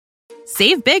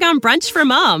Save big on brunch for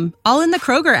mom, all in the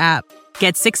Kroger app.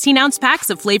 Get 16-ounce packs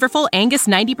of flavorful Angus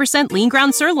 90% lean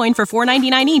ground sirloin for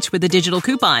 $4.99 each with a digital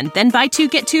coupon. Then buy 2,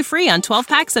 get 2 free on 12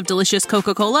 packs of delicious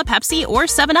Coca-Cola, Pepsi, or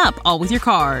 7-Up, all with your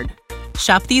card.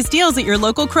 Shop these deals at your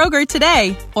local Kroger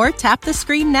today, or tap the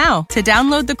screen now to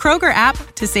download the Kroger app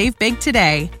to save big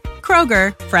today.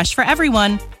 Kroger, fresh for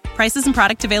everyone. Prices and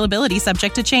product availability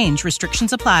subject to change.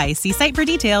 Restrictions apply. See site for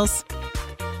details.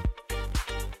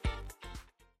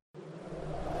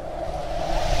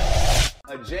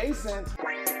 Adjacent.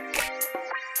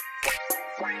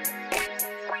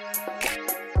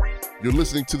 You're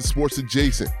listening to the Sports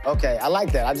Adjacent. Okay, I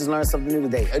like that. I just learned something new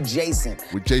today. Adjacent.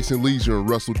 With Jason Leisure and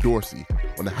Russell Dorsey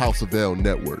on the House of L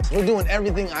Network. We're doing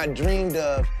everything I dreamed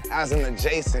of as an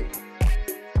adjacent.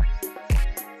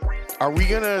 Are we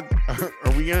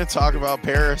gonna talk about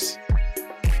Paris?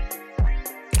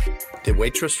 The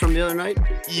waitress from the other night?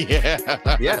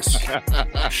 Yeah. Yes.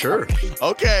 Sure.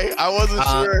 Okay, I wasn't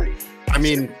sure. I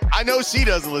mean, I know she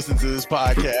doesn't listen to this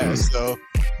podcast, so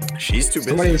she's too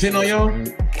busy. Somebody was hitting on y'all?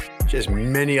 She has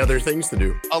many other things to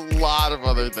do. a lot of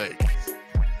other things.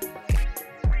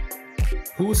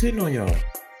 Who was hitting on y'all?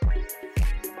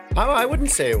 I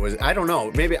wouldn't say it was. I don't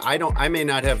know. Maybe I may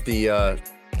not have the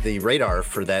radar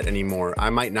for that anymore. I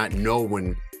might not know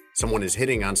when someone is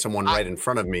hitting on someone right in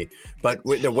front of me. But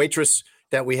with the waitress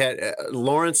that we had,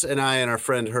 Lawrence and I and our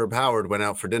friend Herb Howard went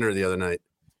out for dinner the other night.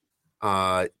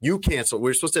 You canceled. We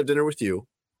were supposed to have dinner with you.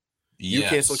 You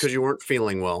canceled because you weren't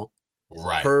feeling well.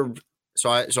 Right. Herb.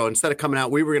 So instead of coming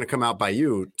out, we were going to come out by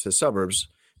you to suburbs.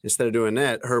 Instead of doing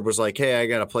that, Herb was like, "Hey, I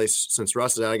got a place since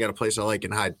Russ is out. I got a place I like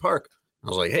in Hyde Park." I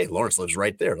was like, "Hey, Lawrence lives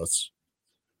right there.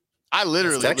 I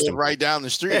literally text live him. right down the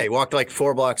street." Yeah, he walked like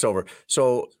 4 blocks over.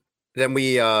 So then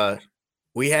we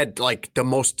had like the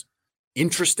most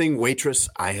interesting waitress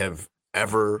I have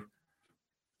ever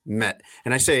met.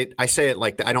 And I say it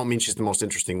like that. I don't mean she's the most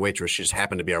interesting waitress. She just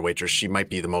happened to be our waitress. She might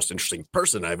be the most interesting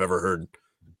person I've ever heard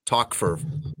talk for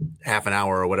half an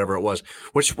hour or whatever it was.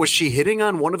 Was she hitting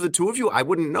on one of the two of you? I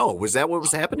wouldn't know. Was that what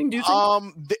was happening? Do you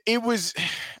think? It was.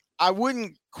 I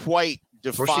wouldn't quite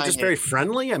define. Was she just very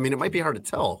friendly? I mean, it might be hard to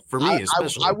tell for me,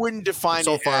 especially. I wouldn't define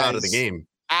so it far as out of the game.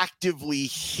 actively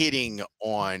hitting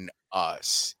on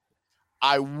us.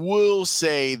 I will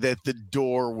say that the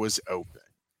door was open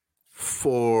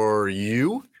for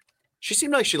you. She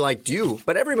seemed like she liked you,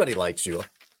 but everybody likes you.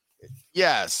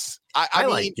 Yes, I mean,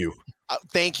 like you.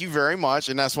 Thank you very much,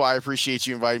 and that's why I appreciate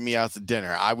you inviting me out to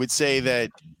dinner. I would say that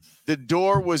the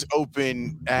door was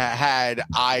open had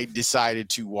I decided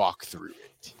to walk through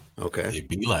it. Okay, It'd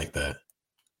be like that.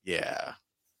 Yeah.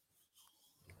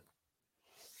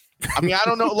 I mean, I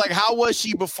don't know. Like, how was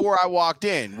she before I walked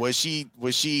in? Was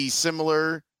she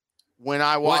similar when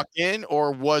I walked in,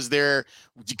 or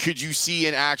could you see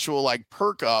an actual like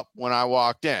perk up when I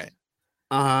walked in?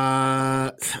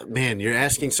 Man, you're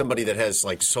asking somebody that has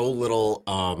like so little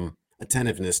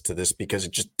attentiveness to this because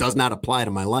it just does not apply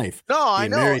to my life. No, I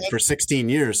know. Married for 16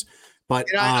 years, but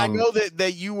I know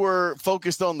that you were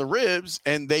focused on the ribs,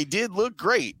 and they did look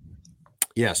great.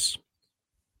 Yes,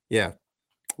 yeah.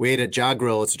 We ate at Ja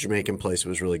Grill. It's a Jamaican place. It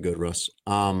was really good, Russ.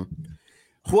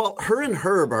 Well, her and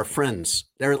Herb are friends.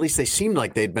 Or at least they seemed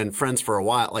like they'd been friends for a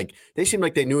while. Like they seemed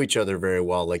like they knew each other very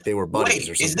well. Like they were buddies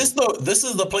or something. Is this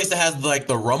the place that has like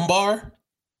the rum bar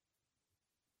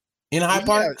in Hyde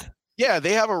Park? Yeah,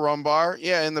 they have a rum bar.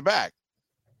 Yeah, in the back.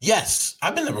 Yes,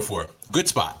 I've been there before. Good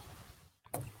spot.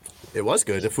 It was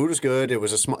good. The food was good.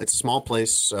 It's a small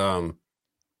place.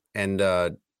 And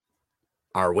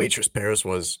our waitress Paris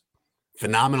was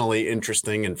phenomenally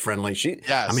interesting and friendly.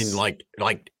 I mean, like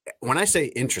when I say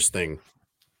interesting,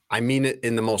 I mean it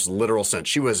in the most literal sense.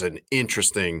 She was an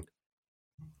interesting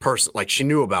person. Like she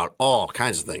knew about all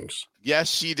kinds of things. Yes,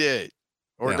 she did,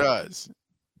 or does.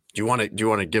 Do you want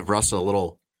to give Russ a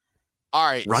little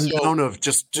rundown of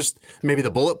just maybe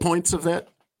the bullet points of that?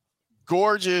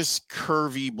 Gorgeous,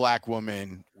 curvy black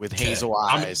woman with hazel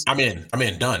eyes. I'm in.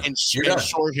 Done. And You're done.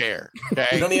 Short hair. Okay.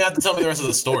 You don't even have to tell me the rest of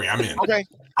the story. I'm in. Okay.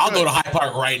 I'll go to Hyde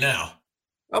Park right now.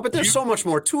 Oh, but there's so much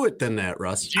more to it than that,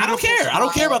 Russ. I don't care. I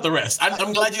don't care about the rest.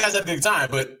 I'm glad you guys had a good time,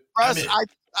 but Russ,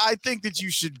 I think that you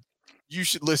should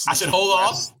listen. I should hold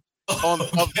off.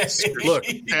 Look,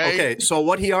 okay. So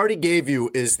what he already gave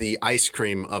you is the ice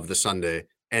cream of the sundae,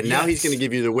 and now he's going to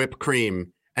give you the whipped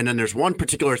cream. And then there's one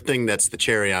particular thing that's the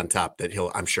cherry on top that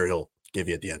I'm sure he'll give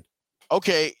you at the end.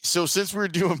 Okay, so since we're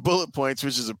doing bullet points,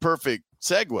 which is a perfect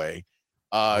segue,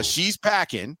 she's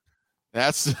packing.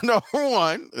 That's number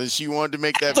one. She wanted to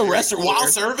make that the restaurant while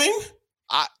serving.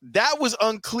 That was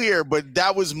unclear, but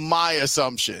that was my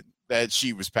assumption that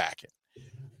she was packing.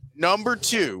 Number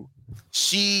two,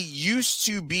 She used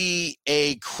to be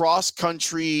a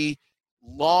cross-country,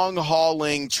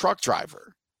 long-hauling truck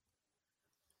driver.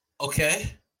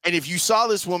 Okay. And if you saw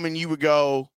this woman, you would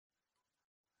go,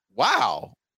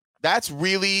 wow, that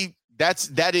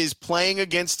is playing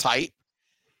against type.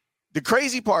 The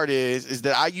crazy part is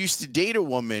that I used to date a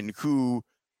woman who,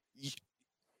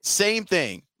 same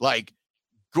thing, like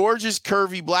gorgeous,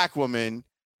 curvy black woman,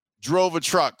 drove a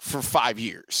truck for 5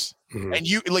 years. Mm-hmm. And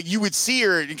you would see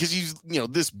her because she's,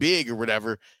 this big or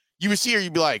whatever. You would see her,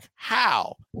 you'd be like,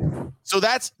 how? So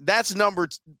that's number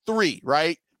 3,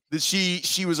 right? That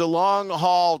she was a long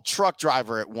haul truck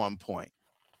driver at one point.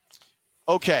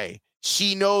 Okay.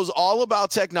 She knows all about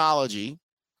technology.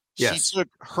 Yes. She took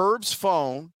Herb's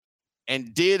phone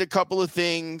and did a couple of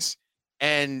things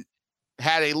and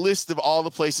had a list of all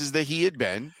the places that he had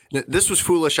been. This was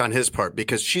foolish on his part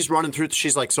because she's running through.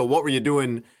 She's like, so what were you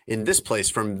doing in this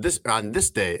place on this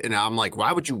day? And I'm like,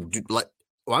 why would you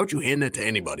hand that to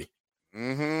anybody?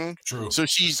 Mm-hmm. True. So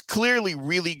she's clearly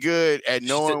really good at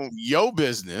knowing your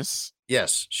business.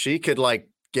 Yes. She could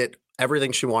get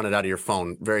everything she wanted out of your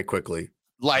phone very quickly.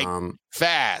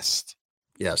 Fast.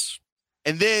 Yes.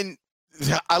 And then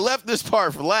I left this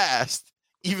part for last,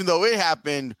 even though it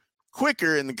happened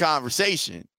quicker in the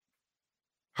conversation.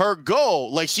 Her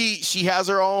goal, she has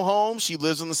her own home. She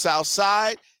lives on the South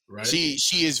Side. Right.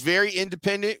 She is very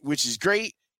independent, which is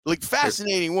great.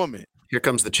 Fascinating woman. Here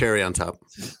comes the cherry on top.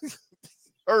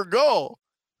 Her goal,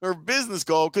 her business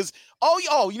goal, because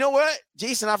you know what,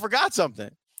 Jason, I forgot something.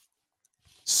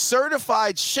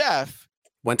 Certified chef.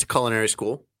 Went to culinary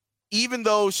school. Even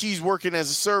though she's working as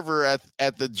a server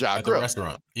at the Ja Grill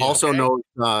restaurant. Yeah, also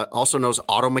knows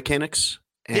auto mechanics.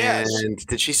 And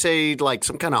did she say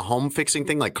some kind of home fixing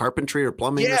thing, like carpentry or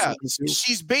plumbing? Yeah, or something?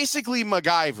 She's basically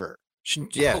MacGyver.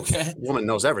 Woman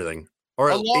knows everything. Or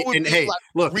along with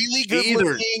look, really good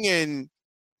looking and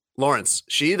Lawrence.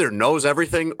 She either knows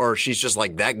everything or she's just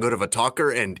that good of a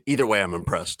talker. And either way, I'm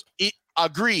impressed.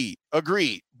 Agreed.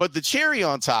 But the cherry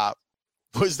on top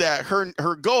was that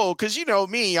her goal, because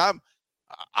me,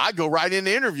 I go right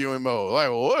into interviewing mode.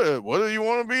 What do you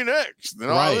want to be next? And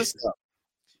all this stuff.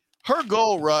 Her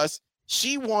goal, Russ,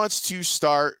 she wants to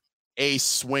start a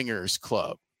swingers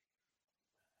club.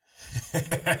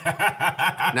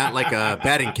 Not like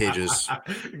batting cages.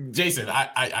 Jason,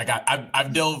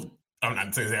 I've delved. I'm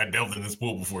not saying I delved in this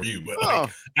pool before you, but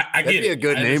I get it. That'd be a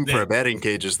good name for a batting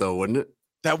cages, though, wouldn't it?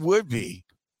 That would be.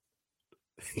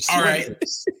 All right.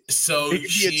 So it could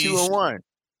be a 2-in-1.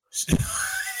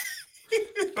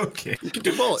 Okay. You can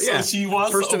do both. Yeah. So she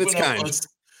wants first of its kind.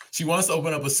 She wants to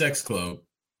open up a sex club.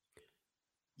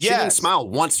 She didn't smile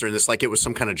once during this like it was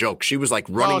some kind of joke. She was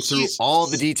running through all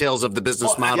the details of the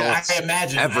business model. I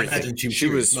imagine everything. I imagine she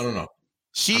was no.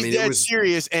 She's dead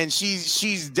serious, and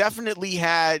she's definitely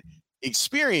had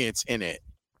experience in it.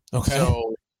 Okay.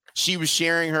 So she was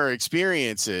sharing her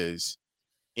experiences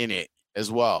in it as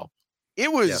well.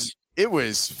 It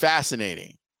was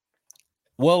fascinating.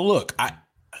 Well, look,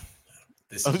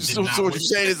 so what you're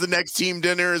saying is the next team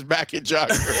dinner is back at Ja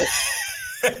Grill.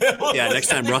 Yeah, next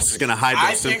time Russ is going to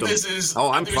hide those symptoms.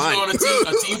 I'm fine. On a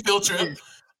team field trip.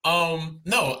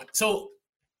 No, so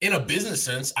in a business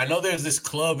sense, I know there's this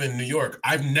club in New York.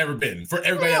 I've never been. For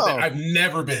everybody out there, I've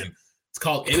never been. It's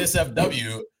called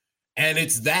NSFW, and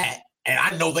it's that. And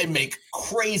I know they make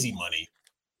crazy money.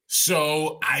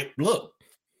 So I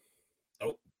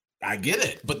get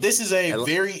it. But this is a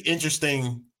very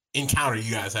interesting encounter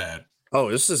you guys had. Oh,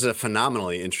 this is a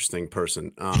phenomenally interesting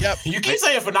person. Yep. You keep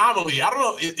saying phenomenally. I don't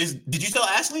know. Did you tell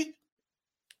Ashley?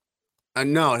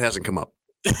 No, it hasn't come up.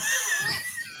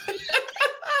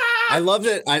 I love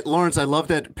that, Lawrence. I love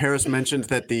that Paris mentioned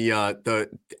that the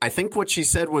I think what she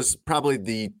said was probably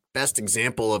the best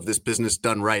example of this business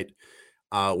done right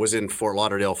was in Fort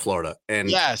Lauderdale, Florida.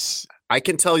 And yes, I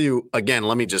can tell you again.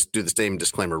 Let me just do the same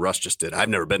disclaimer Russ just did. I've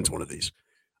never been to one of these.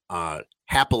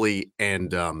 Happily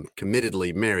and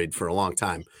committedly married for a long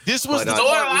time. This was so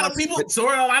are a lot of people. So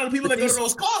are a lot of people that go to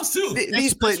those clubs too.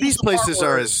 These places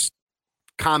are as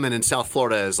common in South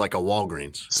Florida as like a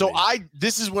Walgreens. So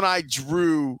this is when I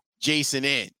drew Jason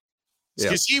in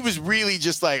because he was really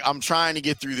just like, I'm trying to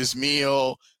get through this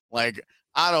meal. Like,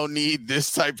 I don't need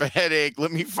this type of headache.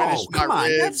 Let me finish my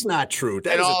ribs. That's not true.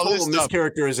 That is a total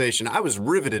mischaracterization. I was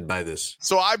riveted by this.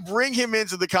 So I bring him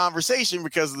into the conversation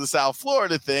because of the South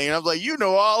Florida thing. And I'm like, you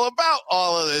know all about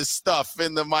all of this stuff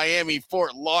in the Miami,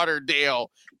 Fort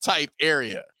Lauderdale type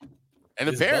area. And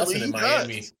apparently he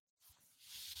does.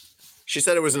 She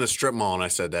said it was in a strip mall, and I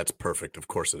said, that's perfect. Of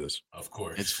course it is. Of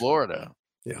course. It's Florida.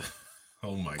 Yeah.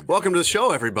 Oh, my God. Welcome to the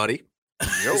show, everybody.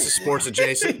 This is Sports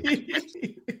Adjacent.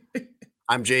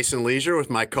 I'm Jason Leisure with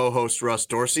my co-host Russ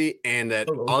Dorsey, and that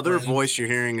other voice you're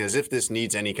hearing, as if this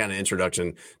needs any kind of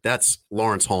introduction, that's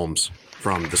Lawrence Holmes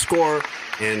from The Score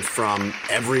and from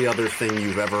every other thing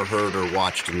you've ever heard or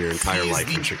watched in your entire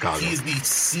life in Chicago. He's the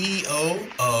CEO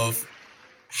of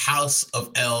House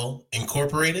of L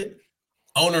Incorporated,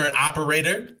 owner and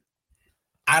operator.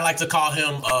 I like to call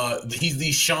him, he's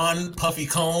the Sean Puffy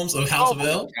Combs of House of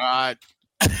L. God.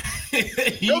 Go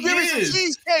give me some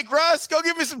cheesecake, Russ. Go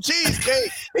give me some cheesecake.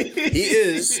 He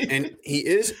is, and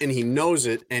he knows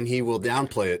it, and he will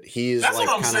downplay it. He is. That's what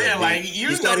I'm saying.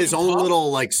 He's got his own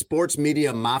little sports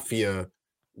media mafia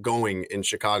going in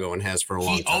Chicago, and has for a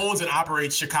long time. He owns and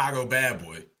operates Chicago Bad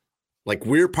Boy.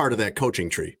 We're part of that coaching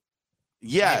tree.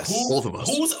 Yes, both of us.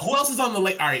 Who else is on the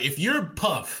lake? All right, if you're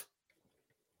Puff,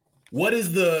 what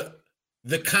is the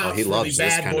comp he for loves the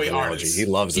Bad Boy kind of artist? He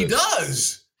loves it. He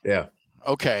does. Yeah.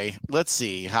 Okay, let's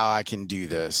see how I can do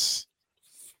this.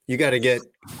 You got to get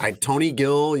Tony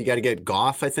Gill. You got to get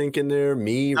Goff, I think, in there.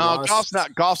 Me, no, Russ.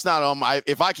 Goff's not on.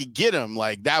 If I could get him,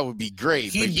 that would be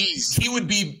great. He would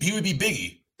be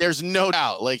Biggie. There's no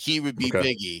doubt. He would be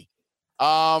Biggie.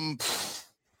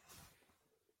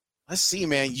 Let's see,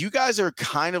 man. You guys are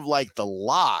kind of like the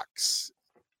Locks,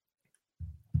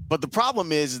 but the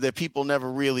problem is that people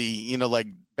never really,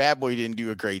 Bad Boy didn't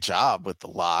do a great job with the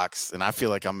Locks, and I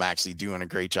feel like I'm actually doing a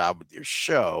great job with your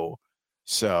show.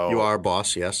 So you are,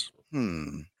 boss. Yes.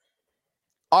 All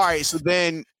right. So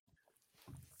then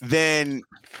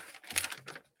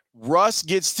Russ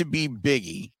gets to be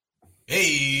Biggie.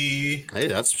 Hey,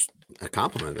 that's a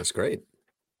compliment. That's great.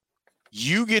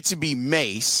 You get to be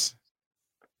Mace.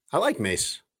 I like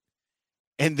Mace.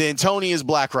 And then Tony is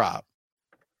Black Rob.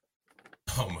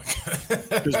 Oh my God.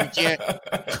 Because we can't.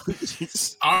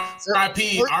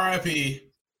 R.I.P.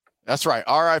 That's right.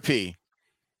 R.I.P.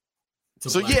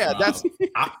 So yeah, that's.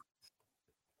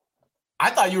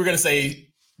 I thought you were gonna say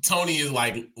Tony is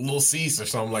like Lil Cease or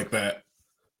something like that.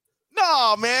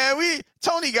 No, man.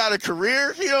 Tony got a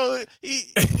career.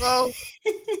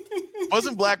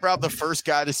 Wasn't Black Rob the first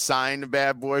guy to sign the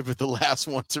Bad Boy, but the last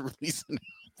one to release an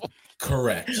album?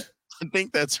 Correct. I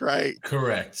think that's right.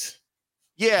 Correct.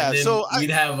 Yeah. So we'd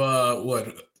have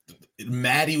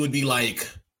Maddie would be like.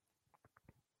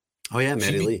 Oh yeah,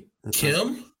 Maddie Lee. That's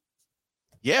Kim. Right.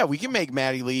 Yeah, we can make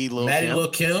Maddie Lee Lil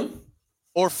Kim.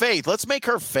 Or Faith. Let's make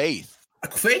her Faith.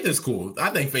 Faith is cool.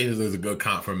 I think Faith is a good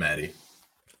comp for Maddie.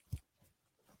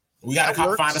 We gotta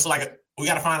find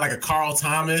a Carl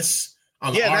Thomas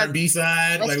on the R&B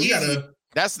side.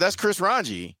 That's Chris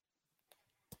Ranji.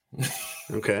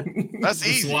 Okay, that's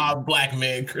easy. Suave black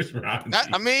man, Chris Ranji.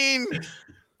 I mean,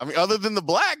 other than the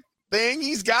black thing,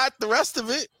 he's got the rest of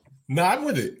it. No, I'm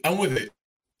with it.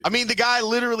 I mean, the guy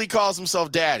literally calls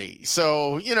himself Daddy.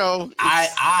 So,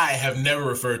 I have never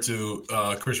referred to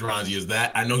Chris Ranji as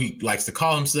that. I know he likes to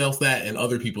call himself that, and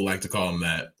other people like to call him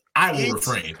that. I will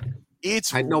refrain.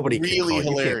 It's nobody really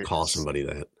hilarious. You can't call somebody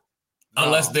that.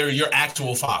 Unless they're your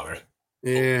actual father.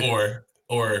 Yeah.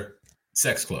 Or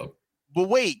sex club. But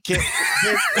wait,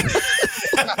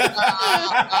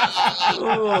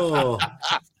 oh.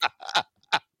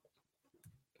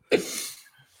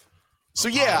 So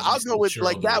yeah, I'll go with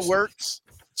that works.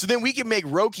 So then we can make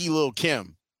Roki Lil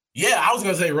Kim. Yeah, I was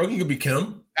gonna say Roki could be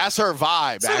Kim. That's her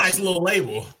vibe. It's a nice little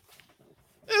label.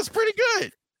 It's pretty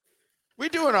good. We're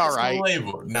doing all right.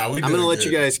 Label. No, I'm gonna let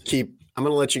you guys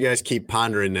keep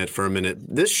pondering that for a minute.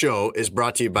 This show is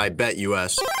brought to you by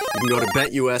BetUS. You can go to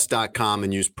betus.com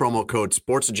and use promo code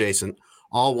SportsAdjacent,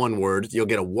 all one word. You'll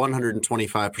get a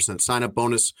 125% sign-up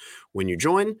bonus when you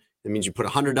join. That means you put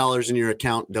 $100 in your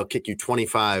account. They'll kick you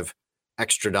 $25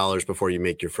 extra dollars before you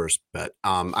make your first bet.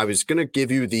 I was going to give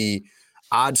you the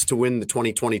odds to win the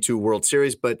 2022 World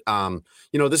Series, but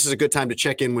this is a good time to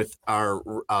check in with our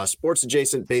sports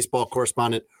adjacent baseball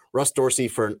correspondent, Russ Dorsey,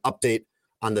 for an update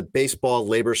on the baseball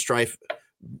labor strife.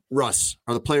 Russ,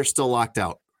 are the players still locked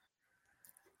out?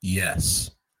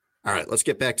 Yes. All right, let's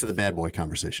get back to the Bad Boy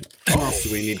conversation. Who else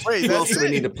do we need? Who else do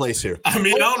we need to place here? I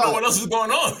mean, I don't know what else is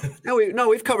going on. No,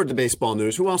 we've covered the baseball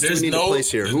news. Who else do we need to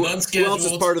place here? Who else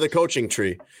is part of the coaching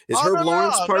tree? Is Herb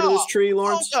Lawrence part of this tree,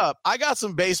 Lawrence? Hold up. I got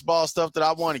some baseball stuff that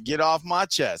I want to get off my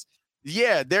chest.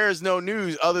 Yeah, there is no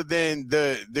news other than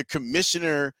the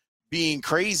commissioner being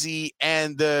crazy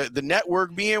and the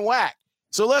network being whacked.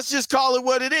 So let's just call it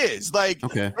what it is. They've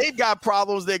got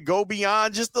problems that go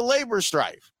beyond just the labor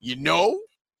strife.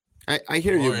 I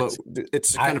hear you, but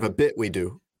it's kind of a bit we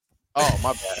do. Oh,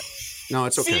 my bad. No,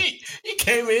 it's okay. See, he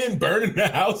came in burning the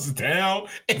house down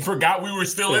and forgot we were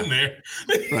still in there.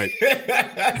 Right.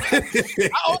 I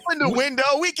opened the window.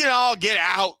 We can all get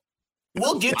out.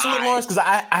 We'll get to it, Lawrence, because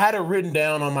I had it written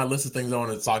down on my list of things I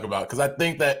wanted to talk about, because I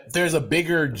think that there's a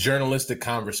bigger journalistic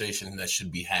conversation that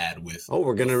should be had with. Oh,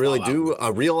 we're going to really do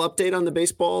a real update on the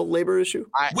baseball labor issue?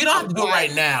 We don't have to do it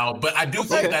right now, but I do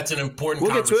think that's an important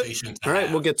conversation. All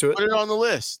right, we'll get to it. Put it on the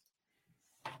list.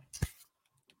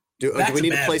 Do we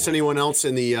need to place anyone else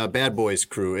in the Bad Boys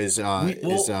crew? Is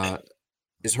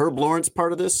Herb Lawrence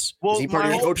part of this? Is he part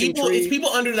of your coaching tree? It's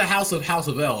people under the House of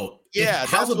L. Yeah,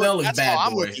 House of L is that's Bad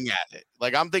how Boy. I'm looking at it.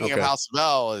 Like I'm thinking of House of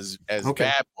L as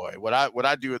Bad Boy. What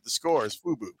I do at the score is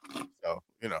FUBU. So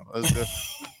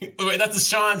Wait, that's the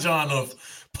Sean John of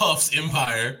Puff's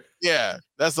Empire. Yeah,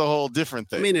 that's a whole different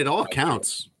thing. I mean, it all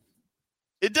counts.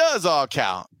 It does all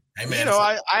count. Hey, man,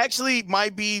 I actually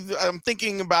might be. I'm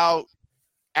thinking about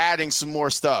adding some more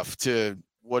stuff to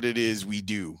what it is we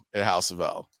do at House of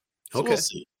L. So we'll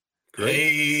see. Great.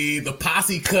 Hey, the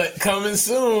posse cut coming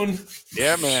soon.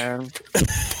 Yeah, man.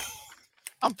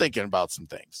 I'm thinking about some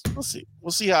things. We'll see.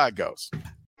 We'll see how it goes.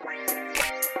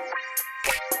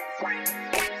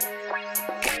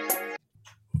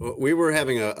 We were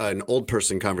having an old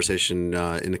person conversation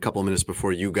in a couple of minutes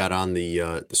before you got on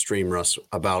the stream, Russ,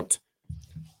 about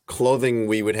clothing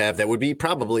we would have that would be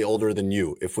probably older than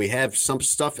you. If we have some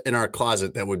stuff in our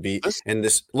closet that would be, and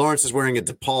this Lawrence is wearing a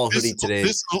DePaul hoodie today.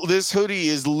 This hoodie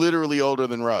is literally older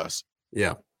than Russ.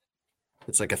 Yeah,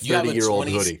 it's like a 30-year-old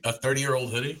hoodie. A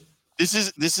 30-year-old hoodie. This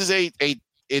is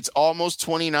it's almost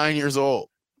 29 years old.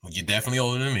 Well, you're definitely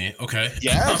older than me. Okay.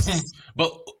 Yes.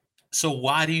 But so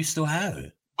why do you still have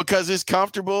it? Because it's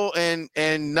comfortable and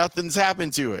nothing's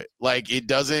happened to it. Like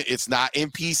it's not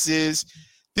in pieces.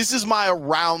 This is my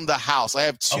around the house. I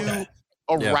have two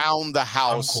around the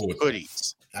house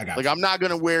hoodies. I'm not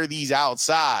gonna wear these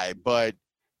outside, but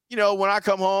when I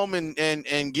come home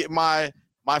and get my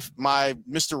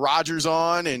Mr. Rogers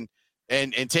on and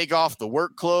take off the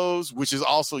work clothes, which is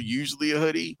also usually a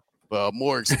hoodie, but a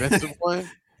more expensive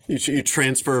one. You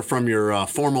transfer from your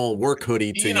formal work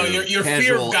hoodie to your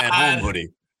casual at home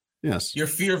hoodie. Yes. Your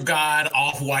Fear of God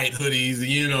off-white hoodies,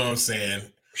 you know what I'm saying?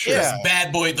 Sure. Yeah.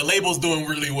 Bad Boy, the label's doing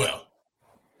really well.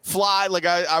 Fly, like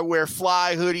I wear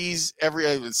Fly hoodies,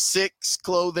 every 6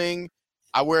 clothing.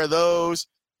 I wear those.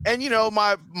 And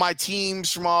my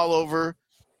teams from all over.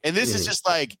 And this is just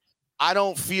like, I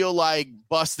don't feel like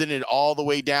busting it all the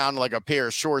way down like a pair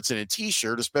of shorts and a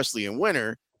t-shirt, especially in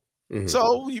winter. Mm-hmm.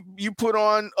 So you put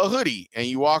on a hoodie and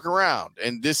you walk around,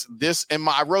 and this and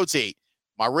I rotate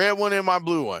my red one and my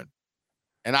blue one.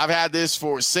 And I've had this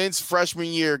since freshman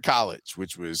year of college,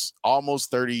 which was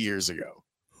almost 30 years ago.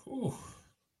 Ooh.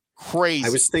 Crazy. I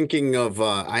was thinking of,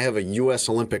 I have a U.S.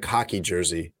 Olympic hockey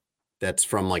jersey that's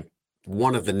from like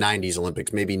one of the 90s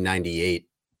Olympics, maybe 98,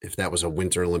 if that was a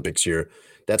Winter Olympics year.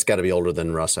 That's got to be older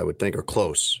than Russ, I would think, or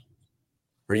close.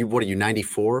 What are you,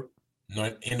 94?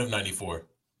 No, end of 94.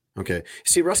 Okay.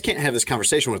 See, Russ can't have this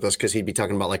conversation with us because he'd be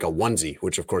talking about like a onesie,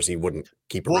 which of course he wouldn't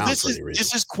keep around for any reason.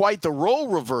 This is quite the role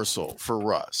reversal for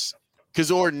Russ.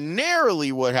 Because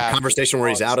ordinarily what happens... Conversation where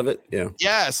he's out of it? Yeah.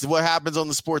 Yes. What happens on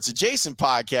the Sports Adjacent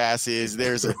podcast is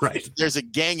there's a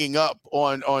ganging up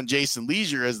on Jason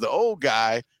Leisure as the old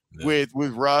guy with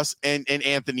Russ and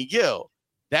Anthony Gill.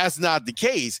 That's not the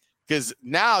case, because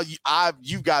now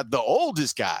you've got the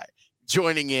oldest guy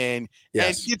joining in.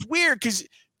 Yes. And it's weird because...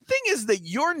 thing is that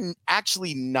you're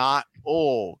actually not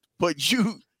old, but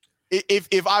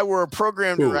if I were a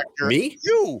program director, me?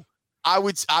 I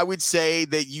would say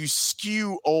that you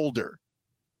skew older.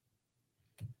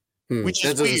 Which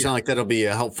that doesn't sound like that'll be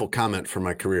a helpful comment for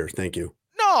my career. Thank you.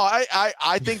 No,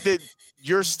 I think that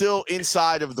you're still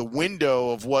inside of the window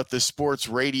of what the sports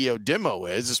radio demo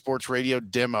is. The sports radio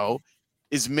demo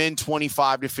is men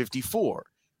 25 to 54.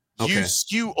 Okay. You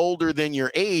skew older than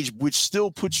your age, which still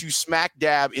puts you smack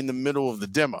dab in the middle of the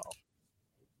demo.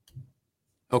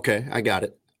 Okay, I got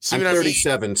it. I'm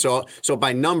 37, I mean? so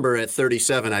by number at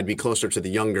 37, I'd be closer to the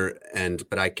younger end,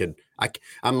 but I could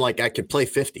play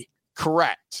 50.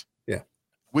 Correct. Yeah,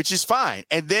 which is fine.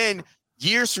 And then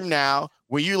years from now,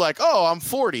 when you're like, oh, I'm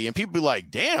 40, and people be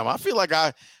like, damn, I feel like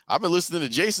I've been listening to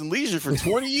Jason Leisure for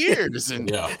 20 years,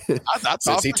 and I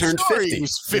thought he turned 50. He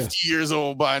was 50 years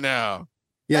old by now.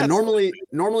 Yeah,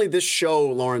 normally this show,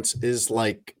 Lawrence, is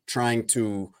like trying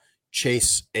to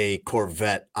chase a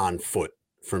Corvette on foot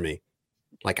for me.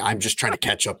 Like I'm just trying to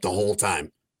catch up the whole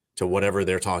time to whatever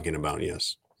they're talking about.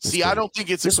 Yes. See, I don't think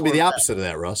it's this will be the opposite of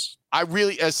that, Russ. I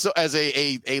really, as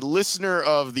a listener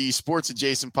of the Sports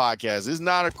Adjacent podcast, is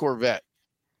not a Corvette.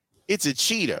 It's a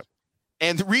Cheetah.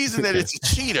 And the reason that it's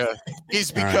a Cheetah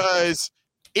is because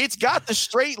it's got the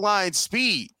straight line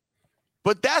speed,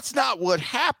 but that's not what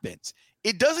happens.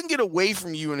 It doesn't get away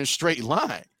from you in a straight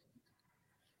line.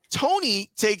 Tony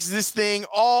takes this thing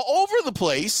all over the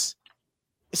place.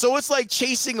 So it's like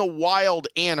chasing a wild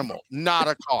animal, not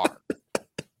a car.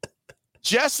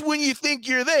 Just when you think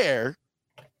you're there,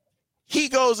 he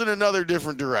goes in another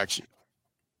different direction.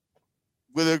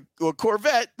 With a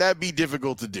Corvette, that'd be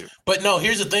difficult to do. But no,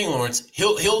 here's the thing, Lawrence.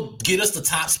 He'll get us to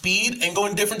top speed and go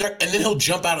in different directions, and then he'll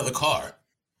jump out of the car.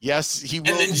 Yes, he will.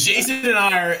 And then Jason and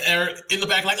I are in the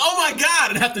back like, oh my God,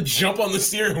 and have to jump on the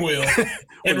steering wheel.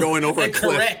 and going over a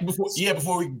cliff.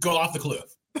 Before we go off the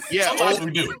cliff. Yeah, sometimes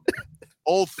we do.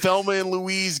 Old Thelma and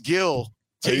Louise Gill.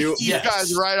 Take you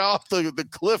guys right off the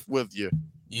cliff with you.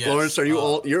 Yes. Lawrence, are you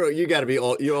old? You got to be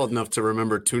old. You're old enough to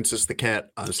remember Toonces the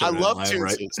cat on Saturday Night Live,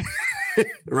 right?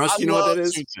 Russ, you know what that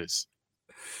is? Toonces.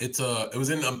 It was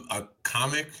in a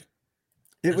comic.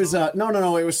 It was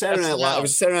no. It was Saturday Night Live. It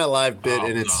was a Saturday Night Live bit,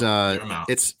 and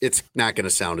it's not going to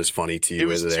sound as funny to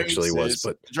you as it actually was.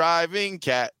 But driving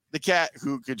cat, the cat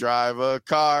who could drive a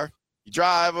car, you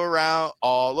drive around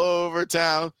all over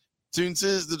town.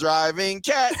 Toonces the driving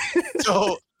cat.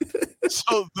 So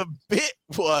the bit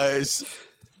was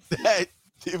that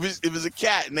it was a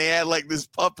cat, and they had like this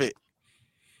puppet,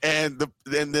 and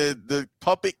the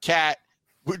puppet cat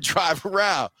would drive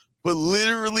around, but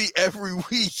literally every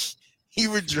week he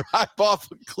would drive off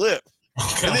a cliff,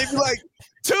 and they'd be like,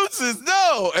 "Toonces,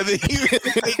 no!" And then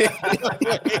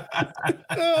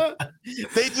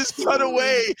they just cut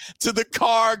away to the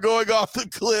car going off the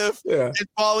cliff and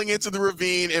falling into the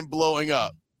ravine and blowing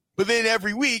up. But then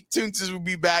every week, Toonces would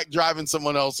be back driving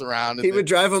someone else around. He would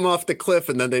drive him off the cliff,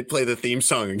 and then they'd play the theme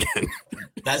song again.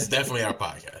 That's definitely our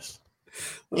podcast.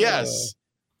 Yes.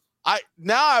 I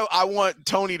want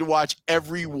Tony to watch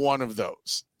every one of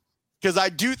those because I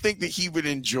do think that he would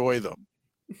enjoy them.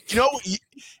 You know, he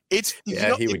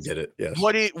would get it. Yes.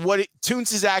 What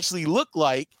Toonces actually looked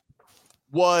like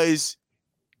was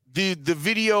the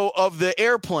video of the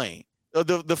airplane,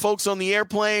 the folks on the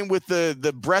airplane with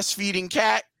the breastfeeding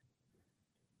cat.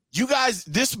 You guys,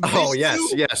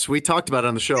 yes, we talked about it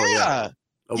on the show.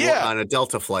 Yeah, on a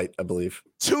Delta flight, I believe.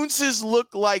 Toonces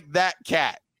look like that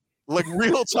cat, like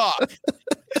real talk.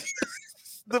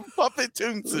 The puppet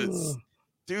Toonces,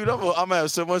 dude. I'm gonna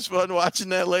have so much fun watching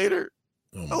that later.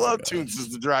 I love Toonces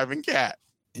the driving cat.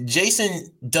 Jason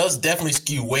does definitely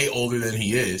skew way older than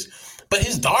he is, but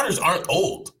his daughters aren't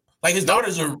old. Like his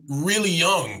daughters are really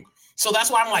young, so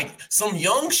that's why I'm like, some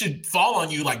young should fall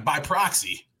on you like by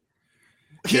proxy.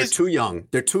 They're too young.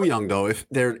 They're too young, though. If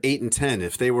they're 8 and 10,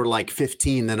 if they were like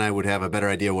 15, then I would have a better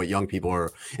idea what young people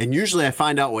are. And usually I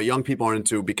find out what young people are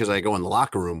into because I go in the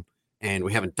locker room, and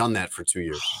we haven't done that for 2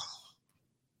 years.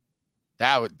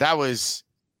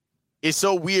 It's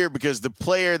so weird because the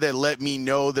player that let me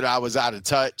know that I was out of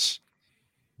touch,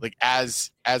 like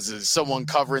as someone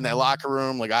covering that locker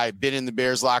room, like I had been in the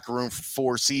Bears locker room for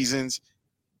 4 seasons,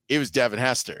 it was Devin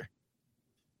Hester.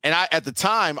 And at the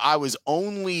time, I was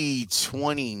only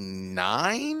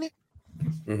 29.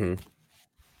 Mm-hmm.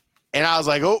 And I was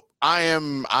like, oh, I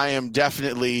am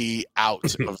definitely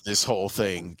out of this whole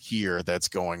thing here that's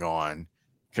going on.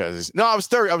 Because I was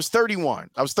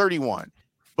 31.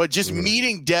 But just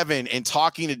meeting Devin and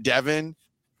talking to Devin,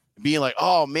 being like,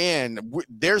 oh man,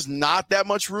 there's not that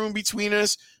much room between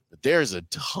us, but there's a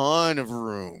ton of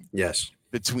room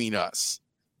between us.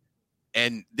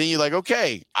 And then you're like,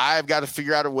 okay, I've got to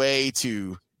figure out a way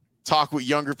to talk with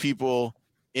younger people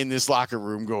in this locker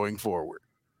room going forward.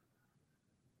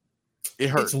 It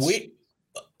hurts. It's weird.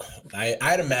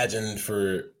 I'd imagine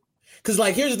because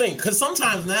like, here's the thing. Because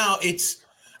sometimes now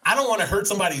I don't want to hurt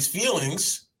somebody's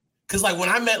feelings. Because like when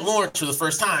I met Lawrence for the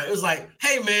first time, it was like,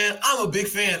 hey man, I'm a big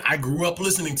fan. I grew up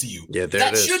listening to you. Yeah,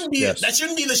 that shouldn't be that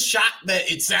shouldn't be the shot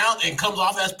that it sounds and comes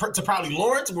off as to probably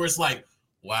Lawrence, where it's like,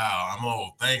 wow, I'm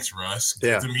old. Thanks, Russ.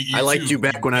 Good to meet you. I liked you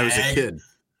back when I was a kid.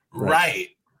 Right.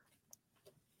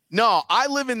 No, I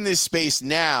live in this space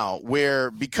now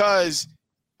because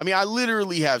I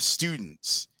literally have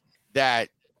students that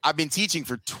I've been teaching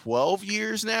for 12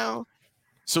 years now.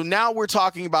 So now we're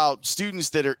talking about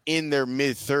students that are in their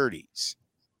mid-30s.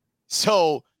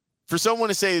 So for someone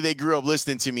to say they grew up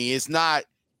listening to me,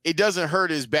 it doesn't hurt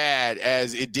as bad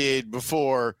as it did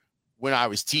before when I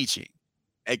was teaching.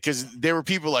 Because there were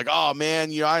people like, oh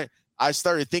man, I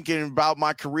started thinking about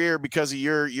my career because of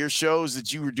your shows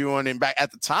that you were doing. And back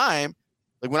at the time,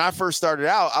 like when I first started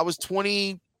out, I was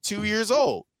 22 years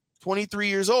old, 23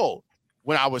 years old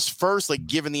when I was first like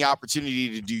given the opportunity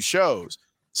to do shows.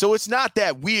 So it's not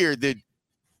that weird that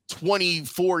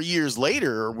 24 years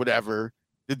later or whatever,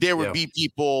 that there would be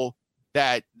people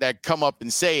that come up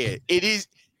and say it.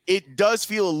 It does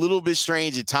feel a little bit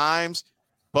strange at times,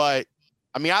 but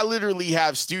I mean, I literally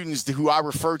have students who I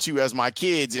refer to as my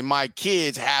kids, and my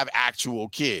kids have actual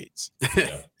kids.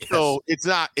 Yeah. So it's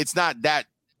not that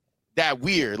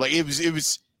weird. Like it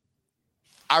was.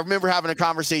 I remember having a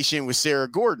conversation with Sarah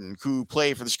Gordon, who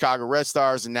played for the Chicago Red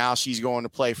Stars, and now she's going to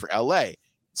play for LA.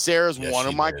 Sarah's one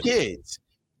of my kids,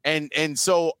 and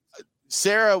so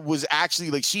Sarah was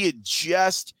actually like, she had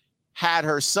just had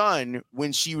her son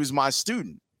when she was my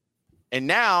student, and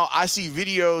now I see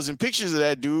videos and pictures of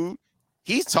that dude.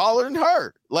 He's taller than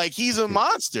her. Like, he's a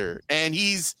monster. And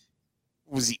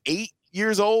was he 8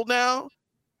 years old now?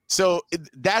 So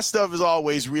that stuff is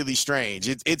always really strange.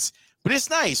 But it's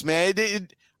nice, man.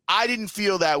 I didn't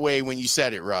feel that way when you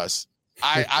said it, Russ.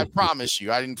 I promise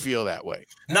you, I didn't feel that way.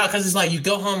 No, because it's like you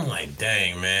go home like,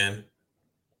 dang, man.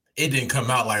 It didn't come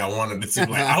out like I wanted it to.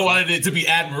 Like, I wanted it to be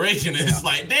admiration. And it's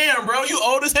like, damn, bro, you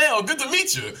old as hell. Good to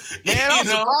meet you. Man, I'm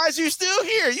surprised you're still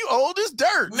here. You old as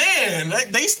dirt. Man,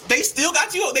 they still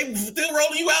got you. They still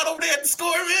rolling you out over there at the score,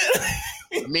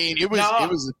 man. I mean, it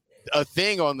was a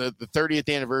thing on the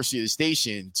 30th anniversary of the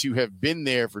station to have been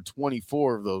there for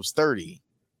 24 of those 30.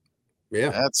 Yeah.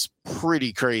 That's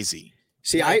pretty crazy.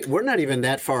 See, we're not even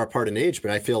that far apart in age, but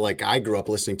I feel like I grew up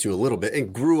listening to a little bit,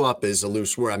 and grew up is a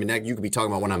loose word. I mean, you could be talking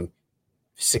about when I'm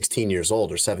 16 years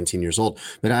old or 17 years old.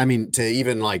 But I mean, to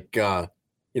even like, on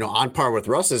par with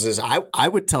Russ's is I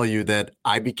would tell you that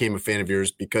I became a fan of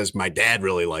yours because my dad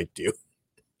really liked you.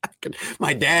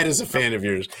 My dad is a fan of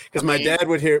yours because my dad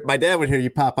would hear you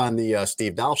pop on the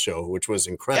Steve Dahl show, which was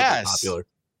incredibly popular.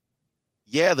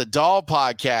 Yeah, the Dahl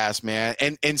podcast, man.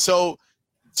 And so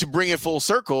to bring it full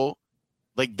circle,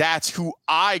 like, that's who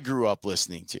I grew up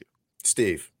listening to.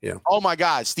 Steve, yeah. Oh my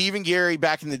God, Steve and Gary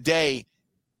back in the day.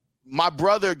 My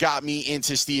brother got me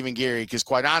into Steve and Gary because,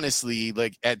 quite honestly,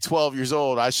 like at 12 years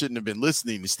old, I shouldn't have been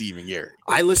listening to Steve and Gary.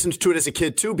 I listened to it as a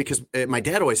kid too because my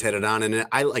dad always had it on, and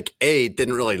I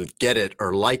didn't really get it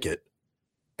or like it,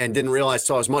 and didn't realize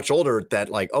till I was much older that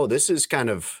like, oh, this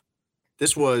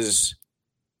was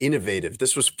innovative.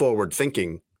 This was forward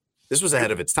thinking. This was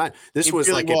ahead of its time. This was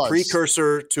really like a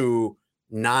precursor to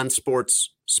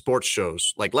non-sports sports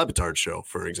shows like Le Batard show,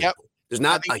 for example. Yep. There's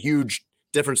not a huge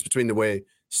difference between the way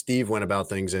Steve went about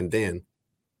things and Dan.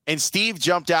 And Steve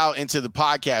jumped out into the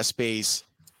podcast space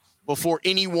before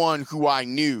anyone who I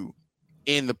knew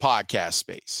in the podcast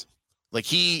space.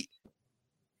 Like you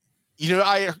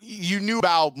knew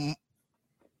about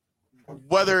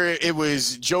whether it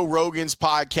was Joe Rogan's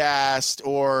podcast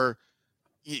or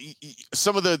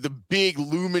some of the big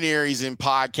luminaries in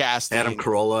podcasting. Adam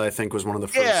Carolla, I think, was one of the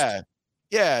first.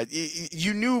 Yeah.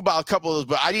 You knew about a couple of those,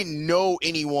 but I didn't know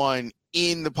anyone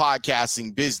in the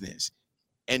podcasting business.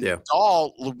 And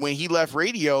Dahl, when he left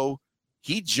radio,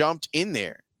 he jumped in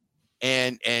there,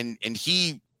 and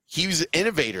he was an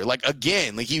innovator. Like,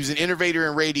 again, like he was an innovator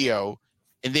in radio,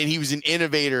 and then he was an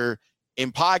innovator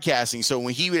in podcasting. So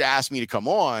when he would ask me to come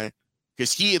on,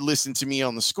 because he had listened to me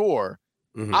on the Score,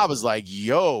 I was like,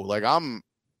 yo, like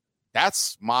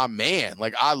that's my man.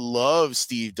 Like, I love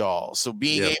Steve Dahl. So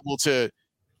being able to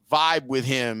vibe with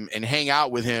him and hang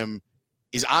out with him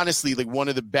is honestly like one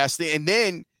of the best things. And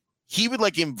then he would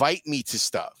like invite me to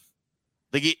stuff.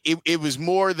 Like it was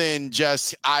more than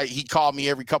just he called me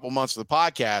every couple months for the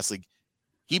podcast. Like,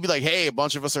 he'd be like, hey, a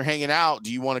bunch of us are hanging out.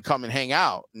 Do you want to come and hang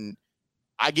out? And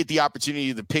I get the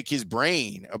opportunity to pick his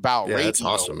brain about radio. That's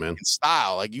awesome, man. And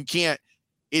style. Like, you can't,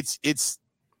 it's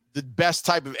the best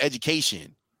type of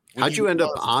education. How'd you end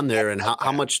up on there, and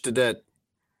how much did that,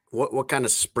 what kind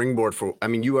of springboard for, I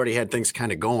mean, you already had things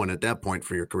kind of going at that point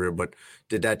for your career, but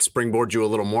did that springboard you a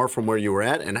little more from where you were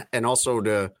at? And also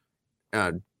to,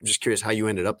 just curious how you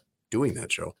ended up doing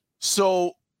that show.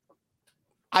 So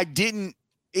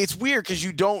it's weird because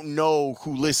you don't know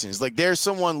who listens. Like, there's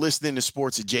someone listening to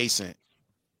Sports Adjacent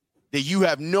that you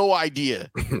have no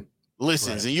idea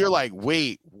listens. Right. And you're like,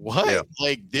 wait, what? Yeah.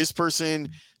 Like, this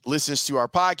person listens to our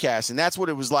podcast. And that's what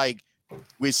it was like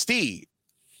with Steve,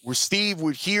 where Steve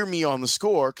would hear me on the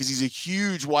Score because he's a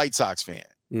huge White Sox fan.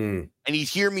 And he'd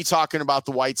hear me talking about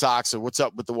the White Sox or what's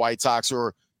up with the White Sox,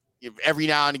 or every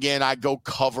now and again I'd go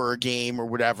cover a game or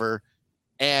whatever.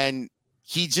 And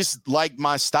he just liked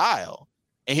my style.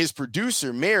 And his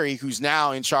producer, Mary, who's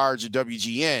now in charge of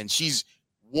WGN, she's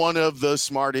one of the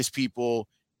smartest people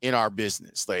in our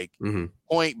business, like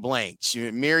point blank.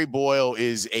 Mary Boyle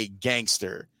is a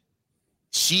gangster.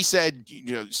 She said,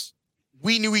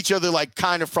 we knew each other like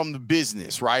kind of from the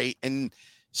business, right? And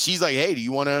she's like, hey, do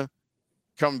you want to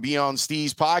come be on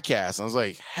Steve's podcast? And I was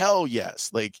like, hell yes.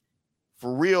 Like,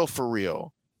 for real, for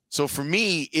real. So for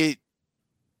me,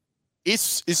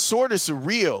 it's sort of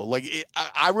surreal. Like,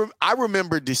 I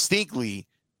remember distinctly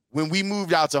when we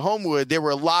moved out to Homewood, there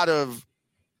were a lot of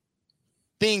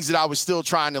things that I was still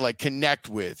trying to like connect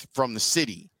with from the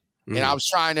city. And I was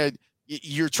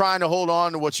you're trying to hold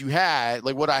on to what you had,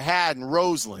 like what I had in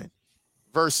Roseland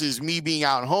versus me being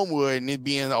out in Homewood and it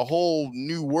being a whole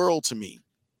new world to me.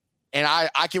 And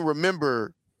I can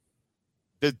remember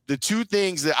the two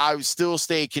things that I still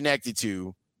stayed connected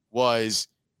to was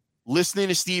listening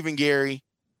to Stephen Gary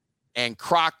and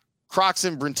Crocs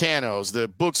and Brentano's, the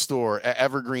bookstore at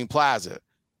Evergreen Plaza,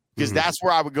 because that's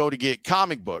where I would go to get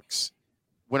comic books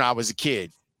when I was a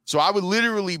kid. So I would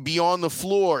literally be on the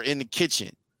floor in the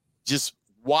kitchen, just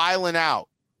whiling out,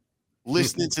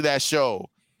 listening to that show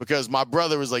because my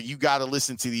brother was like, you got to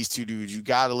listen to these two dudes. You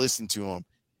got to listen to them.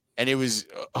 And it was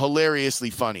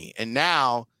hilariously funny. And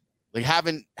now, like,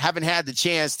 haven't had the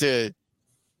chance to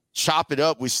chop it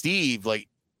up with Steve. Like,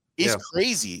 it's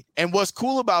crazy. And what's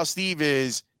cool about Steve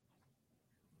is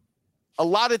a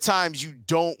lot of times you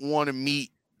don't want to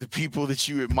meet the people that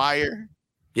you admire.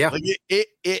 Yeah. Like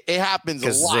it happens a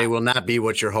lot. Because they will not be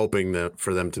what you're hoping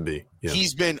for them to be. Yeah.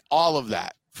 He's been all of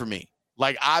that for me.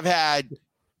 Like, I've had,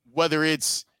 whether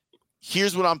it's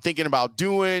here's what I'm thinking about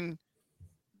doing,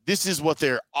 this is what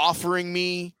they're offering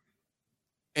me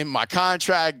in my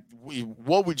contract,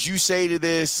 what would you say to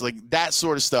this? Like, that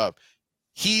sort of stuff.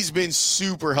 He's been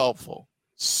super helpful.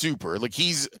 Super. Like,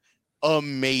 he's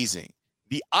amazing.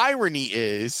 The irony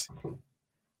is,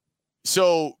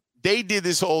 so they did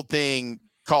this whole thing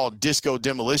called Disco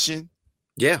Demolition.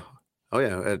 Yeah. Oh,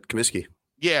 yeah. At Comiskey.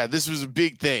 Yeah, this was a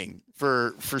big thing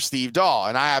for Steve Dahl.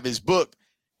 And I have his book,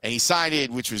 and he signed it,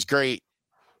 which was great.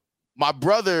 My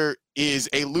brother is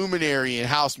a luminary in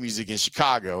house music in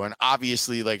Chicago. And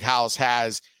obviously, like, house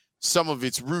has some of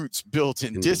its roots built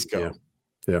in disco.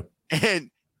 Yeah.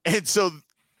 And so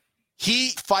he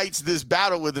fights this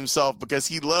battle with himself because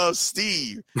he loves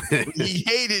Steve. He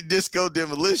hated Disco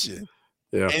Demolition.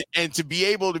 Yeah. And to be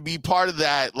able to be part of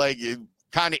that, like,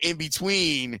 kind of in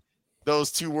between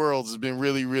those two worlds has been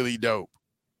really, really dope.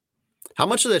 How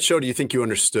much of that show do you think you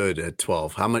understood at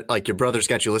 12? How much, like, your brothers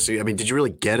got you listening? I mean, did you really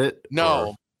get it?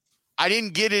 No, I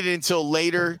didn't get it until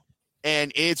later.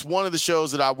 And it's one of the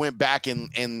shows that I went back and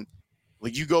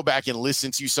like, you go back and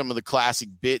listen to some of the classic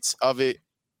bits of it.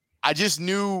 I just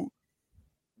knew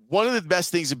one of the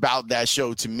best things about that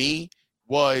show to me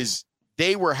was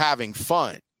they were having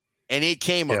fun and it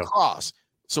came across.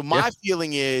 So my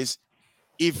feeling is,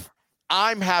 if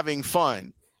I'm having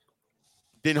fun,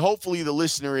 then hopefully the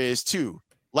listener is too.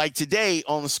 Like today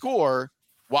on the score,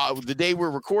 while the day we're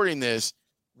recording this,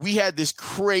 we had this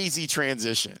crazy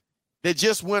transition that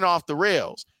just went off the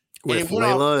rails. With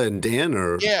Layla and Dan?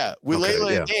 With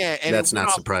Layla and Dan. And that's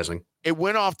not surprising. It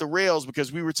went off the rails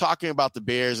because we were talking about the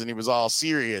Bears and it was all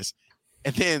serious.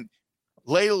 And then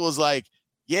Layla was like,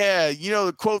 yeah, you know,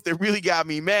 the quote that really got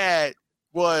me mad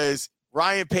was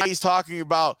Ryan Pace talking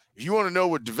about, if you want to know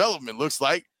what development looks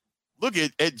like, look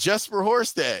at Jesper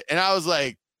Horsted. And I was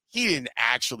like, he didn't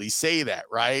actually say that,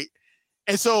 right?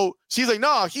 And so she's like,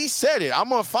 no, he said it. I'm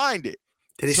going to find it.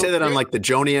 Did he say that on like the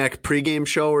Joniak pregame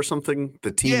show or something?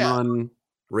 The team run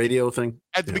radio thing?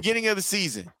 At the beginning of the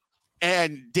season.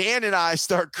 And Dan and I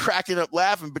start cracking up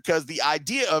laughing because the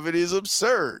idea of it is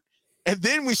absurd. And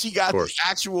then when she got the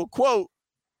actual quote,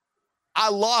 I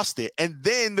lost it. And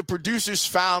then the producers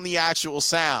found the actual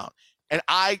sound. And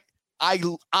I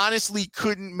honestly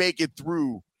couldn't make it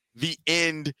through the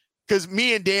end because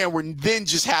me and Dan were then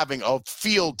just having a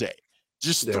field day,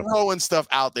 just throwing stuff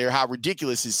out there, how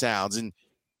ridiculous it sounds. And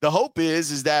the hope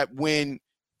is that when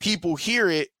people hear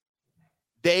it,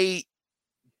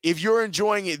 if you're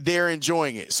enjoying it, they're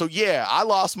enjoying it. So yeah, I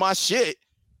lost my shit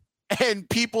and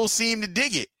people seem to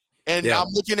dig it. And I'm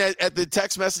looking at the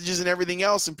text messages and everything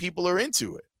else and people are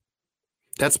into it.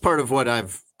 That's part of what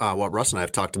what Russ and I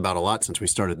have talked about a lot since we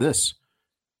started this.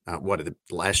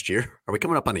 Last year? Are we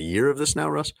coming up on a year of this now,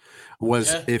 Russ?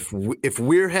 If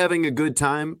we're having a good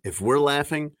time, if we're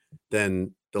laughing,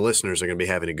 then the listeners are going to be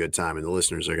having a good time and the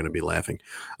listeners are going to be laughing.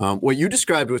 What you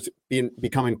described with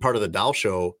becoming part of the Dahl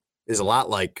Show is a lot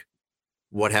like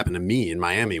what happened to me in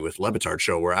Miami with Le Batard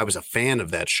Show, where I was a fan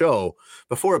of that show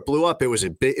before it blew up. It was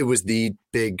the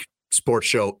big sports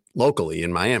show locally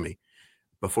in Miami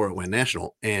before it went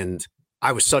national. And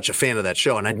I was such a fan of that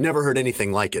show, and I'd never heard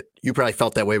anything like it. You probably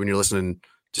felt that way when you're listening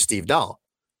to Steve Dahl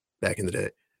back in the day.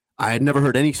 I had never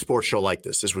heard any sports show like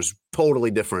this. This was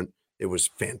totally different. It was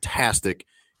fantastic.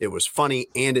 It was funny,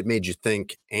 and it made you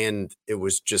think, and it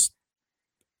was just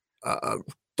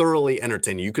thoroughly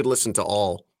entertaining. You could listen to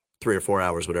all 3 or 4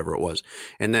 hours, whatever it was.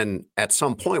 And then at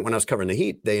some point when I was covering the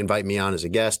Heat, they invite me on as a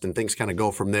guest, and things kind of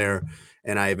go from there.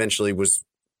 And I eventually was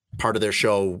part of their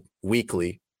show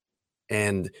weekly.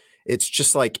 And it's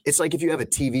just like if you have a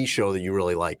TV show that you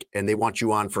really like and they want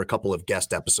you on for a couple of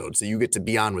guest episodes that you get to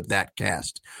be on with that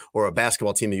cast, or a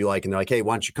basketball team that you like and they're like, hey,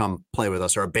 why don't you come play with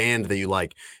us, or a band that you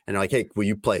like and they're like, hey, will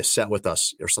you play a set with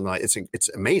us or something like it's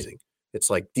amazing. It's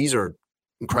like these are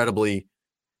incredibly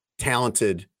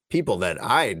talented people that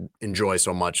I enjoy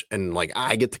so much, and like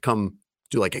I get to come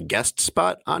do like a guest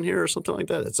spot on here or something like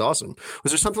that. It's awesome.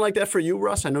 Was there something like that for you,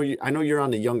 Russ? I know you're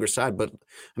on the younger side, but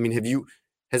I mean,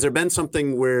 has there been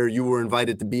something where you were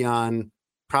invited to be on,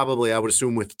 probably I would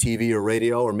assume with TV or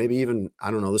radio, or maybe even, I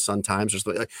don't know, the Sun Times or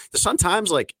something? Like the Sun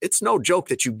Times, like it's no joke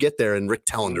that you get there and Rick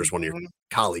Tellender's one of your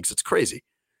colleagues. It's crazy.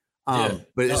 But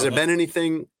has there been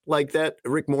anything like that?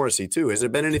 Rick Morrissey too. Has there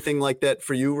been anything like that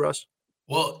for you, Russ?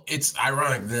 Well, it's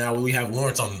ironic now we have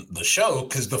Lawrence on the show,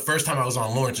 because the first time I was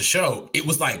on Lawrence's show, it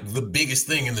was like the biggest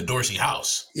thing in the Dorsey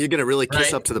house. You're going to really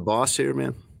kiss up to the boss here,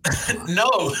 man? No,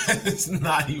 it's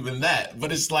not even that.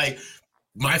 But it's like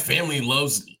my family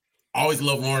always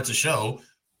loved Lawrence's show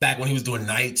back when he was doing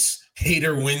nights,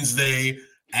 Hater Wednesday,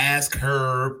 Ask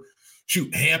Herb,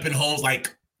 Hampton Holmes,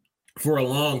 like for a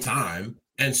long time.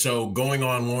 And so going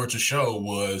on Lawrence's show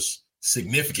was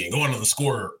significant. Going on The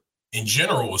Score in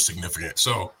general was significant.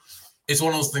 So it's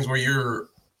one of those things where you're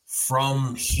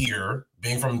from here,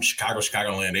 being from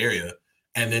Chicagoland area,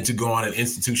 and then to go on an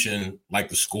institution like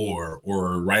The Score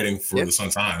or writing for the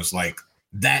Sun Times, like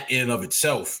that in and of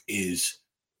itself is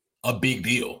a big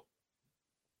deal.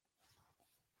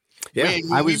 Yeah,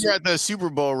 when we were at the Super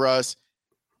Bowl, Russ,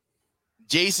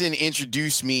 Jason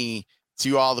introduced me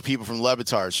to all the people from Le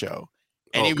Batard show.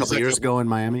 And it was a couple years ago in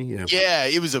Miami. Yeah,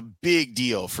 it was a big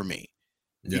deal for me.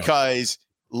 Because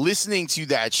listening to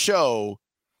that show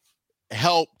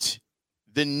helped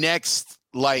the next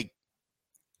like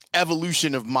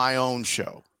evolution of my own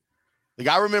show. Like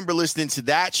I remember listening to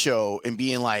that show and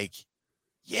being like,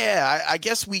 yeah, I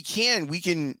guess we can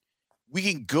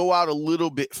go out a little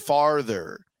bit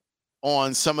farther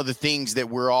on some of the things that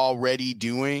we're already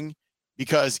doing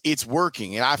because it's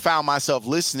working. And I found myself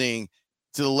listening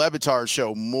to the Le Batard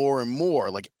show more and more,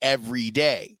 like every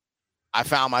day. I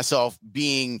found myself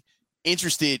being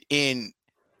interested in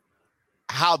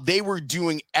how they were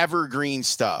doing evergreen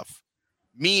stuff,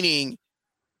 meaning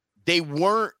they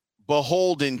weren't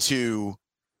beholden to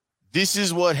this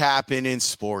is what happened in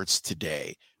sports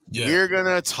today. Yeah. We're going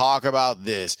to talk about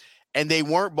this. And they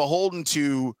weren't beholden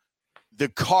to the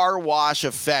car wash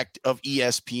effect of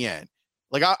ESPN.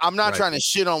 Like I'm not trying to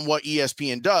shit on what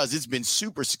ESPN does. It's been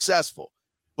super successful,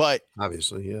 but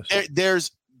obviously, yes,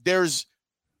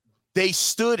 they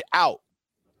stood out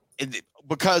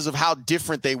because of how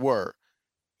different they were.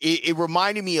 It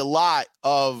reminded me a lot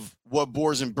of what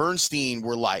Bors and Bernstein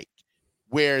were like,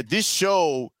 where this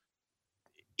show,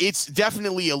 it's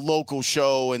definitely a local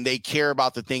show and they care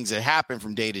about the things that happen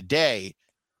from day to day,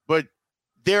 but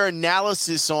their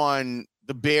analysis on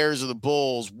the Bears or the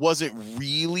Bulls wasn't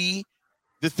really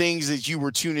the things that you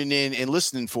were tuning in and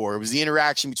listening for. It was the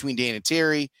interaction between Dan and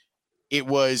Terry. It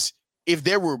was, if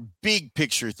there were big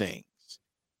picture things,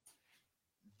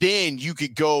 then you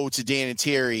could go to Dan and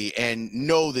Terry and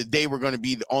know that they were going to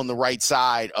be on the right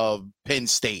side of Penn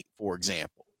State, for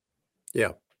example.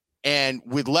 Yeah. And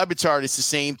with Le Batard, it's the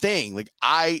same thing. Like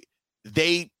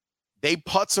they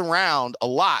putz around a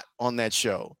lot on that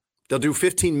show. They'll do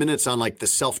 15 minutes on like the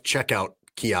self-checkout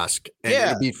kiosk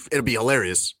and it'll be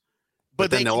hilarious.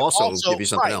 But then they'll also give you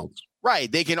something else.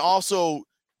 Right. They can also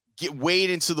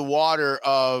wade into the water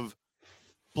of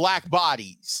black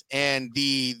bodies and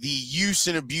the use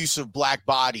and abuse of black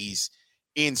bodies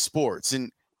in sports, and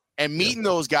meeting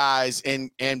those guys and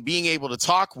being able to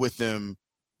talk with them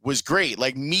was great.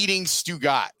 Like meeting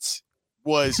Stugotz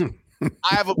was,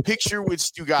 I have a picture with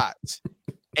Stugotz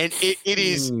and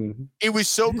it was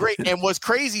so great. And what's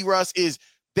crazy, Russ, is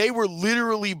they were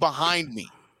literally behind me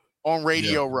on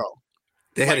Radio Row.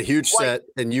 They had a huge set,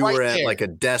 and you were at there. Like a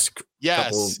desk,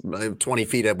 couple 20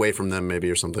 feet away from them, maybe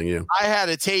or something. Yeah, I had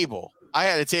a table,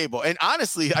 and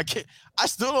honestly, I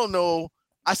still don't know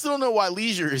why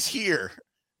Leisure is here.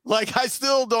 Like, I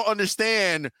still don't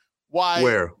understand why.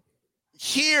 Where?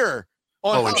 Here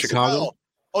on House in Chicago. of L.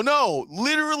 Oh no,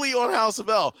 literally on House of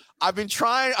L. I've been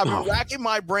racking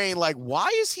my brain. Like, why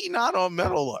is he not on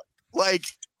Metal Up? Like,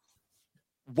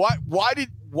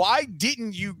 why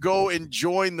didn't you go and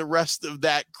join the rest of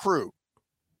that crew?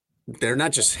 They're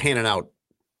not just handing out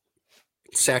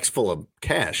sacks full of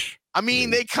cash. I mean,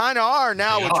 they kind of are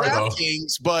now with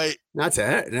DraftKings, but not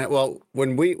that. Well,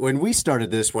 when we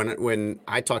started this, when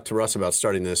I talked to Russ about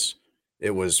starting this,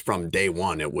 it was from day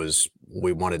one. It was,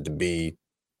 we wanted to be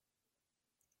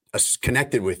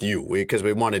connected with you because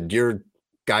we wanted your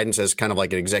guidance as kind of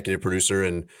like an executive producer,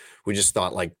 and we just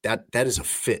thought like that is a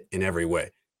fit in every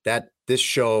way. That this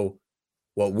show,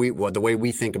 the way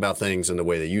we think about things and the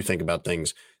way that you think about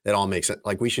things, that all makes it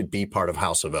like we should be part of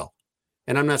House of L.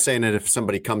 And I'm not saying that if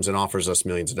somebody comes and offers us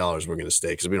millions of dollars, we're going to stay,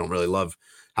 because we don't really love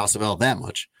House of L that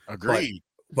much. Agreed.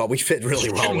 But we fit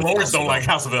really well. Lawrence don't like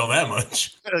House of L that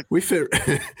much. We fit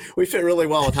really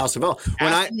well with House of L.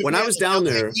 When I was down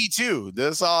there, me too.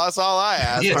 That's all I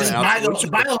asked. Yeah,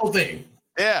 just buy the whole thing.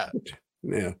 Yeah.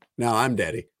 Yeah. Now I'm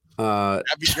daddy. That'd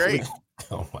be great.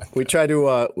 We try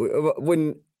to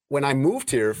when I moved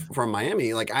here from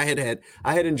Miami, like I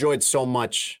had enjoyed so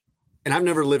much, and I've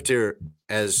never lived here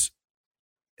as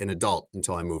an adult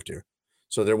until I moved here.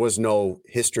 So there was no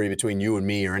history between you and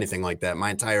me or anything like that.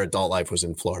 My entire adult life was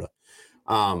in Florida.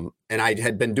 And I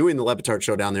had been doing the Le Batard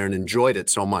show down there and enjoyed it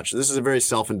so much. This is a very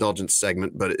self-indulgent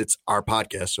segment, but it's our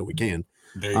podcast, so we can.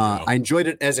 There you go. I enjoyed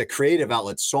it as a creative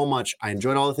outlet so much. I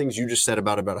enjoyed all the things you just said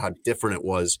about how different it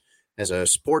was as a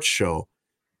sports show.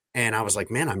 And I was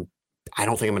like, man, I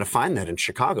don't think I'm going to find that in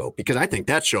Chicago, because I think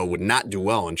that show would not do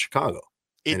well in Chicago.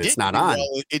 It's not on.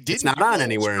 It's not on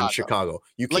anywhere in Chicago.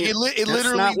 You can't. It literally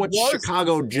that's not what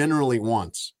Chicago generally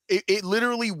wants. It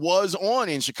literally was on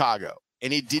in Chicago,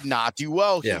 and it did not do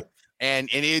well here. And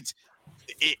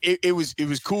it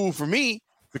was cool for me,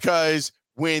 because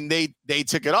when they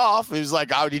took it off, it was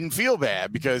like I didn't feel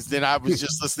bad, because then I was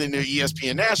just listening to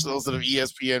ESPN National instead of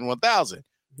ESPN 1000.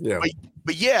 Yeah.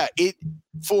 But yeah,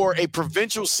 for a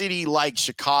provincial city like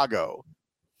Chicago,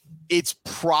 it's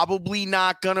probably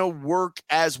not going to work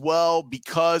as well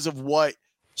because of what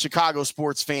Chicago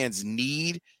sports fans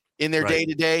need in their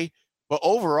day-to-day. But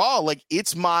overall, like,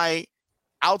 it's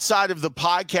outside of the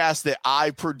podcast that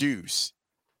I produce,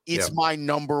 it's my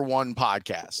number one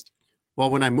podcast. Well,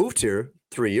 when I moved here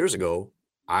 3 years ago,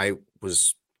 I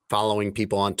was following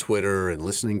people on Twitter and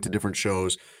listening to different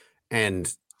shows. And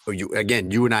you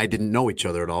and I didn't know each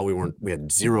other at all. We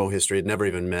had zero history, had never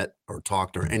even met or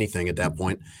talked or anything at that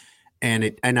point.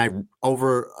 And I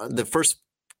over the first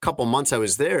couple months I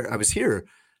was here,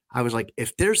 I was like,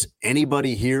 if there's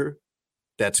anybody here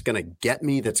that's going to get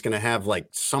me, that's going to have like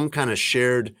some kind of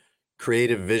shared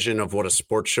creative vision of what a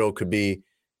sports show could be,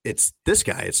 it's this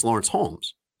guy. It's Lawrence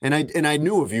Holmes. And I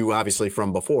knew of you obviously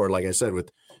from before, like I said,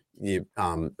 with the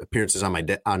appearances on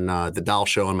the Doll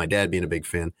Show and my dad being a big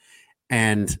fan.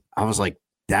 And I was like,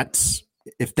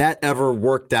 if that ever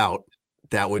worked out,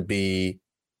 that would be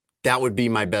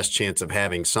my best chance of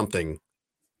having something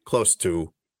close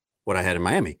to what I had in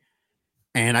Miami.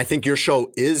 And I think your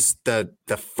show is the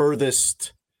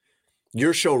furthest.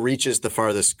 Your show reaches the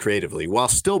farthest creatively, while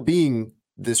still being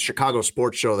this Chicago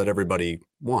sports show that everybody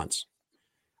wants.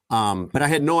 But I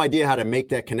had no idea how to make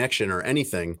that connection or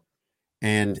anything.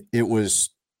 And it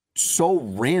was so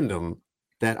random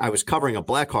that I was covering a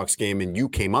Blackhawks game and you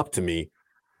came up to me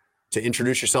to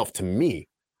introduce yourself to me.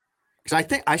 Because I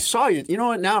think I saw you. You know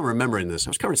what? Now I'm remembering this.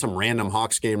 I was covering some random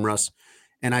Hawks game, Russ,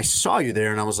 and I saw you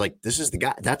there, and I was like, this is the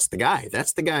guy. That's the guy.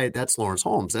 That's the guy. That's Lawrence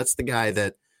Holmes. That's the guy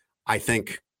that I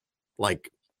think, like,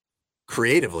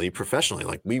 creatively, professionally,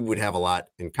 like, we would have a lot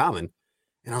in common.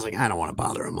 And I was like, I don't want to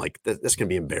bother him. Like, that's going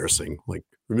to be embarrassing. Like,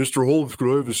 Mr. Holmes,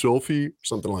 could I have a selfie? Or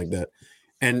something like that.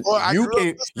 And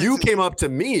you came up to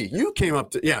me. You came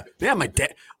up to, my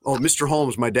dad. Oh, Mr.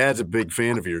 Holmes, my dad's a big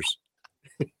fan of yours.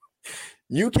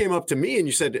 You came up to me and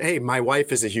you said, hey, my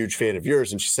wife is a huge fan of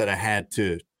yours. And she said I had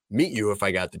to meet you if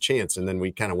I got the chance. And then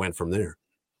we kind of went from there.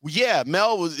 Yeah,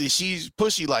 Mel she's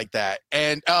pushy like that.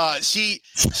 And she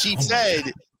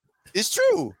said, it's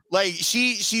true. Like,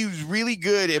 she was really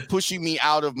good at pushing me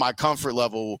out of my comfort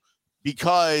level,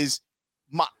 because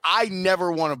I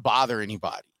never want to bother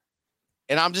anybody.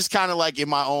 And I'm just kind of like in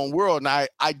my own world. And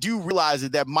I do realize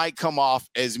that might come off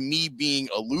as me being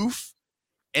aloof.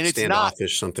 And it's not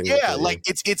something. Like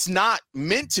it's not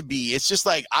meant to be. It's just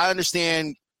like, I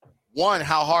understand, one,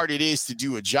 how hard it is to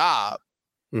do a job.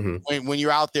 Mm-hmm. When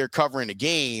you're out there covering a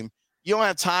game. You don't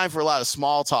have time for a lot of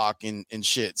small talk and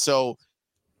shit. So,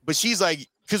 but she's like,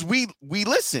 because we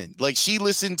listened. Like, she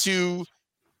listened to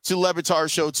Le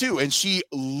Batard show too, and she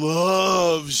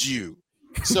loves you.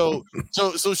 So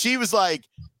she was like,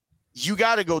 you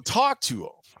got to go talk to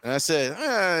him. And I said,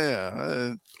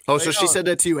 yeah. So she said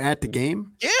that to you at the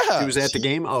game? Yeah. She was at the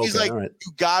game? Oh, he's like, right.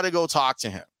 You got to go talk to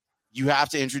him. You have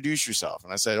to introduce yourself.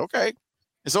 And I said, okay.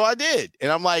 And so I did.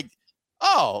 And I'm like,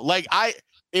 oh, like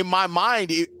in my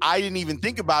mind, I didn't even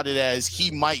think about it as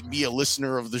he might be a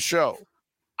listener of the show.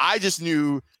 I just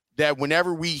knew that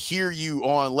whenever we hear you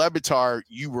on Le Batard,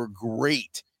 you were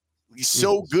great. He's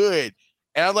so good.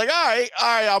 And I'm like, all right,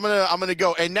 I'm gonna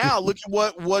go. And now look at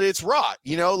what it's wrought.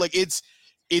 You know, like it's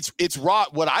it's raw.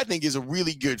 What I think is a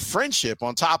really good friendship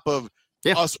on top of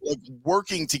us like,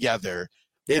 working together.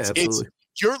 Yeah, absolutely.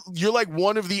 You're like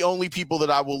one of the only people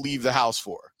that I will leave the house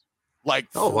for. Like,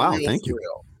 oh wow, thank you.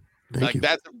 Like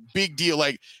that's a big deal.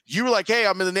 Like you were like, hey,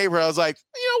 I'm in the neighborhood. I was like,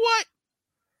 you know what?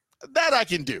 That I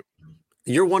can do.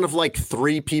 You're one of like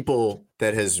 3 people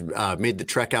that has made the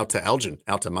trek out to Elgin,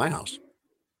 out to my house.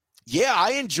 Yeah,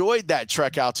 I enjoyed that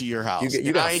trek out to your house.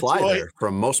 You got to fly there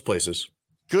from most places.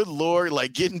 Good Lord,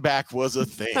 like getting back was a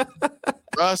thing.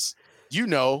 Russ, you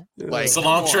know, like it's a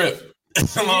long trip.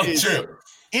 It's a long trip.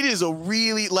 It is a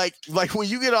really like when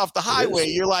you get off the highway,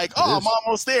 you're like, oh, I'm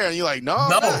almost there. And you're like, no,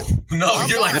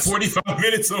 you're like 45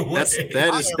 minutes away.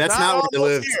 That's not where I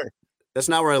lived. That's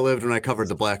not where I lived when I covered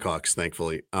the Blackhawks,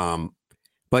 thankfully.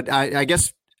 But I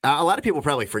guess a lot of people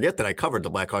probably forget that I covered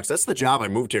the Blackhawks. That's the job I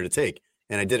moved here to take.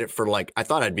 And I did it for I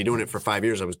thought I'd be doing it for 5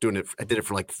 years. I did it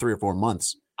for like 3 or 4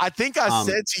 months. I think I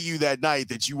said to you that night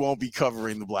that you won't be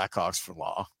covering the Blackhawks for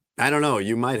long. I don't know.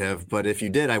 You might have, but if you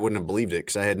did, I wouldn't have believed it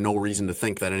because I had no reason to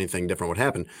think that anything different would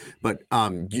happen. But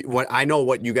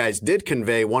what you guys did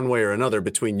convey one way or another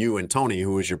between you and Tony,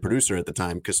 who was your producer at the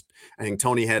time, because I think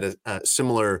Tony had a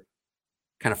similar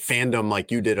kind of fandom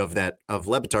like you did of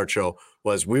Le Batard show,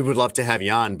 was we would love to have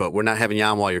you on, but we're not having you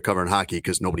on while you're covering hockey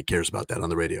because nobody cares about that on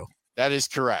the radio. That is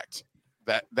correct.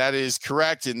 That is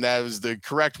correct, and that is the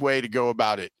correct way to go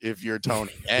about it if you're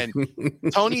Tony. And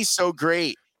Tony's so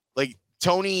great. Like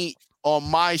Tony on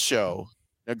my show.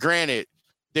 Now, granted,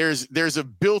 there's a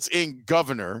built-in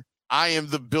governor. I am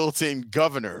the built-in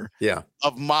governor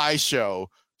of my show.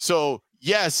 So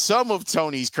yes, some of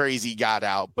Tony's crazy got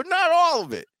out, but not all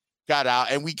of it got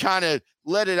out, and we kind of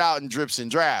let it out in drips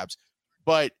and drabs.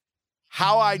 But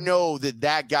how I know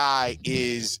that guy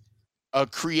is a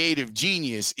creative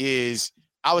genius is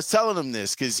I was telling him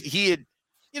this because he had,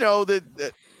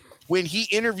 when he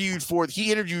interviewed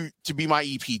to be my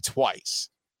EP twice.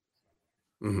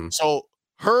 Mm-hmm. So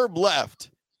Herb left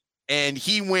and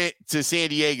he went to San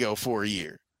Diego for a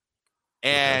year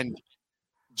and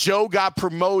Joe got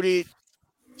promoted.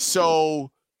 So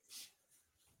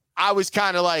I was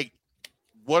kind of like,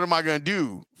 what am I going to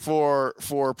do for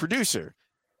a producer?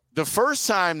 The first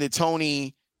time that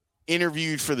Tony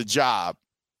interviewed for the job,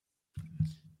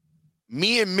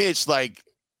 me and Mitch, like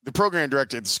the program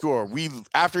director at the Score,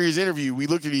 after his interview, we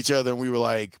looked at each other and we were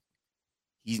like,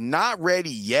 he's not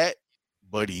ready yet,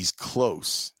 but he's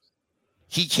close.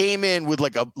 He came in with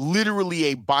like literally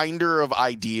a binder of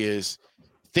ideas,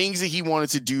 things that he wanted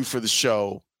to do for the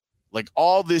show, like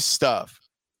all this stuff.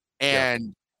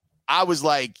 And I was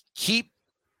like,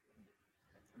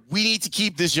 we need to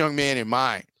keep this young man in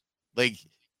mind. Like,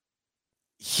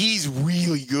 he's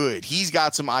really good. He's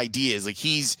got some ideas. Like,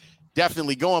 he's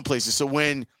definitely going places. So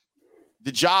when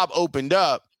the job opened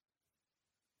up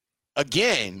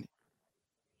again,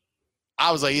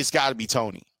 I was like, it's got to be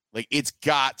Tony. Like, it's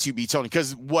got to be Tony.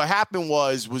 Because what happened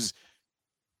was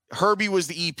Herbie was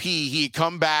the EP. He had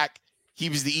come back. He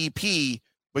was the EP,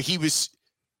 but he was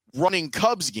running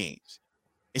Cubs games.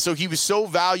 And so he was so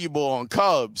valuable on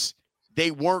Cubs,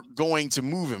 they weren't going to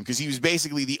move him because he was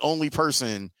basically the only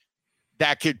person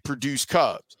that could produce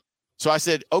Cubs. So I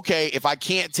said, okay, if I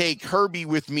can't take Herbie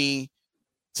with me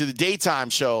to the daytime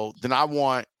show, then I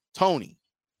want Tony.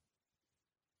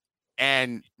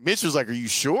 And Mitch was like, are you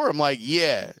sure? I'm like,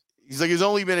 yeah. He's like, it's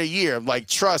only been a year. I'm like,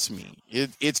 trust me,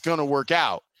 it's going to work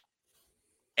out.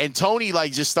 And Tony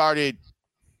like just started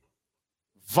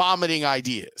vomiting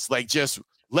ideas. Like, just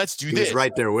let's do this. He's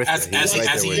right there with as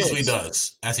he usually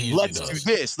does.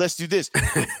 Let's do this.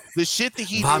 The shit that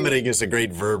he vomiting is a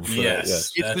great verb for that.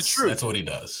 Yes, it's the truth. That's what he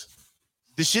does.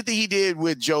 The shit that he did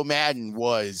with Joe Madden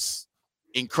was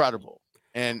incredible.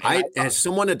 And as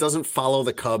someone that doesn't follow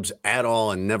the Cubs at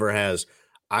all and never has,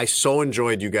 I so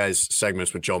enjoyed you guys'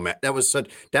 segments with Joe Madden.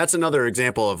 That's another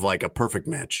example of like a perfect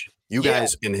match. You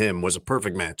guys and him was a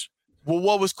perfect match. Well,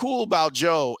 what was cool about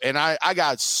Joe, and I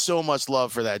got so much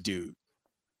love for that dude.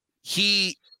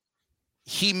 He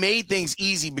made things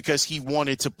easy because he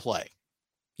wanted to play.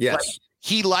 Yes.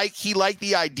 Like, he liked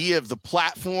the idea of the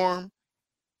platform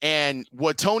and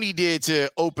what Tony did to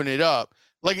open it up.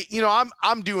 Like,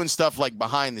 I'm doing stuff like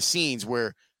behind the scenes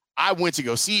where I went to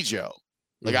go see Joe.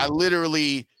 Like, I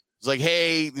literally was like,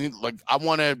 hey, like, I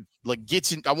want you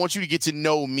to get to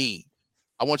know me.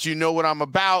 I want you to know what I'm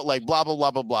about, like, blah, blah,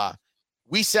 blah, blah, blah.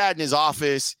 We sat in his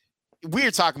office. We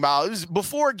were talking about, it was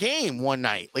before a game one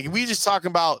night. Like, we were just talking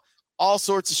about all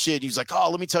sorts of shit. He was like, oh,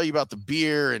 let me tell you about the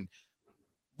beer. And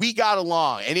we got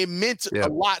along. And it meant a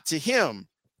lot to him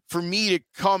for me to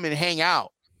come and hang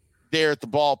out there at the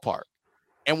ballpark.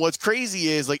 And what's crazy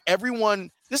is, like, everyone,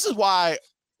 this is why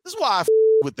I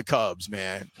with the Cubs,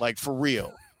 man. Like, for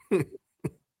real.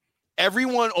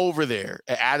 Everyone over there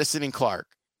at Addison and Clark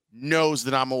knows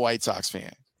that I'm a White Sox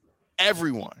fan.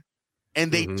 Everyone.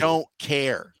 And they don't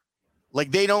care.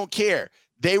 Like, they don't care.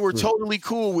 They were totally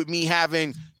cool with me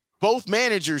having both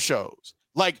manager shows.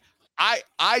 Like,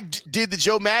 I did the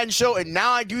Joe Madden show, and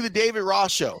now I do the David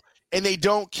Ross show, and they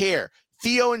don't care.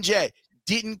 Theo and Jed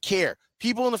didn't care.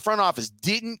 People in the front office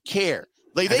didn't care.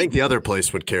 Like, I think the other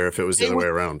place would care if it was the other way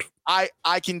around. I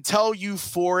can tell you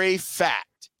for a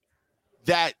fact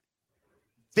that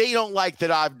they don't like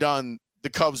that I've done the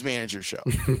Cubs manager show.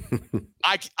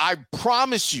 I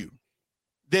promise you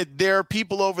that there are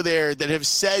people over there that have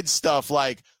said stuff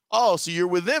like, oh, so you're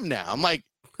with them now. I'm like,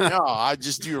 no, I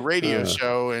just do a radio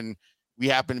show, and we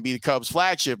happen to be the Cubs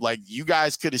flagship. Like, you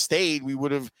guys could have stayed. We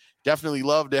would have definitely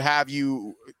loved to have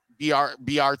you be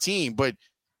our team. But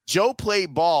Joe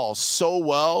played ball so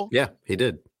well. Yeah, he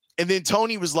did. And then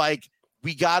Tony was like,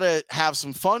 we got to have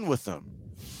some fun with them.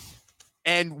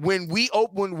 And when we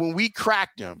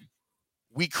cracked him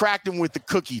with the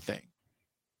cookie thing.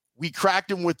 We cracked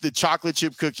him with the chocolate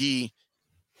chip cookie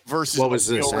versus what was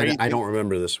this? I don't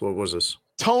remember this. What was this?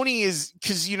 Tony is,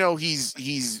 because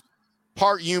he's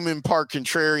part human, part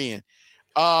contrarian.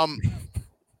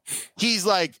 He's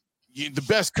like, the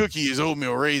best cookie is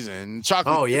oatmeal raisin.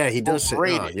 Chocolate. Oh yeah, he does say.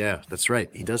 Oh, yeah, that's right.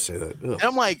 He does say that. Ugh. And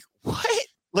I'm like, what?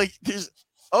 Like, there's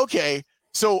okay.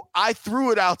 So I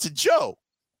threw it out to Joe.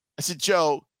 I said,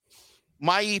 Joe,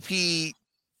 my EP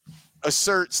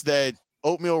asserts that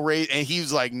oatmeal raisin, and he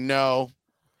was like, no.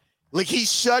 Like, he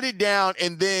shut it down,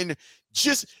 and then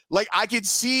just like I could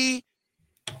see,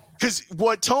 because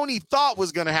what Tony thought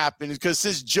was going to happen is, because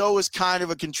since Joe is kind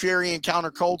of a contrarian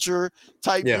counterculture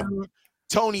type dude,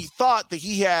 Tony thought that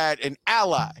he had an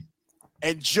ally,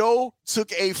 and Joe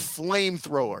took a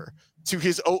flamethrower to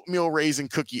his oatmeal raisin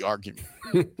cookie argument.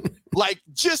 Like,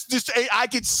 just I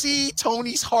could see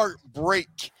Tony's heart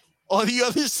break on the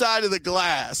other side of the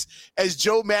glass as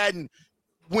Joe Madden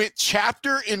went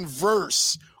chapter and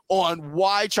verse on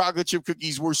why chocolate chip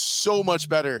cookies were so much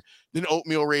better than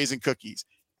oatmeal raisin cookies.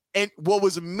 And what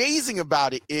was amazing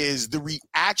about it is the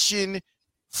reaction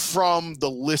from the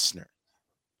listener.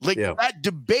 Like, that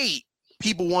debate,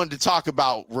 people wanted to talk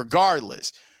about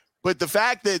regardless. But the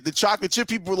fact that the chocolate chip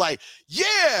people were like,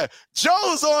 yeah,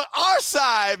 Joe's on our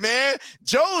side, man.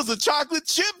 Joe's a chocolate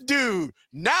chip dude.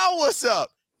 Now what's up?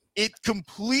 It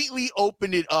completely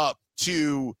opened it up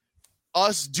to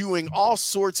us doing all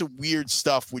sorts of weird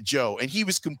stuff with Joe. And he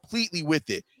was completely with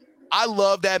it. I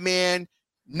love that man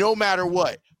no matter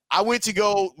what. I went to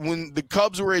go, when the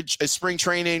Cubs were at spring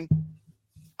training,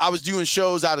 I was doing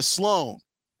shows out of Sloan.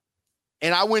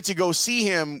 And I went to go see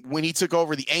him when he took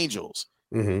over the Angels.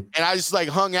 And I just like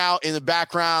hung out in the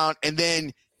background, and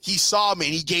then he saw me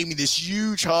and he gave me this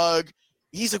huge hug.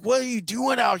 He's like, what are you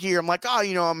doing out here? I'm like, oh,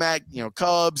 I'm at,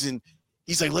 Cubs. And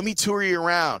he's like, let me tour you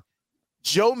around.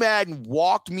 Joe Madden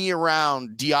walked me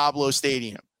around Diablo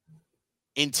Stadium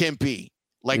in Tempe.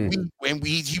 Like,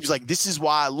 he was like, this is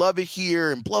why I love it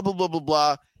here, and blah, blah, blah, blah,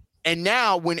 blah. And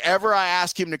now whenever I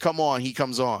ask him to come on, he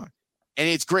comes on, and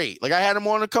it's great. Like, I had him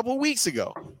on a couple of weeks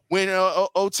ago when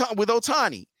with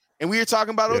Ohtani. And we were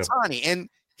talking about Ohtani, and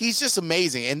he's just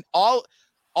amazing. And all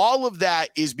of that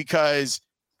is because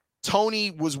Tony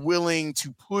was willing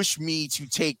to push me to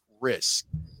take risks.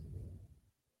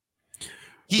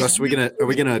 Russ, are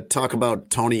we gonna talk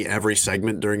about Tony every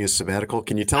segment during his sabbatical?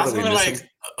 Can you tell that we miss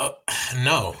him?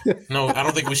 No, I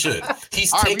don't think we should.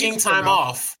 He's taking time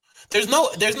off. There's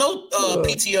no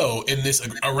PTO in this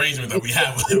arrangement that we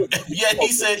have with him. Yet he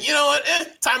said, you know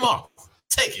what? Time off.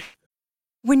 Take it.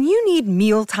 When you need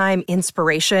mealtime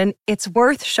inspiration, it's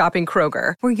worth shopping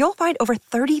Kroger, where you'll find over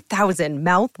 30,000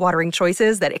 mouth-watering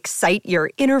choices that excite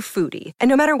your inner foodie. And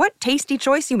no matter what tasty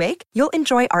choice you make, you'll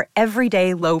enjoy our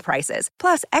everyday low prices,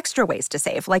 plus extra ways to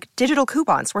save, like digital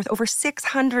coupons worth over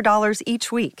 $600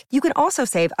 each week. You can also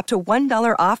save up to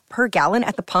 $1 off per gallon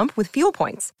at the pump with fuel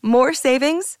points. More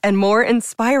savings and more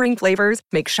inspiring flavors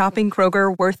make shopping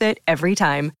Kroger worth it every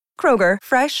time. Kroger,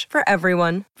 fresh for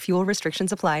everyone. Fuel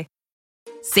restrictions apply.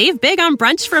 Save big on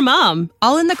brunch for mom,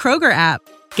 all in the Kroger app.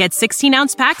 Get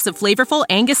 16-ounce packs of flavorful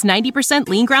Angus 90%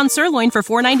 lean ground sirloin for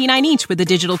 $4.99 each with a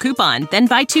digital coupon. Then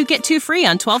buy 2, get 2 free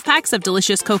on 12 packs of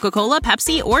delicious Coca-Cola,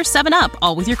 Pepsi, or 7-Up,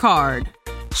 all with your card.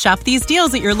 Shop these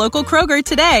deals at your local Kroger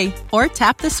today, or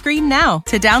tap the screen now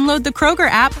to download the Kroger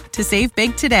app to save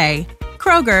big today.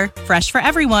 Kroger, fresh for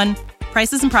everyone.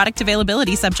 Prices and product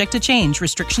availability subject to change.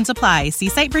 Restrictions apply. See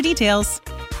site for details.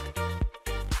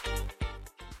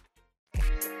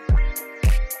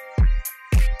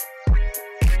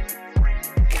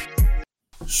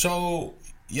 So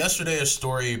yesterday a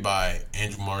story by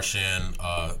Andrew Marchand,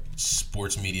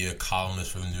 sports media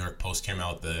columnist for the New York Post, came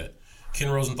out that Ken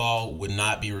Rosenthal would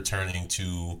not be returning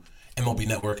to MLB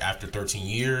Network after 13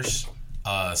 years,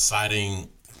 citing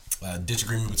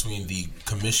disagreement between the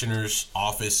commissioner's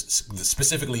office,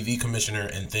 specifically the commissioner,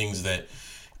 and things that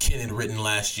Ken had written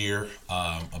last year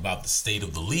about the state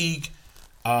of the league.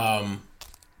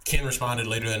 Ken responded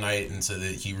later that night and said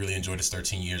that he really enjoyed his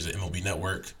 13 years at MLB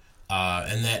Network,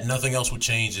 and that nothing else would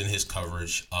change in his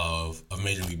coverage of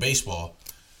Major League Baseball.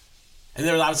 And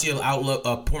there was obviously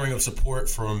a pouring of support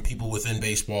from people within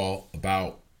baseball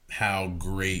about how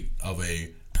great of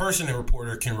a person and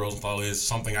reporter Ken Rosenthal is,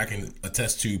 something I can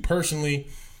attest to personally.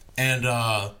 And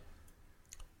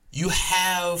you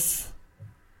have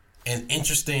an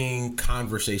interesting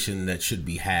conversation that should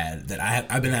be had that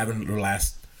I've been having the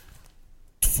last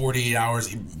 48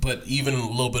 hours, but even a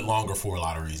little bit longer for a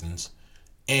lot of reasons.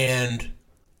 And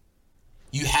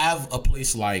you have a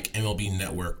place like MLB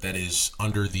Network that is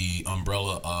under the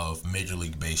umbrella of Major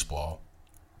League Baseball.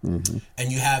 Mm-hmm.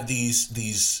 And you have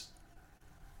these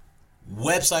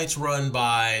websites run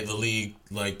by the league,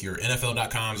 like your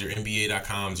NFL.coms, your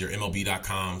NBA.coms, your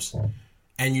MLB.coms.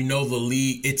 And you know the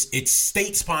league, it's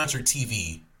state-sponsored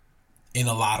TV in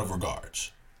a lot of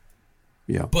regards.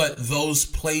 Yeah. But those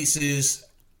places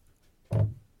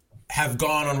have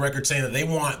gone on record saying that they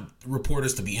want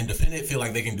reporters to be independent, feel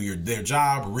like they can do their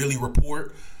job, really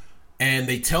report. And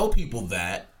they tell people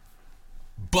that.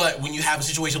 But when you have a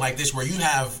situation like this where you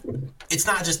have, it's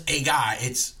not just a guy,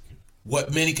 it's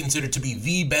what many consider to be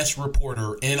the best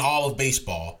reporter in all of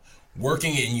baseball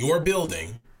working in your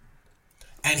building,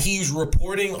 and he's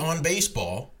reporting on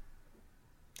baseball.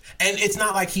 And it's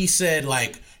not like he said,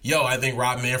 like, yo, I think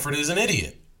Rob Manfred is an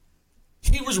idiot.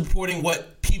 He was reporting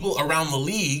what people around the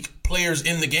league, players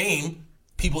in the game,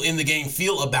 people in the game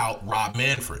feel about Rob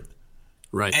Manfred.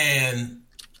 Right. And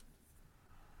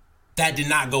that did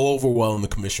not go over well in the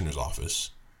commissioner's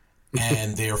office.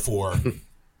 And therefore,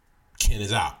 Ken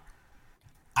is out.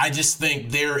 I just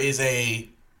think there is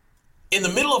in the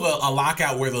middle of a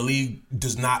lockout where the league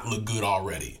does not look good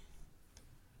already,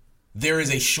 there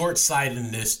is a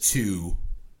short-sightedness to,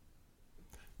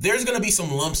 there's going to be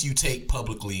some lumps you take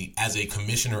publicly as a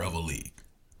commissioner of a league.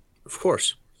 Of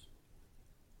course.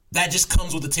 That just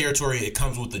comes with the territory. It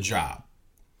comes with the job.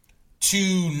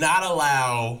 To not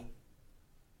allow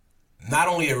not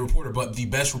only a reporter, but the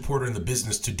best reporter in the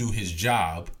business to do his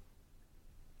job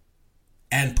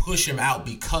and push him out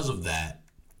because of that,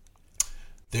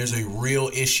 there's a real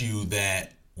issue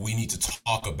that we need to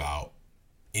talk about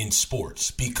in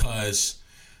sports. Because,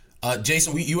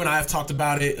 Jason, you and I have talked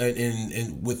about it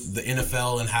in with the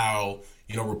NFL and how,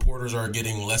 reporters are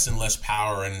getting less and less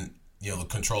power and, the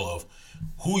control of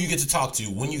who you get to talk to,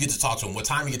 when you get to talk to them, what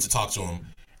time you get to talk to them.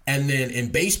 And then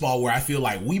in baseball, where I feel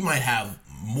like we might have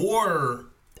more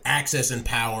access and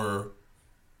power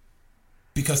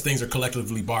because things are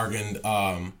collectively bargained,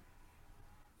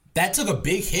 that took a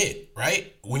big hit,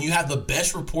 right? When you have the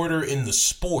best reporter in the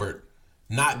sport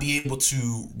not be able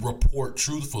to report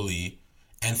truthfully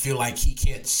and feel like he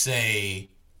can't say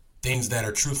things that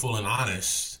are truthful and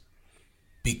honest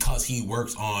because he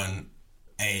works on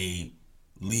a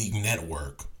league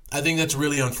network. I think that's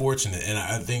really unfortunate, and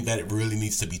I think that it really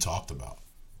needs to be talked about.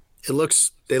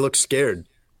 They look scared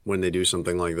when they do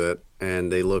something like that,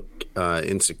 and they look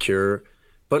insecure.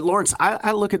 But Lawrence,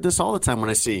 I look at this all the time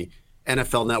when I see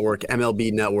NFL Network,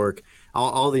 MLB Network,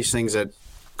 all these things that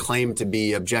claim to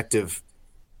be objective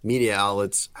media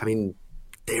outlets. I mean,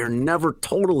 they're never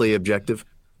totally objective.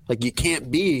 Like, you can't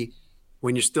be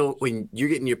when you're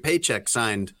getting your paycheck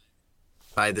signed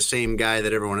by the same guy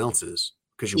that everyone else is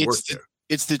because you work there.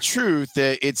 It's the truth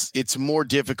that it's more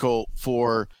difficult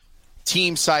for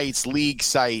team sites, league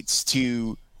sites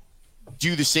to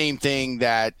do the same thing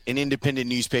that an independent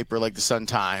newspaper like the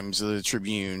Sun-Times or the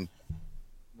Tribune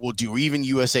will do, even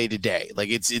USA Today. Like,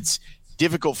 it's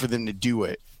difficult for them to do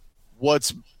it.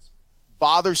 What's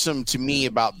bothersome to me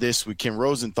about this with Ken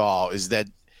Rosenthal is that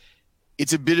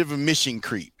it's a bit of a mission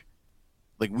creep.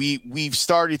 Like, we've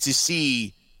started to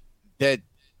see that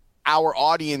our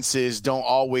audiences don't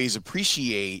always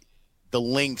appreciate the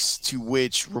lengths to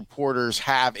which reporters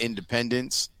have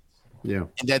independence. Yeah.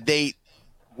 And that they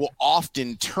will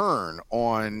often turn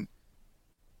on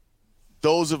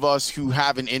those of us who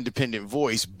have an independent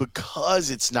voice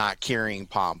because it's not carrying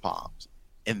pom-poms.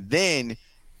 And then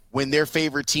when their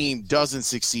favorite team doesn't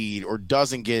succeed or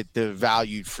doesn't get the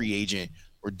valued free agent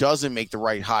or doesn't make the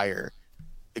right hire,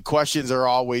 the questions are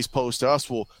always posed to us.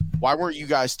 Well, why weren't you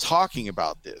guys talking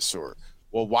about this? Or,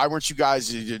 well, why weren't you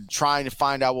guys trying to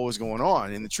find out what was going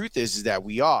on? And the truth is that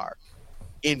we are.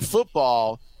 in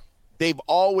football, they've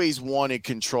always wanted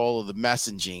control of the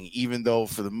messaging, even though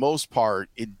for the most part,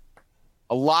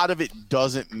 a lot of it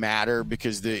doesn't matter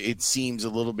because it seems a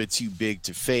little bit too big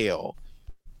to fail.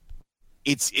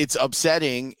 It's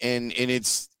upsetting and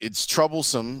it's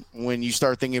troublesome when you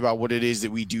start thinking about what it is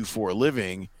that we do for a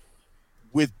living.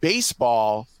 With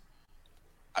baseball,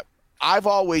 I've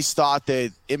always thought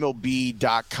that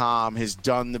MLB.com has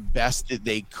done the best that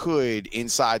they could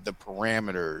inside the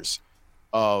parameters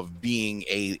of being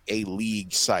a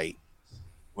league site.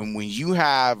 When you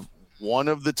have one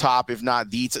of the top, if not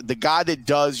the guy that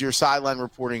does your sideline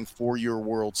reporting for your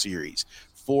World Series,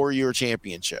 for your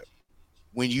championship,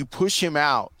 when you push him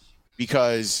out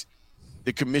because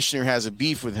the commissioner has a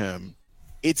beef with him,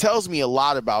 it tells me a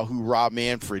lot about who Rob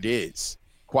Manfred is,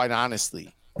 quite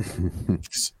honestly.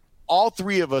 All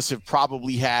three of us have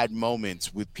probably had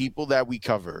moments with people that we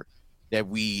cover that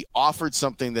we offered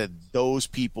something that those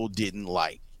people didn't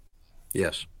like.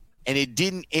 Yes. And it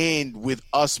didn't end with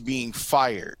us being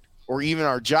fired or even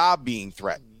our job being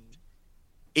threatened.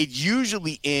 It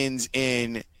usually ends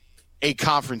in a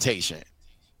confrontation.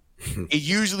 It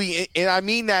usually, and I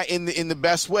mean that in the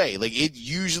best way. Like it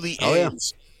usually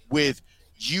ends with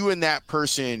you and that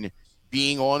person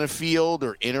being on a field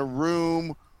or in a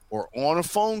room or on a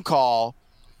phone call.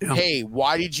 Yeah. Hey,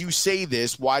 why did you say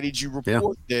this? Why did you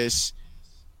report this?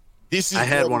 This is I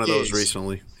had one of those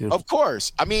recently. Yeah. Of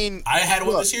course. I mean, I had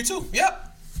one this year too.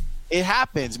 Yep. It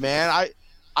happens, man.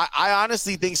 I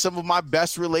honestly think some of my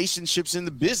best relationships in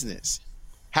the business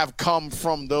have come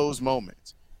from those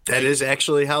moments. That is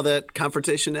actually how that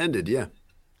confrontation ended. Yeah.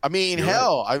 I mean,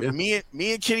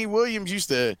 me and Kenny Williams used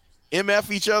to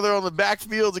MF each other on the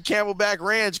backfields of Camelback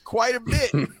Ranch quite a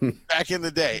bit back in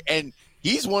the day. And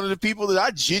he's one of the people that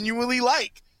I genuinely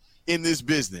like in this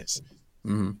business.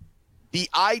 Mm-hmm. The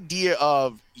idea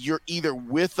of you're either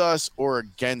with us or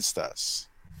against us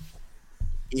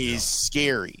is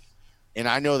scary. And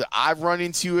I know that I've run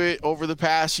into it over the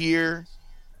past year,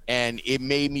 and it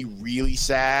made me really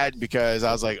sad because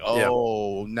I was like,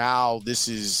 now this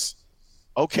is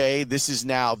okay. This is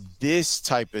now this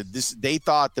type of this. They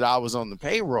thought that I was on the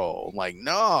payroll. I'm like,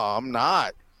 no, I'm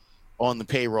not on the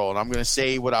payroll. And I'm going to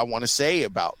say what I want to say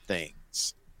about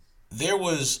things. There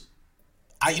was,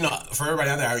 for everybody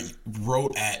out there, I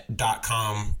wrote at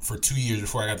 .com for 2 years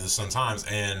before I got to the Sun-Times,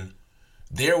 and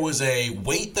there was a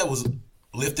weight that was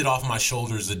lifted off my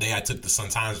shoulders the day I took the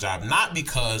Sun-Times job. Not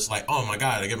because, oh my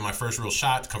God, I get my first real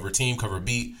shot to cover team, cover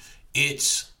beat.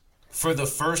 It's for the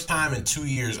first time in 2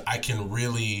 years, I can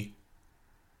really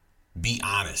be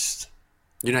honest.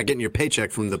 You're not getting your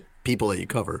paycheck from the people that you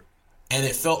cover. And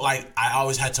it felt like I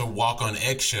always had to walk on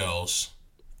eggshells.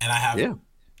 And I have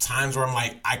times where I'm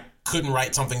like, I couldn't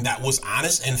write something that was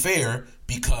honest and fair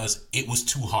because it was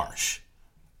too harsh.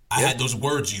 I had those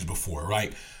words used before,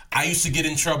 right? I used to get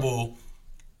in trouble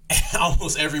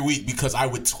almost every week because I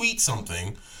would tweet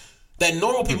something that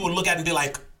normal people would look at and be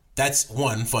like, that's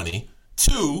one, funny.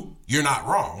 Two, you're not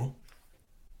wrong.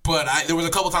 But there was a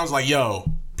couple times like,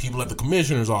 people at the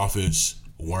commissioner's office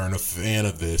weren't a fan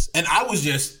of this. And I was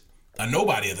just a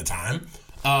nobody at the time.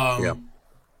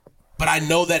 But I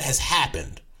know that has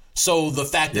happened. So the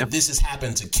fact that this has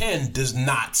happened to Ken does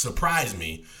not surprise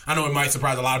me. I know it might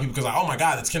surprise a lot of people because oh my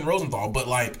God, it's Ken Rosenthal. But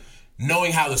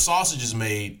knowing how the sausage is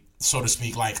made, so to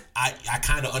speak, I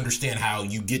kind of understand how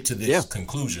you get to this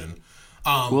conclusion.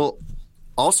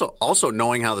 Also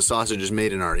knowing how the sausage is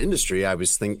made in our industry,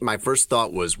 my first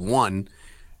thought was, one,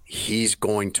 he's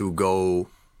going to go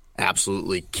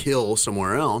absolutely kill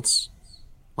somewhere else.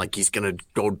 Like he's going to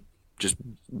go just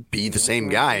be the same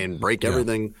guy and break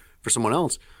everything for someone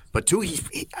else. But two, he's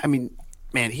going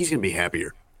to be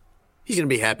happier. He's going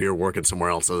to be happier working somewhere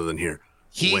else other than here.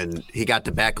 When he got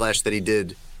the backlash that he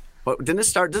did. But didn't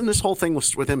this whole thing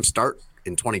with him start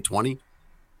in 2020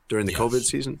 during the COVID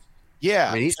season?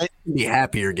 Yeah. He's going to be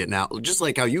happier getting out, just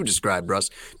like how you described, Russ,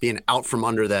 being out from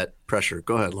under that pressure.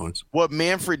 Go ahead, Lawrence. What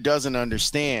Manfred doesn't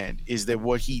understand is that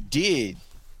what he did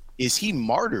is he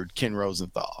martyred Ken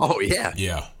Rosenthal. Oh, yeah.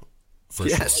 Yeah. Sure.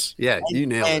 Yeah, you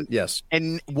nailed it. Yes.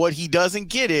 And what he doesn't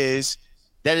get is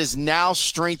that has now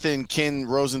strengthened Ken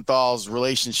Rosenthal's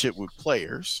relationship with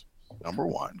players, number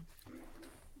one.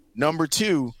 Number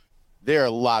two, there are a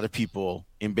lot of people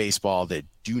in baseball that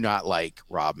do not like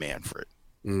Rob Manfred.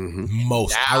 Mm-hmm.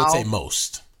 I would say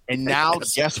most. And now,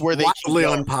 guess where they wildly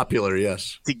unpopular,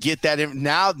 yes. To get that in,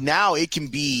 now it can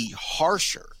be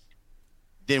harsher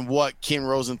than what Ken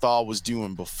Rosenthal was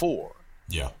doing before.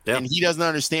 Yeah. And he doesn't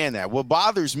understand that. What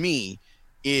bothers me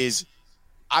is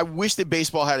I wish that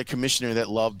baseball had a commissioner that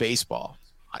loved baseball.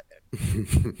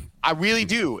 I really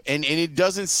do. And it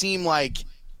doesn't seem like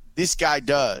this guy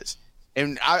does.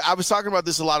 And I was talking about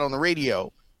this a lot on the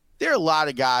radio. There are a lot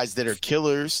of guys that are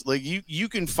killers. Like you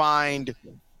can find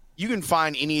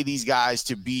any of these guys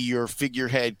to be your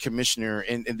figurehead commissioner,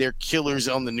 and they're killers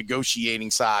on the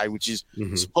negotiating side, which is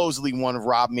supposedly one of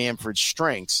Rob Manfred's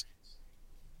strengths.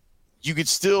 You could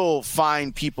still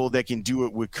find people that can do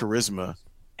it with charisma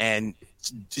and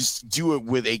just do it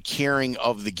with a caring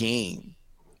of the game.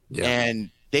 Yeah. And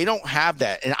they don't have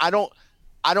that. And I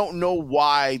don't know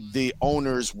why the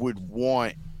owners would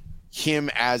want him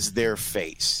as their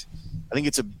face. I think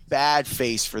it's a bad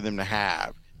face for them to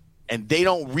have. And they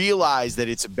don't realize that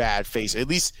it's a bad face. At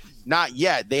least not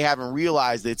yet. They haven't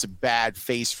realized that it's a bad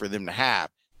face for them to have.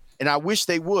 And I wish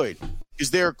they would,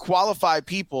 because there are qualified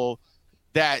people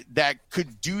that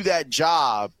could do that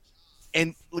job.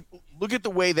 And look at the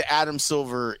way that Adam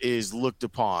Silver is looked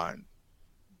upon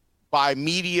by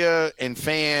media and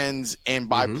fans and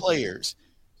by players.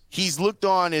 He's looked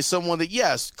on as someone that,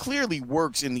 yes, clearly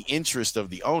works in the interest of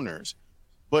the owners,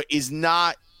 but is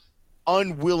not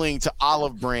unwilling to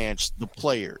olive branch the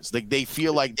players. Like, they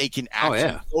feel like they can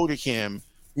actually go to him.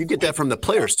 You get that from the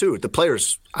players too. The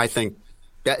players, I think,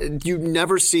 that you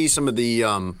never see some of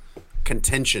the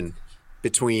contention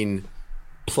between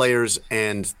players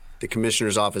and the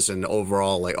commissioner's office and the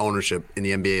overall like ownership in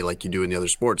the NBA like you do in the other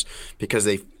sports, because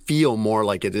they feel more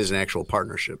like it is an actual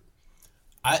partnership.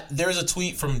 There's a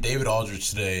tweet from David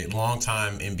Aldridge today,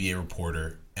 longtime NBA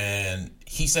reporter, and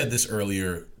he said this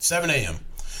earlier, 7 a.m.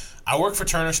 I work for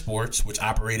Turner Sports, which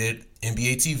operated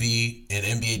NBA TV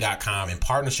and NBA.com in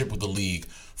partnership with the league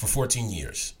for 14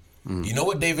 years. You know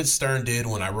what David Stern did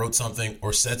when I wrote something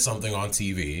or said something on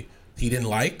TV he didn't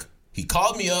like? He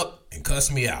called me up and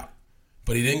cussed me out,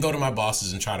 but he didn't go to my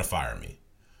bosses and try to fire me.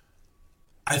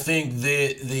 I think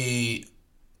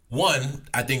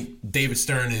I think David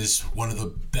Stern is one of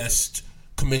the best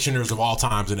commissioners of all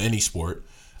times in any sport.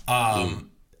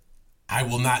 I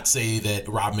will not say that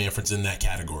Rob Manfred's in that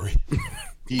category.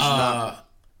 He's not.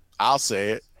 I'll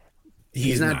say it.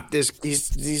 He's not as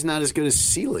good as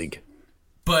C-League.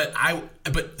 One of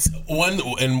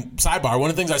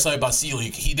the things I say about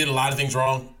C-League, he did a lot of things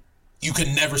wrong. You could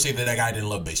never say that guy didn't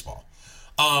love baseball.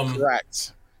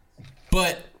 Correct.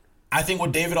 But I think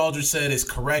what David Aldridge said is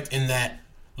correct in that,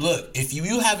 look, if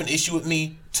you have an issue with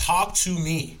me, talk to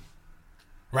me,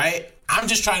 right? I'm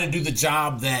just trying to do the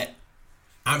job that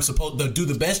I'm supposed to do,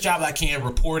 the best job I can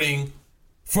reporting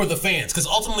for the fans, because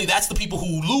ultimately that's the people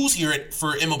who lose here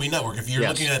for MLB Network. If you're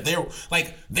looking at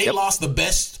they lost the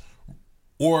best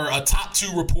or a top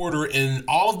 2 reporter in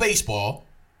all of baseball,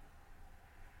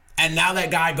 and now that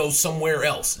guy goes somewhere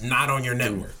else, not on your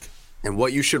network. And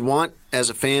what you should want as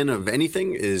a fan of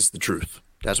anything is the truth.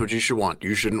 That's what you should want.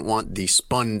 You shouldn't want the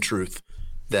spun truth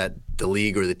that the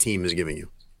league or the team is giving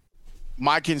you.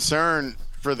 My concern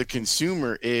for the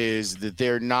consumer is that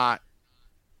they're not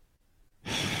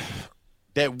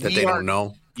that they don't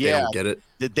know. They don't get it.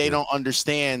 That they don't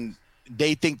understand.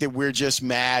 They think that we're just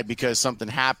mad because something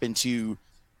happened to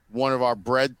one of our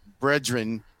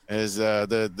brethren, as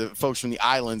the folks from the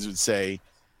islands would say,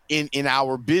 in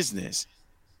our business.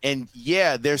 And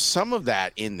yeah, there's some of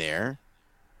that in there.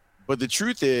 But the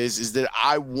truth is that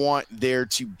I want there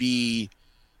to be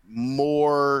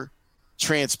more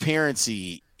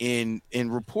transparency in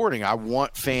reporting. I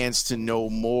want fans to know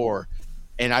more.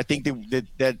 And I think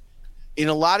that in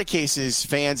a lot of cases,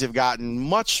 fans have gotten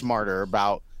much smarter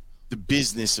about the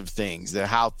business of things,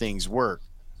 how things work.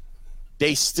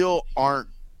 They still aren't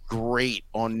great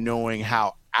on knowing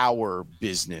how our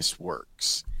business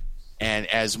works. And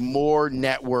as more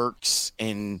networks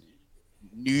and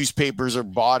newspapers are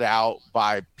bought out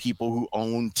by people who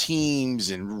own teams,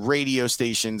 and radio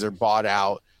stations are bought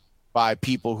out by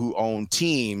people who own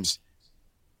teams,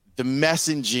 the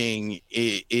messaging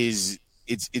is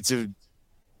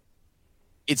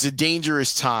a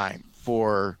dangerous time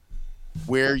for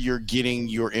where you're getting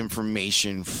your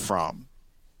information from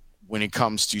when it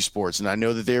comes to sports. And I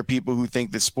know that there are people who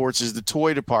think that sports is the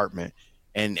toy department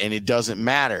and it doesn't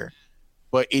matter.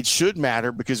 But it should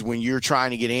matter, because when you're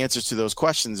trying to get answers to those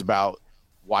questions about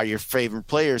why your favorite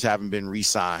players haven't been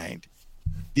re-signed,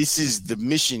 this is the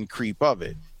mission creep of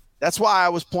it. That's why I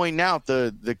was pointing out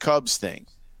the Cubs thing,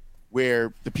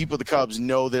 where the people at the Cubs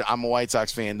know that I'm a White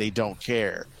Sox fan. They don't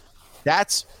care.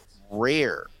 That's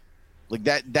rare. Like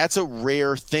that's a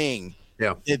rare thing.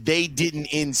 Yeah. That they didn't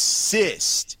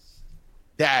insist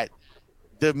that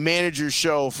the manager's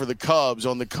show for the Cubs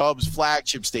on the Cubs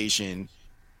flagship station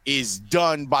is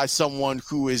done by someone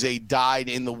who is a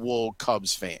dyed-in-the-wool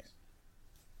Cubs fan.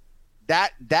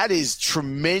 That is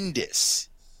tremendous,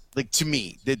 like, to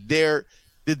me, that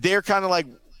they're kind of like,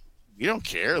 We don't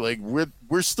care. Like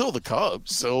we're still the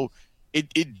Cubs, so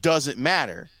it doesn't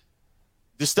matter.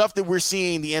 The stuff that we're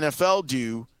seeing the NFL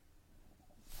do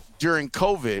during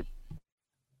COVID,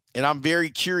 and I'm very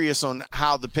curious on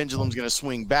how the pendulum's going to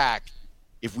swing back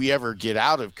if we ever get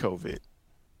out of COVID.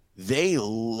 They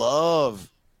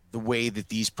love the way that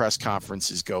these press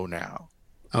conferences go now.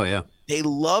 Oh, yeah. They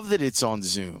love that it's on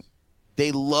Zoom.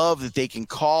 They love that they can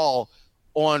call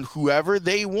on whoever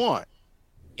they want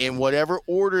in whatever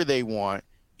order they want,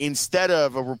 instead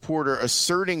of a reporter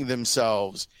asserting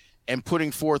themselves and putting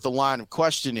forth a line of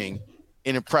questioning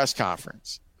in a press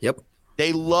conference. Yep.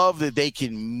 They love that they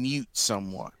can mute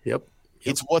someone. Yep.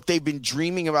 It's what they've been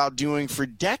dreaming about doing for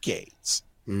decades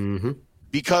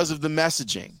because of the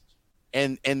messaging.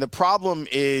 And the problem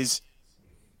is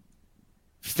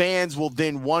fans will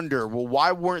then wonder, well,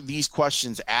 why weren't these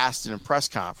questions asked in a press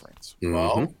conference?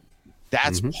 Well,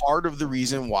 that's part of the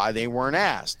reason why they weren't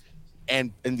asked.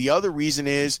 And the other reason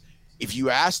is if you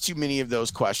ask too many of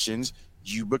those questions,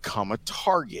 you become a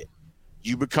target.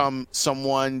 You become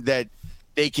someone that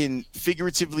they can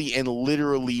figuratively and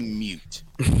literally mute.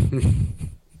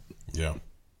 Yeah.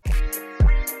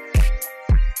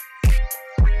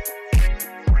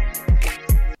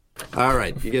 All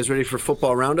right. You guys ready for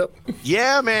football roundup?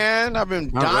 Yeah, man. I've been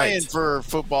dying for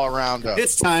football roundup.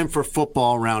 It's time for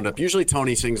football roundup. Usually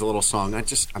Tony sings a little song. I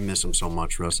miss him so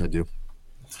much, Russ. I do.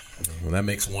 Well, that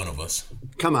makes one of us.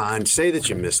 Come on. Say that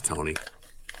you miss Tony.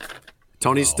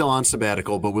 Tony's still on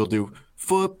sabbatical, but we'll do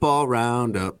football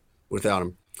roundup without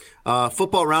him.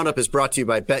 Football roundup is brought to you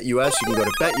by BetUS. You can go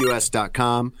to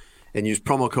betus.com and use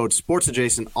promo code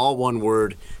SportsAdjacent, all one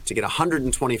word, to get a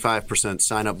 125%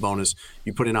 sign-up bonus.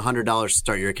 You put in $100 to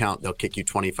start your account. They'll kick you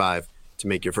 $25 to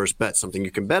make your first bet. Something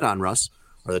you can bet on, Russ,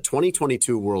 are the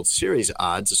 2022 World Series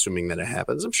odds, assuming that it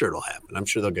happens. I'm sure it'll happen. I'm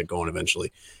sure they'll get going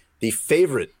eventually. The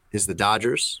favorite is the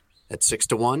Dodgers at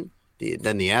 6-1.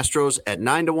 Then the Astros at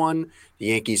 9-1. The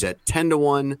Yankees at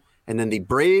 10-1. And then the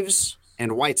Braves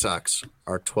and White Sox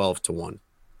are 12-1.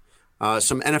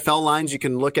 Some NFL lines you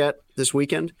can look at this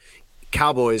weekend.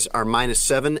 Cowboys are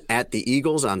 -7 at the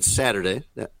Eagles on Saturday.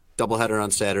 That doubleheader on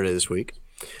Saturday this week.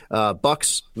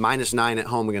 Bucks -9 at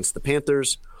home against the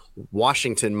Panthers.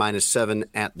 Washington -7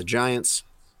 at the Giants.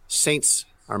 Saints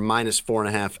are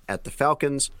 -4.5 at the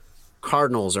Falcons.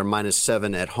 Cardinals are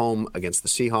 -7 at home against the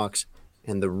Seahawks.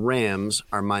 And the Rams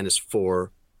are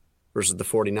 -4 versus the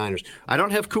 49ers. I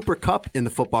don't have Cooper Kupp in the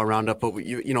football roundup, but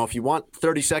you know, if you want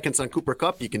 30 seconds on Cooper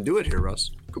Kupp, you can do it here,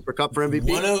 Russ. Cooper Kupp for MVP.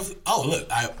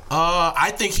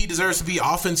 I think he deserves to be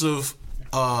offensive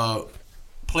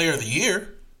player of the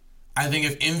year. I think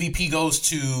if MVP goes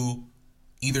to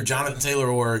either Jonathan Taylor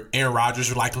or Aaron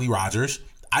Rodgers, or likely Rodgers,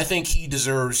 I think he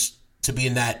deserves to be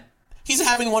in that. He's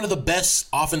having one of the best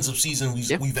offensive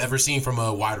seasons we've ever seen from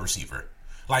a wide receiver.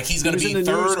 Like, he's going to be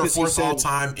third or fourth all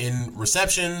time in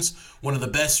receptions, one of the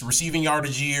best receiving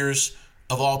yardage years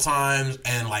of all time,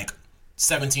 and like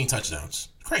 17 touchdowns.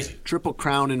 Crazy. Triple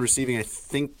crown in receiving, I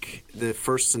think the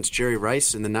first since Jerry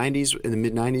Rice in the 90s, in the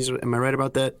mid-90s. Am I right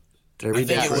about that? Did I read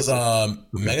that? I think it was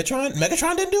Megatron.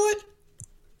 Megatron didn't do it?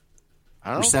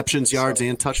 Receptions, yards,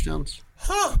 and touchdowns.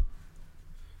 Huh.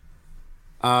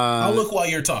 I'll look while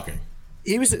you're talking.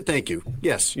 Thank you.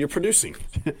 Yes, you're producing.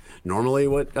 Normally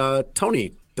what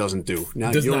Tony doesn't do.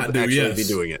 Now you'll actually be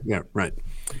doing it. Yeah, right.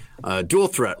 Dual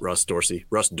threat, Russ Dorsey.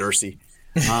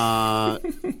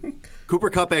 Cooper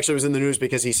Kupp actually was in the news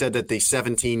because he said that the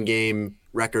 17-game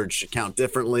record should count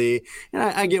differently. And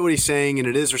I get what he's saying, and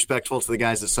it is respectful to the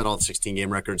guys that set all the 16-game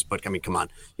records. But, I mean, come on.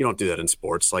 You don't do that in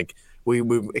sports. Like,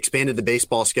 we've expanded the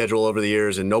baseball schedule over the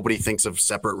years, and nobody thinks of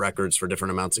separate records for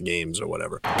different amounts of games or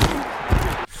whatever.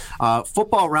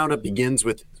 Football roundup begins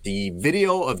with the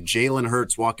video of Jalen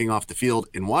Hurts walking off the field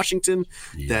in Washington.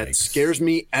 Yikes. That scares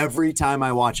me every time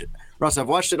I watch it. Russ, I've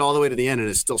watched it all the way to the end, and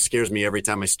it still scares me every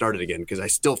time I start it again because I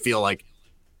still feel like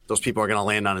those people are going to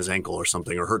land on his ankle or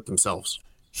something or hurt themselves.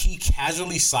 He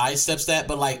casually sidesteps that,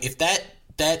 but like if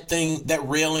that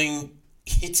railing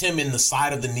hits him in the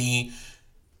side of the knee,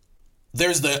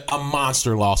 there's a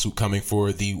monster lawsuit coming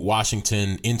for the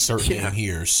Washington insert name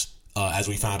here's. As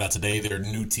we found out today, there are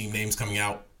new team names coming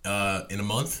out in a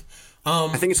month.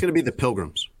 I think it's going to be the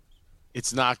Pilgrims.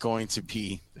 It's not going to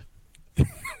be.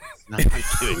 I'm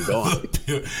kidding. Go on.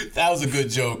 That was a good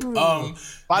joke.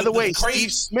 By the way,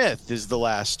 Steve Smith is the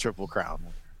last Triple Crown.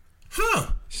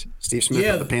 Huh. Steve Smith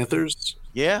of the Panthers?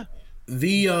 Yeah.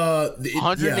 The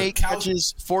 108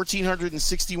 catches,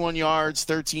 1,461 yards,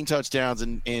 13 touchdowns.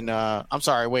 I'm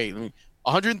sorry, wait.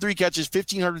 103 catches,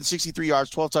 1,563 yards,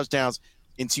 12 touchdowns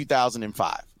in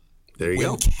 2005. There you when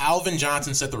go. Calvin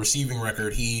Johnson set the receiving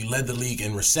record, he led the league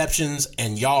in receptions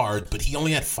and yards, but he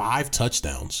only had 5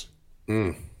 touchdowns.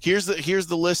 Here's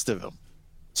the list of them.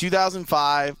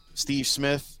 2005, Steve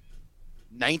Smith.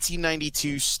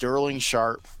 1992, Sterling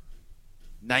Sharp.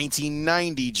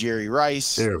 1990, Jerry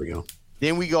Rice. There we go.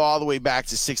 Then we go all the way back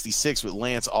to 66 with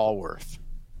Lance Allworth.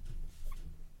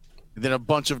 And then a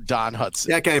bunch of Don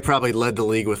Hudson. That guy probably led the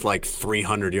league with like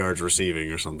 300 yards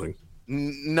receiving or something.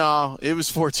 No, it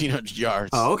was 1,400 yards.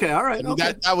 Oh, okay. All right. I mean,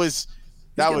 Okay. that was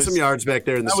some yards back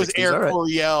there in the 60s. That was Eric All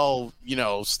right.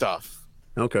 Coryell, stuff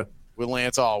Okay. with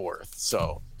Lance Allworth.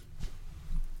 So,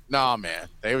 nah, man,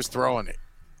 they was throwing it.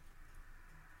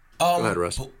 Go ahead,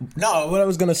 Russ. No, what I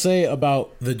was gonna say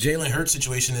about the Jalen Hurts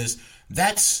situation is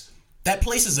that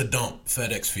place is a dump,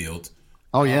 FedEx Field.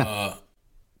 Oh yeah.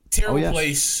 Terrible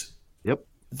place. Yep.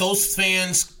 Those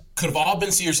fans could have all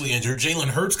been seriously injured. Jalen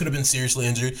Hurts could have been seriously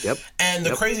injured. Yep. And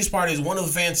the craziest part is one of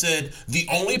the fans said the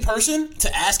only person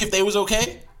to ask if they was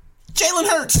okay, Jalen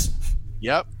Hurts.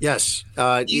 Yep. Yes.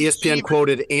 ESPN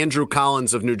quoted Andrew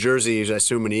Collins of New Jersey, who's I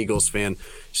assume an Eagles fan,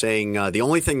 saying the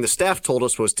only thing the staff told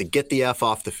us was to get the F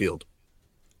off the field.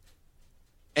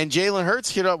 And Jalen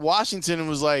Hurts hit up Washington and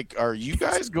was like, "Are you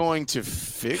guys going to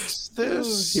fix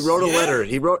this?" He wrote a letter.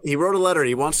 He wrote a letter.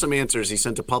 He wants some answers. He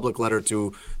sent a public letter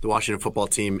to the Washington football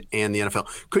team and the NFL.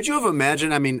 Could you have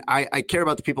imagined? I mean, I care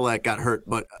about the people that got hurt,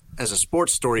 but as a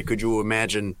sports story, could you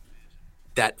imagine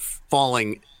that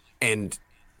falling and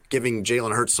giving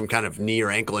Jalen Hurts some kind of knee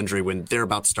or ankle injury when they're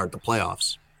about to start the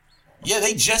playoffs? Yeah,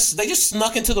 they just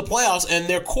snuck into the playoffs, and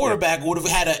their quarterback would have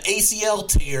had an ACL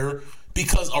tear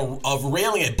because of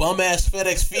railing at bum-ass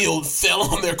FedEx Field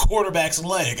fell on their quarterback's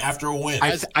leg after a win.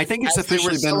 I think it's As they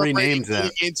were officially been renamed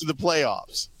celebrating that. into the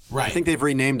playoffs. Right. I think they've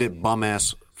renamed it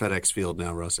bum-ass FedEx Field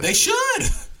now, Russ. They should.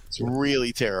 It's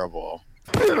really terrible.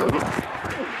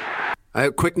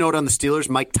 A quick note on the Steelers.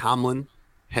 Mike Tomlin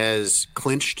has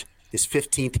clinched his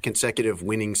 15th consecutive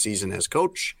winning season as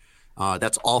coach.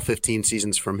 That's all 15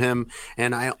 seasons from him.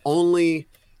 And I only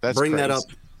bring that up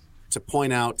to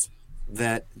point out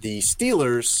that the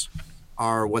Steelers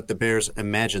are what the Bears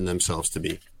imagine themselves to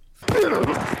be.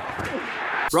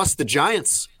 Russ, the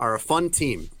Giants are a fun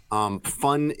team.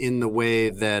 Fun in the way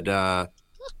that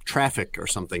traffic or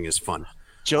something is fun.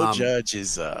 Joe Judge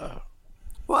is Well,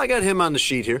 I got him on the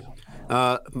sheet here.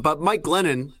 But Mike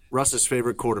Glennon, Russ's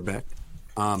favorite quarterback.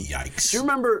 Yikes. Do you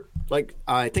remember,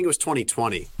 I think it was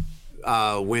 2020,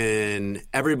 when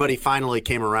everybody finally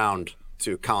came around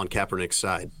to Colin Kaepernick's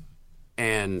side,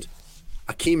 and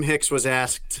Akeem Hicks was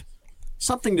asked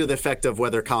something to the effect of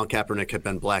whether Colin Kaepernick had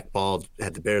been blackballed,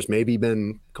 had the Bears maybe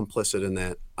been complicit in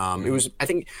that. It was, I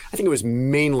think it was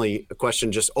mainly a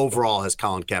question just overall, has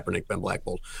Colin Kaepernick been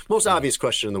blackballed? Most obvious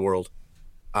question in the world,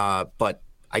 but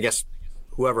I guess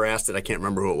whoever asked it, I can't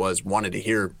remember who it was, wanted to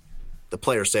hear the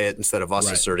player say it instead of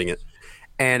us asserting it.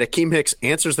 And Akeem Hicks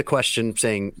answers the question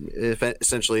saying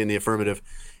essentially in the affirmative.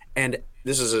 And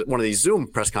this is one of these Zoom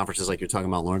press conferences like you're talking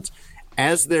about, Lawrence.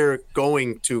 As they're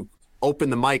going to open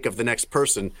the mic of the next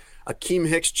person, Akeem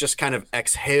Hicks just kind of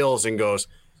exhales and goes,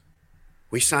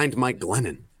 "We signed Mike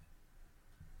Glennon."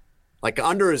 Like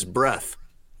under his breath.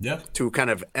 Yeah. To kind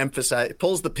of emphasize,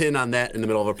 pulls the pin on that in the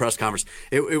middle of a press conference.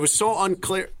 It was so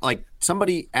unclear. Like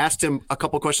somebody asked him a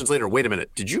couple questions later, "Wait a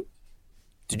minute, did you,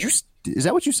 is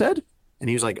that what you said?" And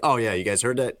he was like, "Oh yeah, you guys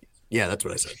heard that? Yeah, that's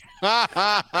what I said."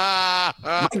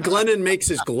 Mike Glennon makes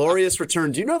his glorious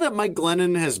return. Do you know that Mike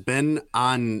Glennon has been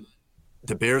on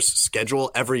the Bears'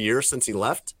 schedule every year since he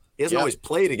left? He hasn't always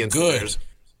played against the Bears,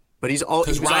 but he's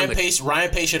always Ryan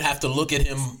Pace should have to look at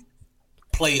him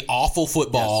play awful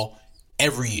football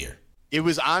every year. It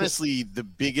was honestly the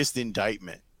biggest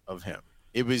indictment of him.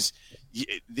 It was,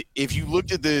 if you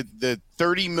looked at the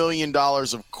 $30 million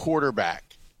of quarterback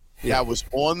that was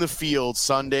on the field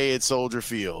Sunday at Soldier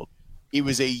Field, it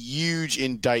was a huge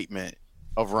indictment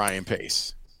of Ryan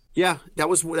Pace. Yeah, that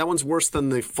one's worse than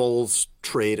the Foles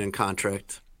trade and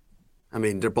contract. I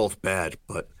mean, they're both bad,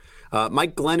 but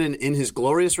Mike Glennon, in his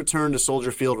glorious return to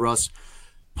Soldier Field, Russ,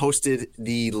 posted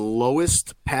the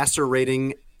lowest passer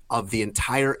rating of the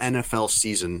entire NFL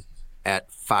season at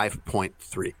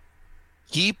 5.3.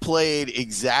 He played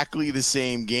exactly the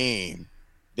same game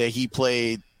that he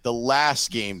played the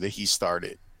last game that he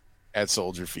started at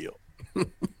Soldier Field.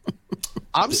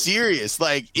 I'm serious.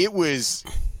 Like, it was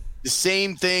the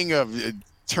same thing of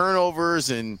turnovers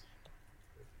and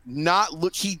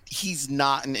he's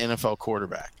not an NFL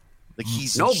quarterback. Like,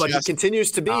 but he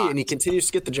continues to be, and he continues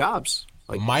to get the jobs.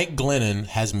 Like, Mike Glennon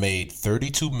has made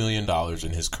 $32 million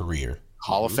in his career.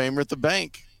 Hall of Famer at the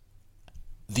bank.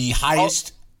 The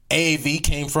highest AAV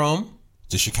came from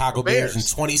the Chicago Bears in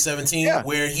 2017,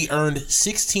 where he earned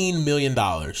 $16 million.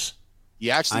 He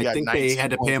actually got I think they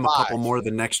had to pay him a couple more the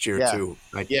next year, too.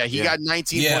 He got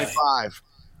 19.5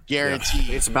 guaranteed.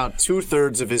 It's about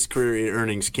 2/3 of his career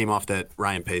earnings came off that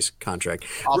Ryan Pace contract.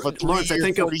 Off a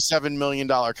 $47 million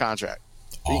contract.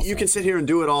 Awful. You can sit here and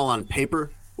do it all on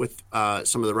paper with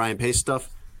some of the Ryan Pace stuff,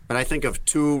 but I think of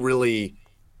two really,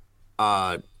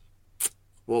 what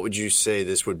would you say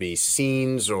this would be,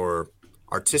 scenes or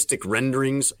artistic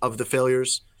renderings of the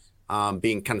failures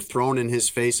being kind of thrown in his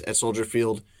face at Soldier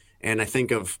Field. And I think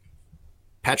of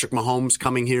Patrick Mahomes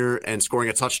coming here and scoring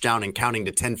a touchdown and counting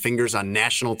to 10 fingers on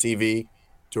national TV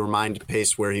to remind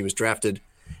Pace where he was drafted.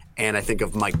 And I think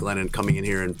of Mike Glennon coming in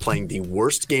here and playing the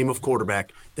worst game of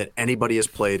quarterback that anybody has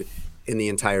played in the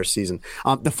entire season.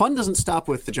 The fun doesn't stop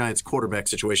with the Giants quarterback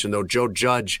situation, though. Joe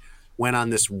Judge went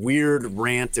on this weird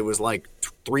rant. It was like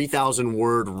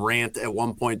 3,000-word rant at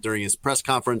one point during his press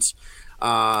conference,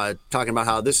 talking about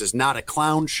how this is not a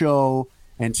clown show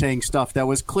and saying stuff that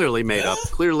was clearly made up,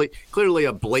 clearly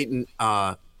a blatant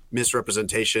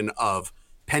misrepresentation of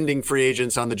pending free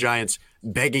agents on the Giants,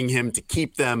 begging him to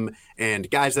keep them,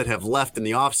 and guys that have left in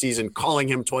the offseason calling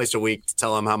him twice a week to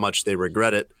tell him how much they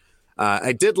regret it.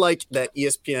 I did like that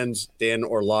ESPN's Dan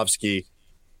Orlovsky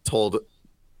told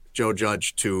Joe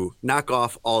Judge to knock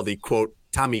off all the, quote,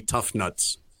 Timmy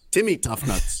Toughnuts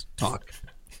talk.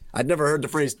 I'd never heard the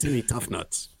phrase Timmy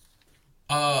Toughnuts.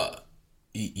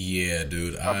 Yeah,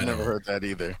 dude. I've never heard that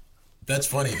either. That's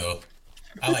funny, though.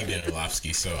 I like Dan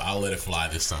Orlovsky, so I'll let it fly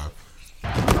this time.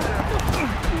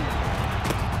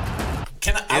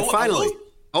 Can I? And finally.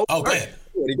 Go ahead.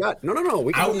 What do you got? No.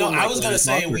 I was gonna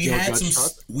say we had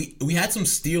some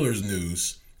Steelers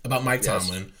news about Mike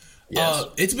Tomlin. Yes.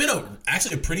 It's been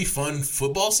actually a pretty fun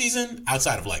football season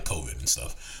outside of like COVID and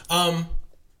stuff.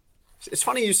 It's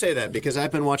funny you say that because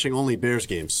I've been watching only Bears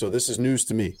games, so this is news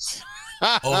to me.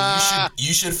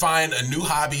 You should find a new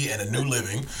hobby and a new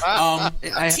living.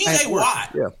 TJ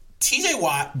Watt. Yeah. TJ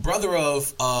Watt, brother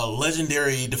of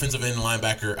legendary defensive end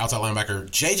linebacker, outside linebacker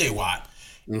JJ Watt,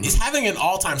 is having an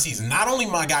all-time season. Not only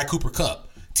my guy Cooper Kupp,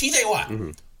 TJ Watt,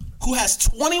 who has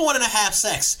 21 and a half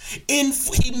sacks.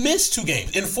 He missed 2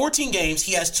 games. In 14 games,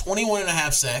 he has 21 and a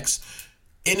half sacks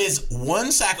and is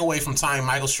 1 sack away from tying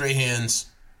Michael Strahan's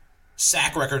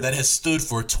sack record that has stood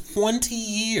for 20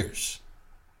 years.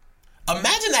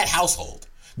 Imagine that household.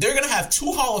 They're going to have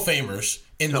 2 Hall of Famers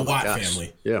in the Watt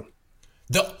family. Yeah.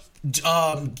 The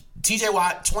TJ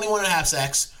Watt, 21 and a half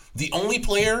sacks. The only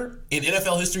player in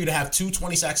NFL history to have 2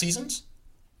 20-sack seasons?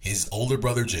 His older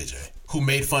brother, JJ, who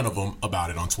made fun of him about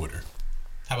it on Twitter.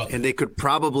 How about that? And they could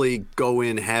probably go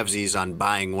in halvesies on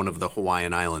buying one of the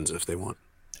Hawaiian Islands if they want.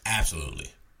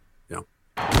 Absolutely. Yeah.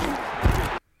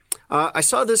 I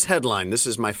saw this headline. This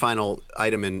is my final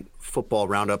item in Football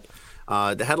Roundup.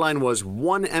 The headline was,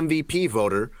 one MVP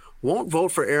voter won't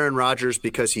vote for Aaron Rodgers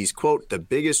because he's, quote, the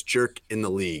biggest jerk in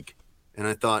the league. And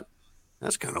I thought,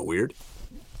 that's kind of weird.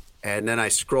 And then I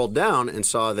scrolled down and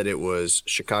saw that it was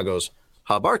Chicago's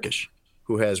Hub Arkush,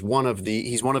 who has he's one of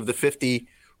the 50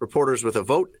 reporters with a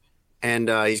vote. And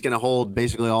he's going to hold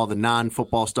basically all the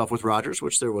non-football stuff with Rodgers,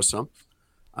 which there was some,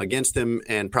 against him,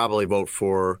 and probably vote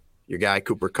for your guy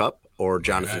Cooper Kupp or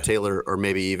Jonathan Taylor or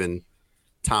maybe even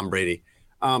Tom Brady.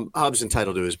 Hub's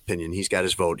entitled to his opinion. He's got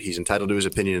his vote. He's entitled to his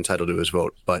opinion, entitled to his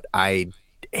vote. But I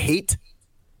hate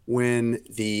when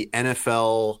the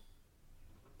NFL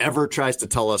ever tries to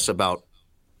tell us about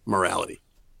morality,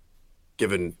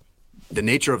 given the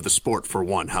nature of the sport, for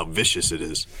one, how vicious it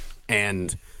is,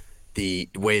 and the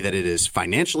way that it is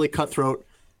financially cutthroat,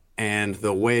 and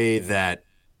the way that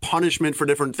punishment for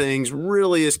different things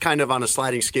really is kind of on a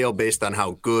sliding scale based on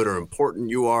how good or important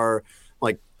you are.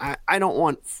 Like, I don't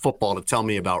want football to tell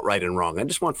me about right and wrong. I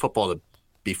just want football to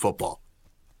be football.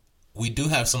 We do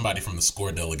have somebody from the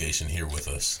SCORE delegation here with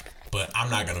us, but I'm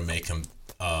not going to make him.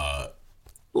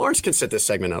 Lawrence can set this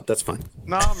segment up. That's fine.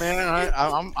 No, man,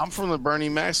 I'm from the Bernie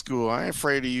Mac school. I ain't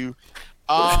afraid of you.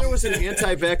 If there was an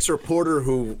anti-vax reporter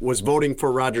who was voting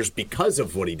for Rodgers because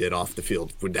of what he did off the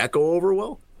field, would that go over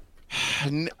well?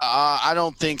 I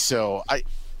don't think so.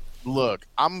 Look,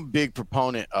 I'm a big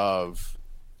proponent of.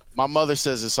 My mother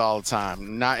says this all the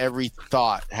time. Not every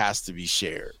thought has to be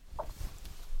shared.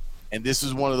 And this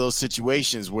is one of those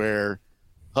situations where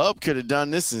Hub could have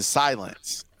done this in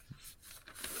silence.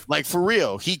 Like, for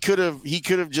real, he could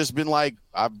have just been like,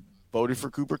 I voted for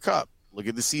Cooper Kupp. Look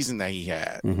at the season that he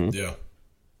had. Mm-hmm. Yeah.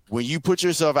 When you put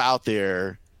yourself out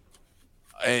there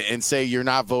and say you're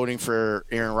not voting for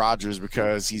Aaron Rodgers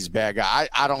because he's a bad guy.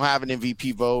 I don't have an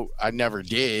MVP vote. I never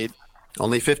did.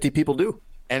 Only 50 people do.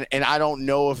 And I don't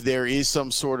know if there is some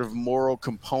sort of moral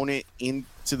component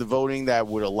into to the voting that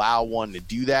would allow one to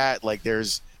do that. Like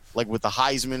there's like with the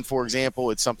Heisman, for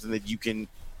example, it's something that you can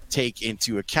take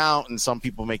into account. And some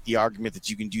people make the argument that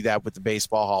you can do that with the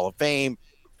Baseball Hall of Fame.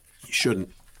 You shouldn't.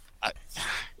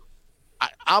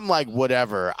 I'm like,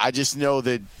 whatever. I just know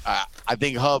that I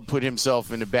think Hub put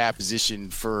himself in a bad position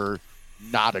for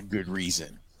not a good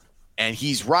reason. And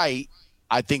he's right.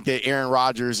 I think that Aaron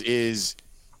Rodgers is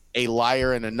a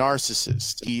liar and a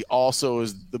narcissist. He also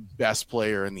is the best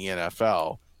player in the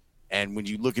NFL. And when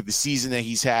you look at the season that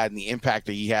he's had and the impact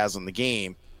that he has on the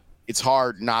game, it's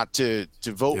hard not to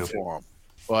vote for him.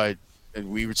 But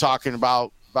we were talking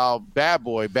about Bad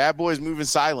Boy. Bad Boy is moving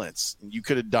silence. And you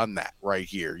could have done that right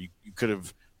here. You could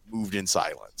have moved in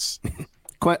silence.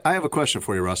 I have a question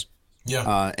for you, Russ.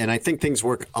 Yeah. And I think things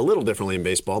work a little differently in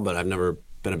baseball, but I've never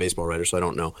been a baseball writer, so I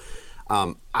don't know.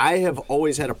 I have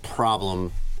always had a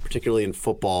problem, particularly in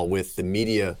football, with the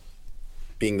media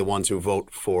being the ones who vote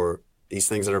for these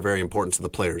things that are very important to the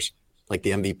players, like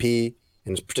the MVP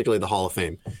and particularly the Hall of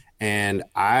Fame. And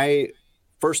I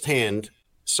firsthand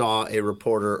heard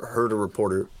a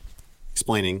reporter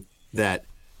explaining that,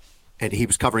 and he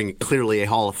was covering clearly a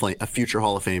future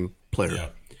Hall of Fame player,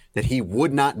 that he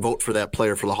would not vote for that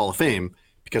player for the Hall of Fame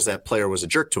because that player was a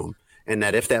jerk to him. And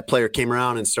that if that player came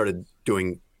around and started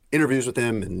doing interviews with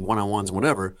him and one-on-ones and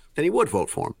whatever, then he would vote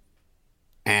for him.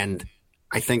 And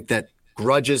I think that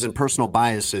grudges and personal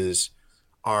biases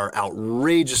are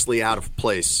outrageously out of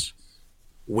place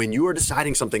when you are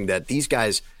deciding something that these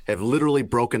guys have literally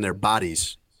broken their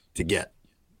bodies to get.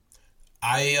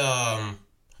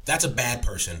 That's a bad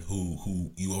person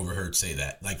who you overheard say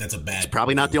that. Like, that's a bad. He's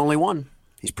probably not the only one.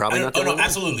 He's probably not the only one.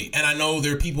 Absolutely. And I know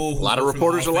there are people who. A lot of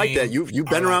reporters are like that. You've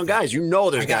been around guys. You know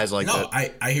there's guys like that. No,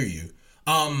 I hear you.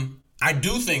 I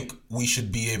do think we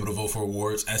should be able to vote for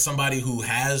awards. As somebody who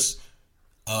has,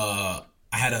 I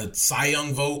had a Cy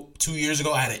Young vote 2 years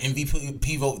ago. I had an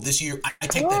MVP vote this year. I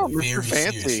take that very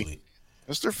seriously.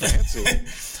 Mr. Fancy.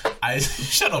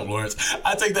 Shut up, Lawrence.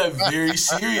 I take that very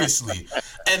seriously.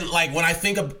 And like when I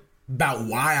think about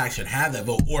why I should have that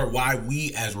vote or why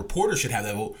we as reporters should have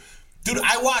that vote, dude,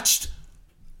 I watched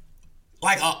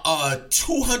like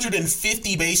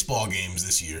 250 baseball games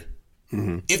this year.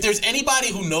 Mm-hmm. If there's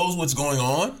anybody who knows what's going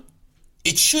on,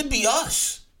 it should be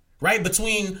us, right?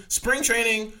 Between spring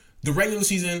training, the regular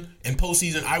season, and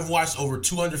postseason, I've watched over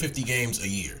 250 games a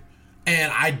year.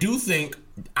 And I do think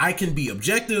I can be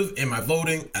objective in my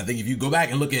voting. I think if you go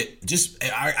back and look at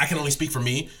I can only speak for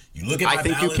me. You look at my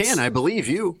ballots. I think you can. I believe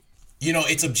you. You know,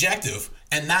 it's objective.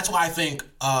 And that's why I think,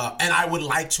 and I would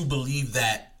like to believe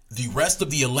that the rest of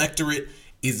the electorate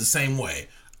is the same way.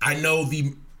 I know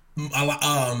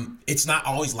it's not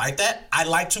always like that. I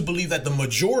like to believe that the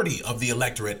majority of the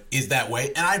electorate is that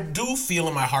way. And I do feel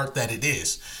in my heart that it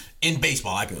is. In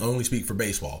baseball, I can only speak for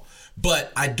baseball.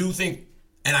 But I do think,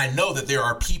 and I know that there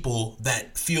are people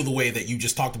that feel the way that you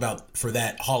just talked about for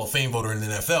that Hall of Fame voter in the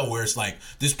NFL, where it's like,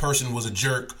 this person was a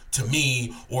jerk to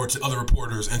me or to other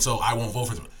reporters, and so I won't vote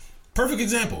for them. Perfect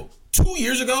example. 2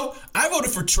 years ago, I voted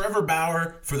for Trevor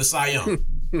Bauer for the Cy Young.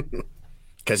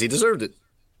 Because he deserved it.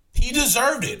 He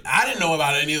deserved it. I didn't know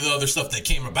about any of the other stuff that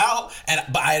came about,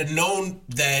 but I had known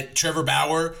that Trevor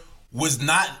Bauer was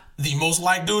not the most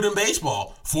liked dude in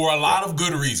baseball for a lot of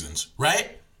good reasons,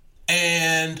 right?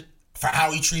 And for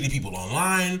how he treated people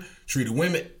online, treated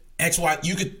women, I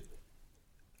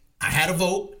had a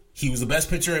vote. He was the best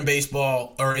pitcher in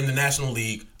baseball or in the National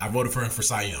League. I voted for him for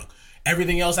Cy Young.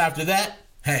 Everything else after that,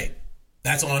 hey,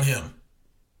 that's on him.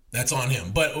 That's on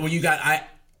him. But when you got,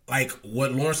 like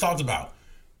what Lawrence talked about,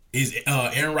 is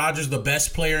Aaron Rodgers the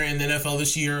best player in the NFL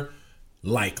this year?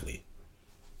 Likely.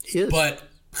 He is. But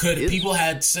could Hubs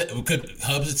had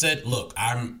said, look,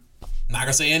 I'm not going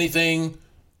to say anything.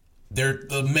 There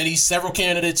are several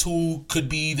candidates who could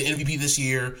be the MVP this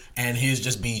year, and his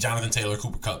just be Jonathan Taylor,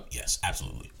 Cooper Kupp. Yes,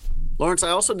 absolutely. Lawrence, I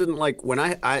also didn't like when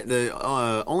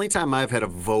the only time I've had a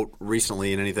vote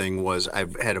recently in anything was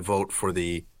I've had a vote for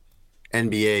the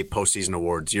NBA postseason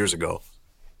awards years ago.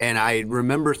 And I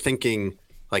remember thinking,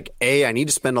 like, I need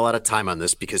to spend a lot of time on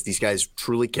this because these guys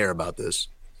truly care about this.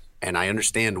 And I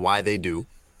understand why they do.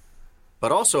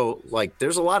 But also, like,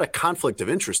 there's a lot of conflict of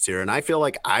interest here. And I feel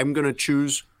like I'm going to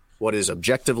choose what is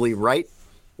objectively right,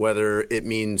 whether it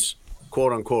means,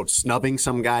 quote unquote, snubbing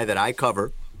some guy that I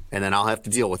cover. And then I'll have to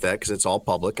deal with that because it's all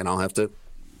public. And I'll have to,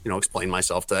 explain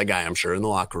myself to that guy, I'm sure, in the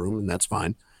locker room. And that's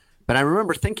fine. But I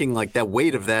remember thinking, like, that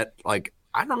weight of that, like,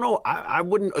 I don't know. I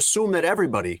wouldn't assume that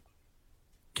everybody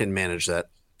can manage that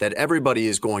everybody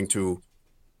is going to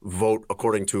vote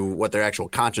according to what their actual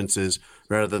conscience is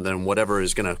rather than whatever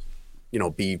is going to,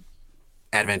 be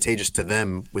advantageous to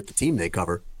them with the team they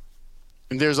cover.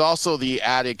 And there's also the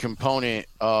added component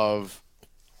of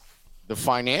the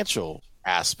financial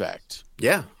aspect.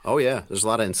 Yeah. Oh, yeah. There's a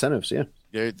lot of incentives. Yeah.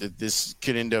 This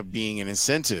could end up being an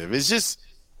incentive. It's just,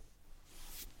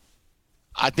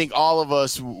 I think all of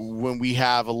us, when we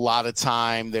have a lot of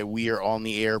time that we are on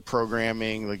the air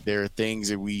programming, like there are things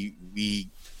that we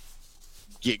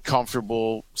get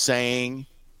comfortable saying.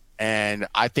 And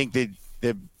I think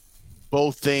that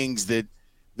both things that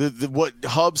what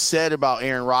Hub said about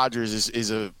Aaron Rodgers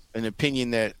is an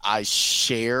opinion that I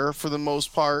share for the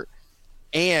most part,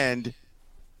 and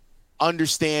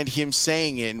understand him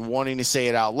saying it and wanting to say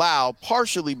it out loud,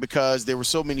 partially because there were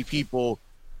so many people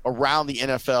around the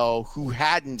NFL who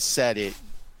hadn't said it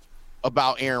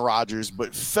about Aaron Rodgers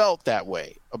but felt that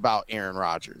way about Aaron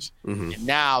Rodgers. Mm-hmm. And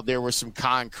now there were some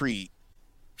concrete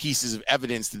pieces of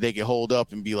evidence that they could hold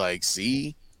up and be like,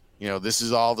 see, this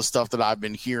is all the stuff that I've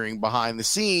been hearing behind the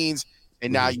scenes,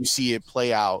 and now you see it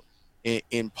play out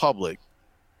in public.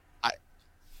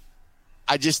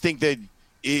 I just think that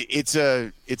it's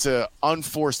a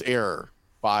unforced error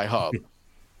by Hub.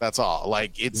 That's all.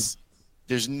 Like,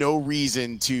 there's no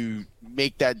reason to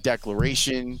make that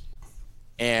declaration,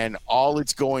 and all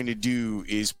it's going to do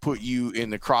is put you in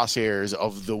the crosshairs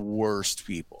of the worst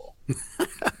people.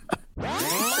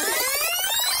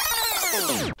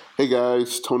 Hey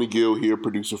guys, Tony Gill here,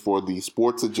 producer for the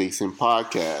Sports Adjacent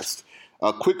podcast.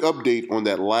 A quick update on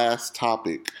that last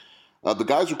topic. The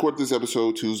guys recorded this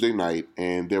episode Tuesday night,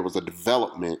 and there was a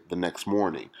development the next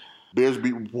morning. Bears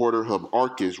beat reporter Hub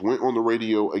Arkush went on the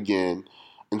radio again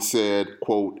and said,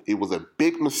 quote, "It was a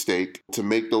big mistake to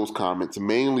make those comments,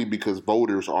 mainly because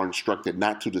voters are instructed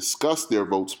not to discuss their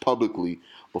votes publicly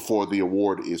before the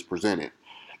award is presented.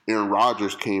 Aaron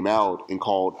Rodgers came out and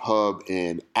called Hub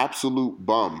an absolute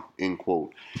bum," end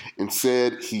quote, and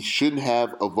said he shouldn't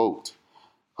have a vote.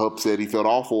 Hub said he felt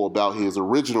awful about his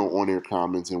original on-air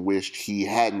comments and wished he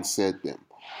hadn't said them.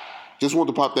 Just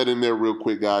wanted to pop that in there real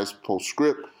quick, guys,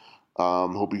 post-script.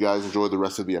 Hope you guys enjoy the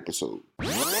rest of the episode.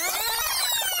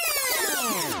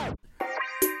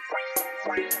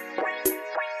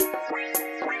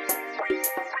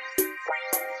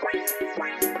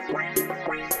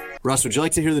 Russ, would you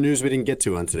like to hear the news we didn't get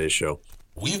to on today's show?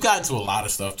 We've gotten to a lot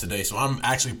of stuff today, so I'm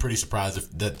actually pretty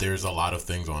surprised that there's a lot of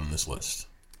things on this list.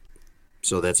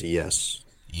 So that's a yes.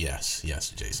 Yes,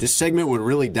 Jason. This segment would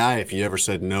really die if you ever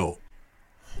said no.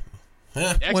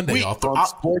 One day I'll throw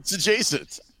Sports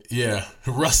Adjacent. Yeah,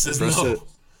 Russ says no.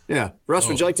 Russ,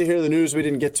 would you like to hear the news we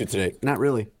didn't get to today? Not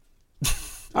really.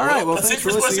 All right, well, thanks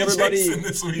for listening, everybody. You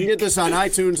can get this on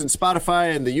iTunes and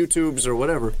Spotify and the YouTubes or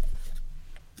whatever.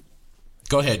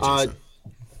 Go ahead, Jason.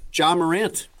 Ja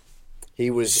Morant. He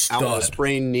was out with a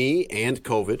sprained knee and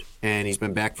COVID, and he's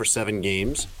been back for 7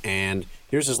 games. And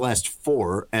here's his last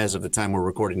 4 as of the time we're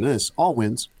recording this. All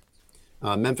wins.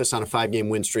 Memphis on a 5-game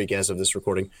win streak as of this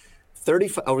recording.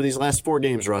 35 over these last 4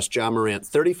 games, Russ, Ja Morant,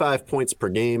 35 points per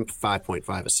game,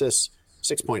 5.5 assists,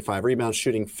 6.5 rebounds,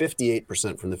 shooting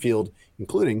 58% from the field,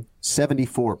 including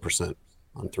 74%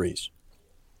 on threes.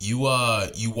 You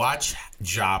watch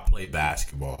Ja play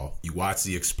basketball, you watch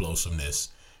the explosiveness,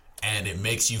 and it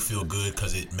makes you feel good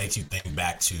because it makes you think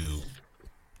back to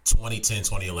 2010,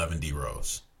 2011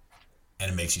 D-Rose,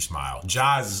 and it makes you smile.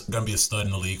 Ja is going to be a stud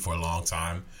in the league for a long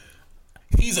time.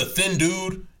 He's a thin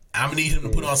dude. I'm going to need him to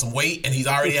put on some weight, and he's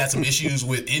already had some issues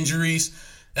with injuries.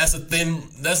 That's a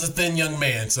thin young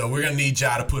man, so we're going to need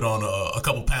Ja to put on a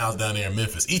couple pounds down there in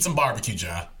Memphis. Eat some barbecue,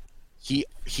 Ja.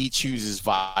 He chooses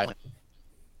violence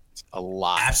a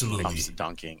lot. Absolutely. When it comes to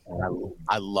dunking. And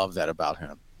I love that about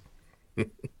him.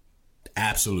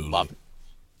 Absolutely. Love it.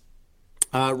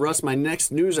 Russ, my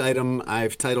next news item,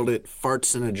 I've titled it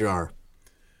Farts in a Jar.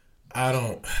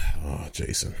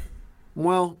 Jason.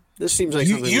 Well, this seems like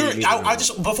something I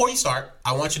just before you start,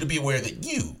 I want you to be aware that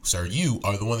you, sir, you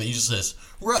are the one that usually says,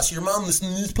 "Russ, your mom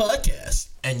listened to this podcast,"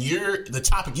 and the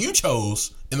topic you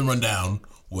chose in the rundown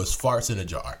was farts in a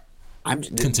jar.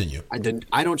 Continue. I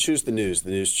don't choose the news. The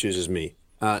news chooses me.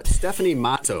 Stephanie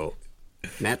Matto.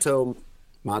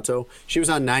 She was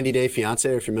on 90 Day Fiancé.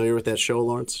 Are you familiar with that show,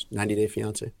 Lawrence? 90 Day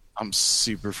Fiancé. I'm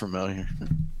super familiar.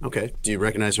 Okay. Do you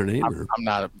recognize her name? I'm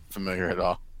not familiar at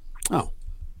all. Oh.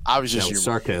 I was just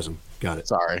sarcasm. Got it.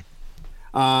 Sorry.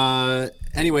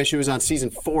 Anyway, she was on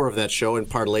season 4 of that show and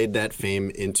parlayed that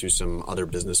fame into some other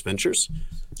business ventures,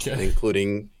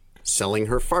 including selling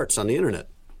her farts on the internet.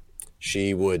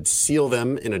 She would seal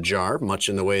them in a jar, much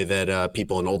in the way that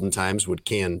people in olden times would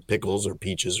can pickles or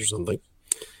peaches or something,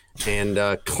 and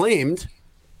claimed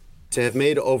to have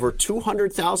made over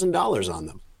 $200,000 on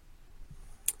them.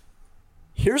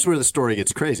 Here's where the story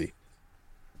gets crazy.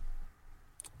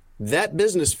 That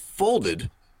business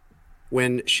folded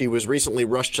when she was recently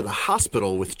rushed to the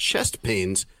hospital with chest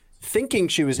pains, thinking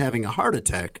she was having a heart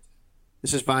attack.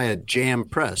 This is via Jam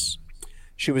Press.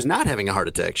 She was not having a heart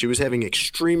attack. She was having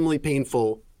extremely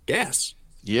painful gas.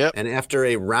 Yep. And after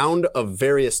a round of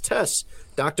various tests,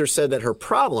 doctors said that her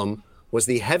problem was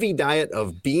the heavy diet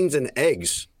of beans and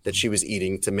eggs that she was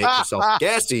eating to make herself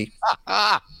gassy.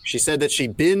 She said that she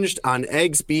binged on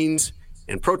eggs, beans,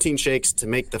 and protein shakes to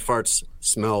make the farts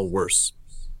smell worse.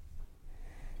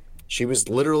 She was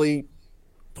literally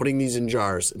putting these in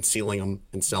jars and sealing them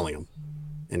and selling them,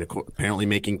 and apparently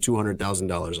making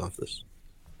 $200,000 off this.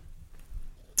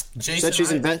 Jason,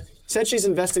 Said she's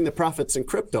investing the profits in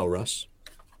crypto, Russ.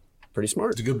 Pretty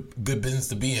smart. It's a good business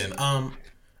to be in.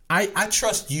 I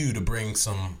trust you to bring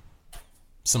some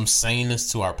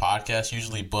saneness to our podcast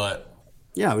usually, but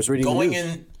yeah, I was reading going the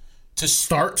news. in to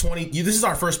start 20. This is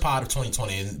our first pod of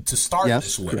 2020, and to start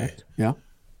this way, correct. Yeah.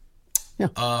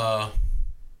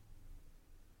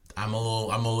 I'm a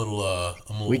little.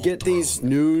 We get these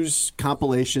news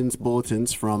compilations,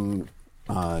 bulletins from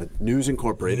News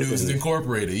Incorporated. News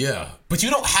Incorporated, yeah, but you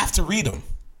don't have to read them.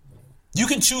 You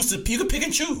can choose to. You can pick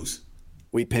and choose.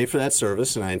 We pay for that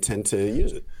service, and I intend to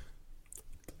use it.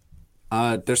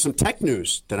 There's some tech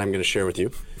news that I'm going to share with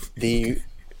you. The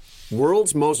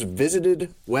world's most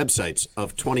visited websites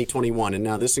of 2021, and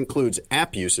now this includes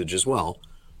app usage as well.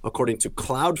 According to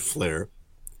Cloudflare,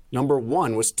 number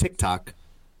 1 was TikTok.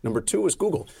 Number 2 was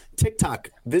Google. TikTok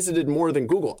visited more than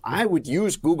Google. I would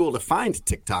use Google to find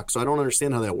TikTok, so I don't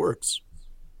understand how that works.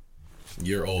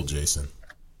 You're old, Jason.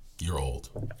 You're old.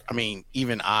 I mean,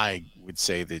 even I would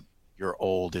say that you're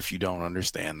old if you don't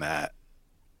understand that.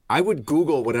 I would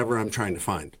Google whatever I'm trying to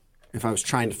find. If I was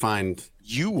trying to find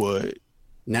You would.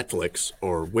 Netflix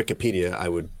or Wikipedia, I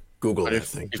would Google But that if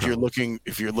thing. you're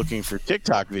looking for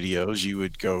TikTok videos, you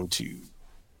would go to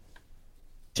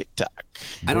TikTok.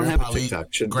 I don't have a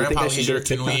TikTok. Do you think Grandpa I should do a Leisure,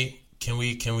 TikTok? can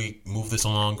we move this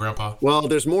along, Grandpa? Well,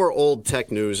 there's more old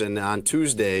tech news, and on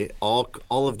Tuesday, all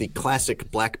of the classic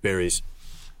BlackBerries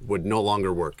would no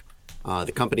longer work.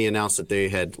 The company announced that they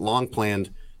had long planned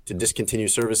to discontinue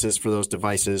services for those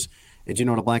devices. And do you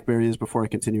know what a BlackBerry is before I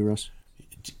continue, Russ?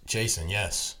 Jason,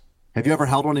 yes. Have you ever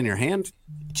held one in your hand?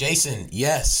 Jason,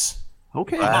 yes.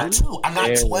 Okay. I'm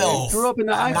not 12. Grew up in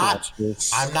the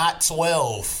iPods. I'm not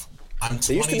 12. I'm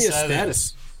 27.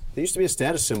 There used to be a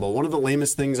status symbol. One of the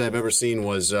lamest things I've ever seen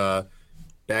was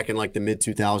back in like the mid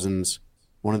 2000s.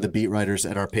 One of the beat writers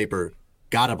at our paper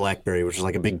got a BlackBerry, which was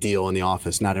like a big deal in the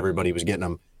office. Not everybody was getting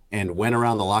them, and went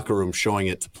around the locker room showing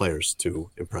it to players to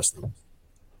impress them.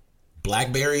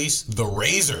 BlackBerries, the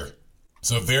Razor.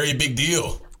 It's a very big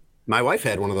deal. My wife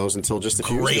had one of those until just a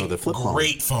few years ago. The flip phone.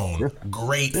 Great phone. Yeah.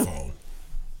 Great phone.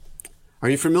 Are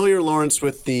you familiar, Lawrence,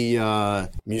 with the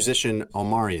musician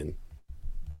Omarion?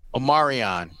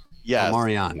 Omarion. Yes.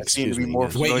 Omarion. I seem to be more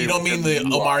familiar. Wait, you don't mean the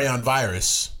Omarion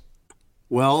virus?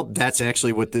 Well, that's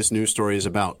actually what this news story is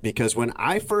about. Because when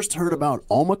I first heard about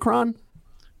Omicron,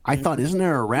 I thought, isn't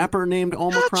there a rapper named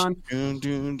Omicron?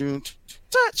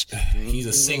 Touch. He's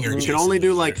a singer. You can only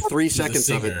do like 3 seconds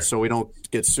of it so we don't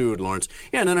get sued, Lawrence.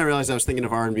 Yeah, and then I realized I was thinking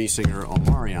of R&B singer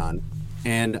Omarion,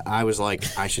 and I was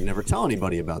like, I should never tell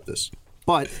anybody about this.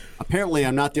 But apparently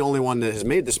I'm not the only one that has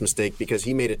made this mistake, because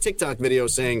he made a TikTok video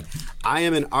saying, I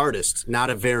am an artist, not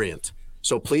a variant.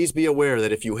 So please be aware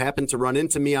that if you happen to run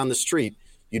into me on the street,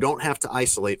 you don't have to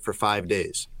isolate for 5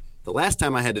 days. The last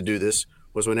time I had to do this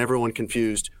was when everyone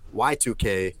confused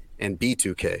Y2K and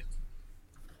B2K.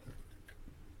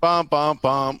 Bum, bum,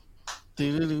 bum.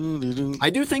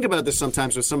 I do think about this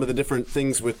sometimes with some of the different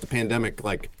things with the pandemic,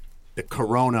 like the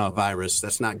coronavirus.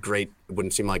 That's not great. It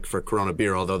wouldn't seem like for Corona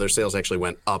beer, although their sales actually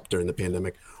went up during the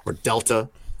pandemic. Or Delta,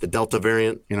 the Delta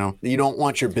variant. You know, you don't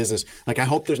want your business. Like, I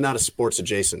hope there's not a sports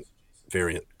adjacent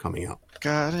variant coming out.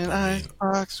 Got an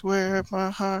icebox where my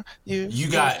heart you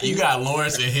got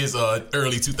Lawrence in his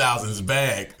early 2000s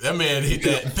bag. That man hit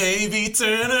that baby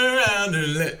turn around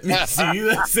and let me see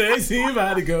that sexy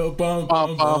body go bum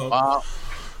bum bum.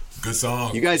 Good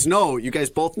song. You guys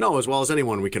both know as well as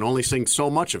anyone, we can only sing so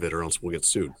much of it or else we'll get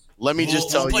sued. Let me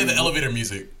just tell you. We'll play the elevator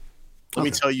music. Let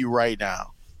me tell you right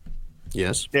now.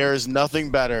 Yes. There is nothing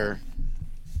better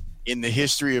in the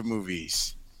history of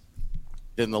movies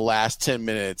than the last 10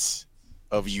 minutes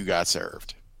of You Got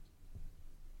Served.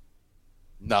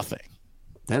 Nothing.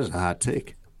 That is a hot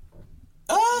take.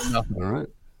 All right.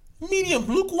 Medium,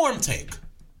 lukewarm take.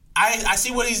 I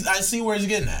see where he's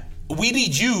getting at. We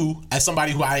need you, as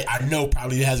somebody who I know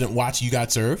probably hasn't watched You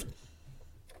Got Served.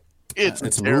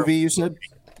 It's a movie, you said?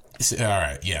 All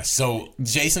right, yeah. So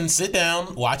Jason, sit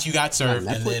down, watch You Got Served,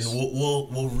 and then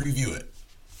we'll review it.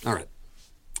 All right.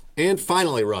 And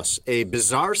finally, Russ, a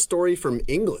bizarre story from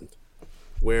England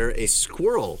where a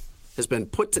squirrel has been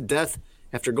put to death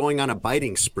after going on a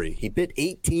biting spree. He bit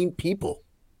 18 people.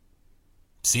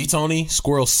 See, Tony,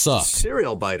 squirrels suck.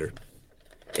 Serial biter.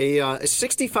 A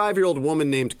 65-year-old woman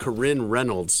named Corinne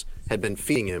Reynolds had been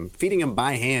feeding him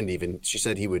by hand even. She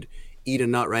said he would eat a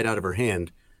nut right out of her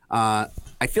hand. I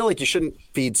feel like you shouldn't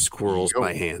feed squirrels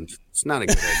by hand. It's not a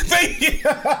good idea.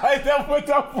 I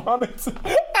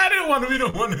didn't want to be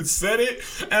the one that said it.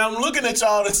 And I'm looking at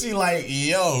y'all to see like,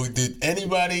 yo, did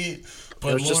anybody...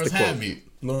 But Lawrence had me.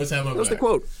 Lawrence had my back. That was the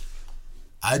quote.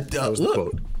 That was the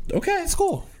quote. Okay, it's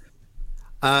cool.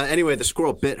 Anyway, the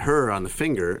squirrel bit her on the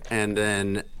finger, and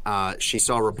then she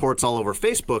saw reports all over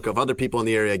Facebook of other people in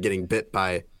the area getting bit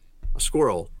by a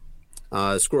squirrel.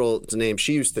 The squirrel's name,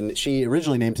 she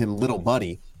originally named him Little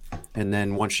Buddy, and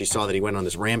then once she saw that he went on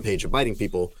this rampage of biting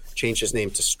people, changed his name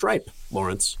to Stripe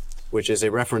Lawrence, which is a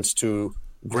reference to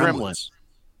Gremlins.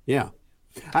 Yeah.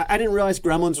 I didn't realize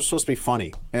Gremlins was supposed to be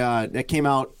funny. That came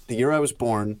out the year I was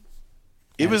born.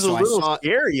 It was a little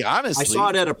scary, honestly. I saw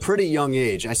it at a pretty young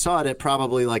age. I saw it at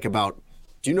probably like about...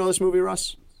 Do you know this movie,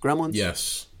 Russ? Gremlins?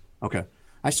 Yes. Okay.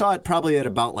 I saw it probably at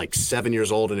about like 7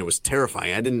 years old, and it was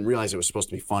terrifying. I didn't realize it was supposed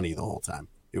to be funny the whole time.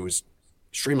 It was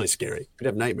extremely scary. You'd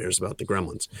have nightmares about the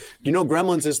Gremlins. You know,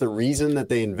 Gremlins is the reason that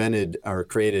they invented or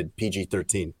created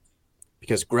PG-13.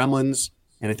 Because Gremlins,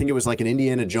 and I think it was like an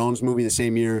Indiana Jones movie the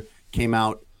same year, came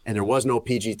out, and there was no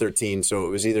PG-13, so it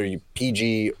was either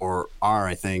PG or R,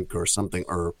 I think, or something,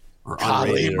 or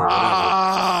unrated or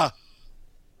whatever.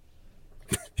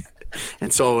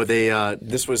 And so they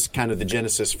this was kind of the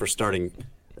genesis for starting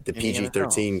the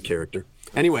PG-13 character.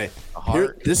 Anyway,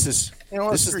 there's a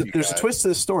twist to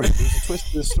this story. There's a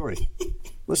twist to this story.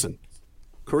 Listen,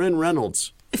 Corinne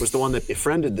Reynolds was the one that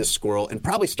befriended this squirrel and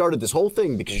probably started this whole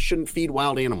thing because you shouldn't feed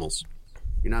wild animals.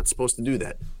 You're not supposed to do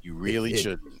that. You really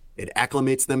shouldn't. It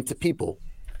acclimates them to people,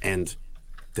 and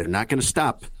they're not going to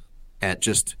stop at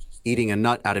just eating a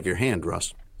nut out of your hand,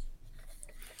 Russ.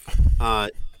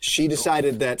 She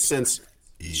decided that since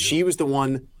she was the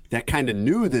one that kind of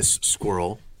knew this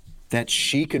squirrel, that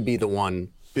she could be the one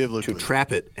to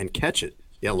trap it and catch it.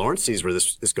 Yeah, Lawrence sees where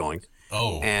this is going.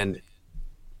 Oh. And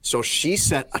so she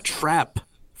set a trap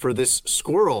for this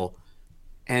squirrel,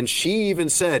 and she even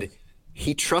said,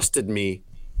 he trusted me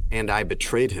and I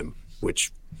betrayed him,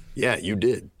 which, yeah, you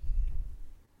did.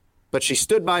 But she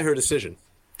stood by her decision,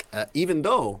 even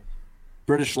though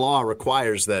British law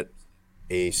requires that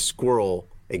a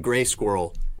gray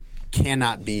squirrel,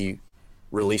 cannot be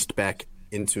released back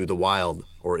into the wild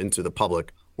or into the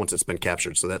public once it's been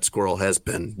captured. So that squirrel has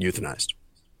been euthanized.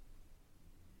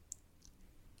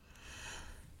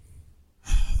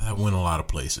 That went a lot of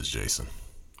places, Jason.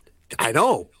 I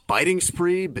know. Biting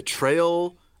spree,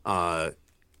 betrayal,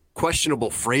 questionable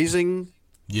phrasing.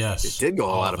 Yes. It did go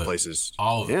a lot of places.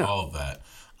 All of that.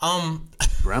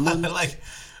 Gremlins?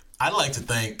 I'd like to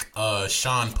thank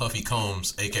Sean Puffy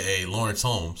Combs, a.k.a. Lawrence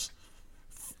Holmes.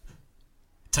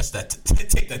 Take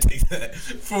that.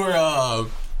 For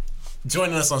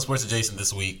joining us on Sports Adjacent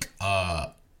this week.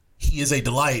 He is a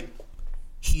delight.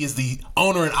 He is the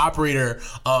owner and operator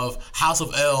of House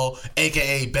of L,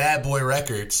 a.k.a. Bad Boy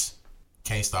Records.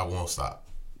 Can't stop, won't stop.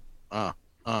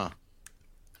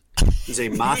 He's a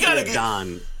mafia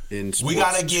don in sports.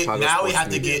 We have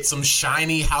to get some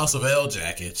shiny House of L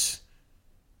jackets.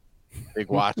 Big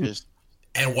watches.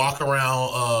 And walk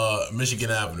around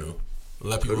Michigan Avenue.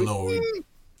 Let people know what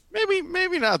we...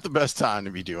 Maybe not the best time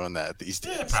to be doing that these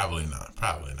days. Yeah, probably not.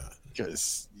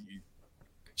 Because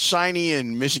shiny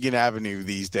and Michigan Avenue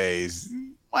these days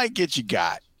might get you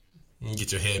got. You can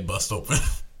get your head bust open.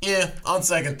 Yeah, on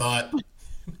second thought.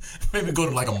 Maybe go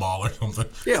to like a mall or something.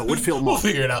 Yeah, Woodfield Mall. We'll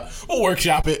figure it out. We'll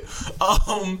workshop it.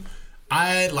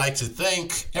 I'd like to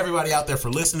thank everybody out there for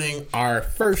listening. Our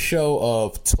first show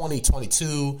of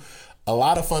 2022. A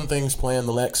lot of fun things planned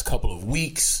the next couple of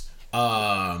weeks.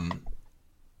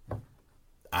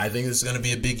 I think this is going to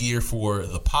be a big year for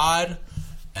the pod,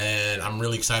 and I'm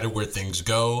really excited where things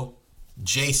go.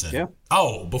 Jason. Yeah.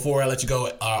 Oh, before I let you go,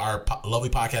 our lovely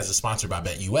podcast is sponsored by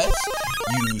BetUS.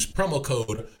 Use promo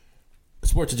code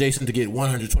Sports Adjacent to get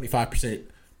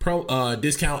 125%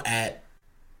 discount at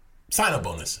sign-up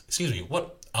bonus. Excuse me,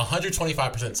 what?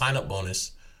 125% sign-up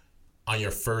bonus on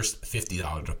your first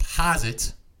 $50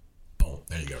 deposit. Boom.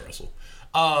 There you go, Russell.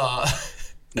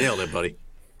 Nailed it, buddy.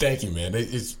 Thank you, man.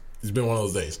 It's been one of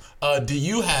those days. Do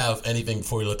you have anything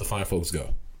before you let the fine folks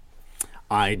go?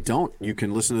 I don't. You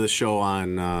can listen to the show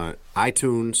on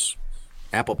iTunes,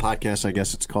 Apple Podcasts, I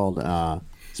guess it's called,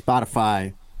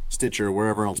 Spotify, Stitcher,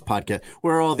 wherever else podcast.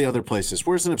 Where are all the other places?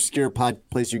 Where's an obscure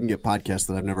place you can get podcasts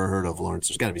that I've never heard of, Lawrence?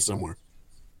 There's got to be somewhere.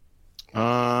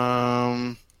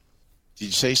 Did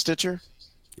you say Stitcher?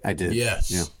 I did.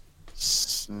 Yes. Yeah.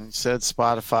 Said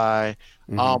Spotify.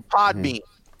 Podbean.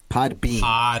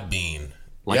 Podbean.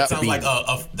 Like that sounds like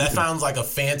that sounds like a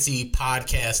fancy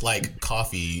podcast, like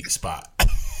coffee spot.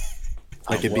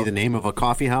 Like it'd be the name of a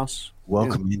coffee house.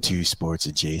 Welcome into Sports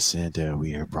Adjacent.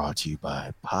 We are brought to you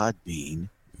by Podbean.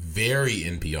 Very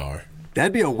NPR.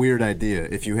 That'd be a weird idea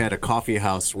if you had a coffee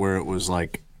house where it was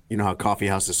like, you know how coffee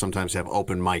houses sometimes have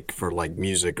open mic for like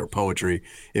music or poetry.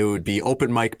 It would be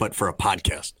open mic, but for a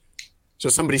podcast. So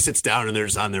somebody sits down and they're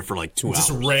just on there for like 2 hours. Just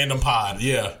a random pod,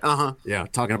 yeah. Yeah,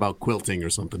 talking about quilting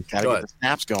or something. Gotta get the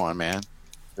snaps going, man.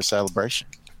 For celebration.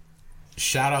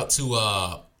 Shout out to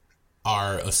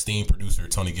our esteemed producer,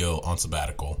 Tony Gill, on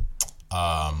sabbatical.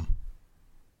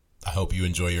 I hope you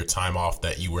enjoy your time off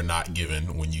that you were not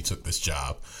given when you took this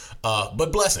job.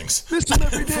 But blessings. Miss him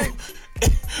every day.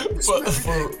 But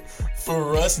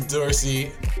for Russ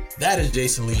Dorsey, that is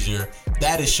Jason Leisure.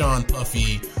 That is Sean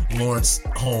Puffy, Lawrence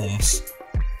Holmes.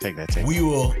 Take that. We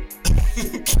will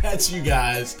catch you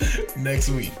guys next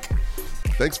week.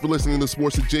 Thanks for listening to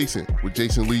Sports Adjacent with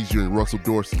Jason Leisure and Russell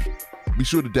Dorsey. Be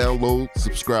sure to download,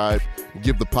 subscribe, and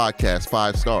give the podcast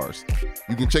 5 stars.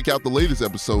 You can check out the latest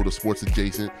episode of Sports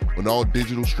Adjacent on all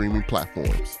digital streaming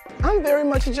platforms. I'm very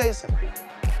much adjacent.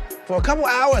 For a couple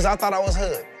hours, I thought I was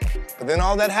hood. But then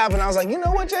all that happened, I was like, you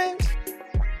know what, James?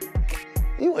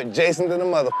 You adjacent to the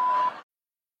mother.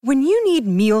 When you need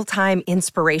mealtime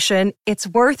inspiration, it's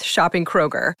worth shopping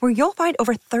Kroger, where you'll find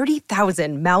over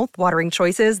 30,000 mouth-watering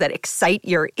choices that excite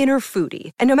your inner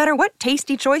foodie. And no matter what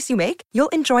tasty choice you make, you'll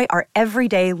enjoy our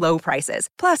everyday low prices,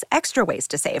 plus extra ways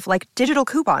to save, like digital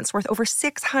coupons worth over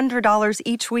 $600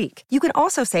 each week. You can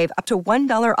also save up to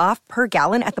 $1 off per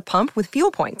gallon at the pump with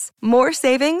fuel points. More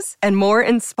savings and more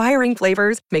inspiring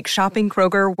flavors make shopping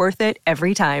Kroger worth it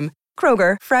every time.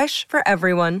 Kroger, fresh for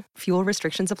everyone. Fuel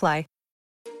restrictions apply.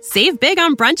 Save big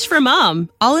on brunch for mom,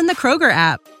 all in the Kroger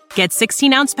app. Get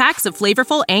 16-ounce packs of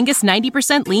flavorful Angus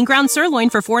 90% lean ground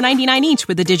sirloin for $4.99 each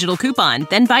with a digital coupon.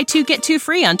 Then buy 2, get 2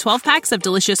 free on 12 packs of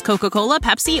delicious Coca-Cola,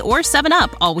 Pepsi, or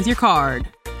 7-Up, all with your card.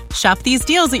 Shop these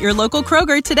deals at your local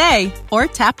Kroger today, or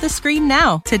tap the screen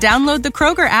now to download the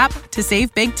Kroger app to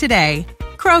save big today.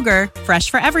 Kroger, fresh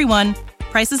for everyone.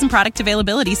 Prices and product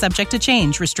availability subject to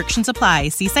change. Restrictions apply.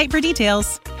 See site for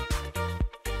details.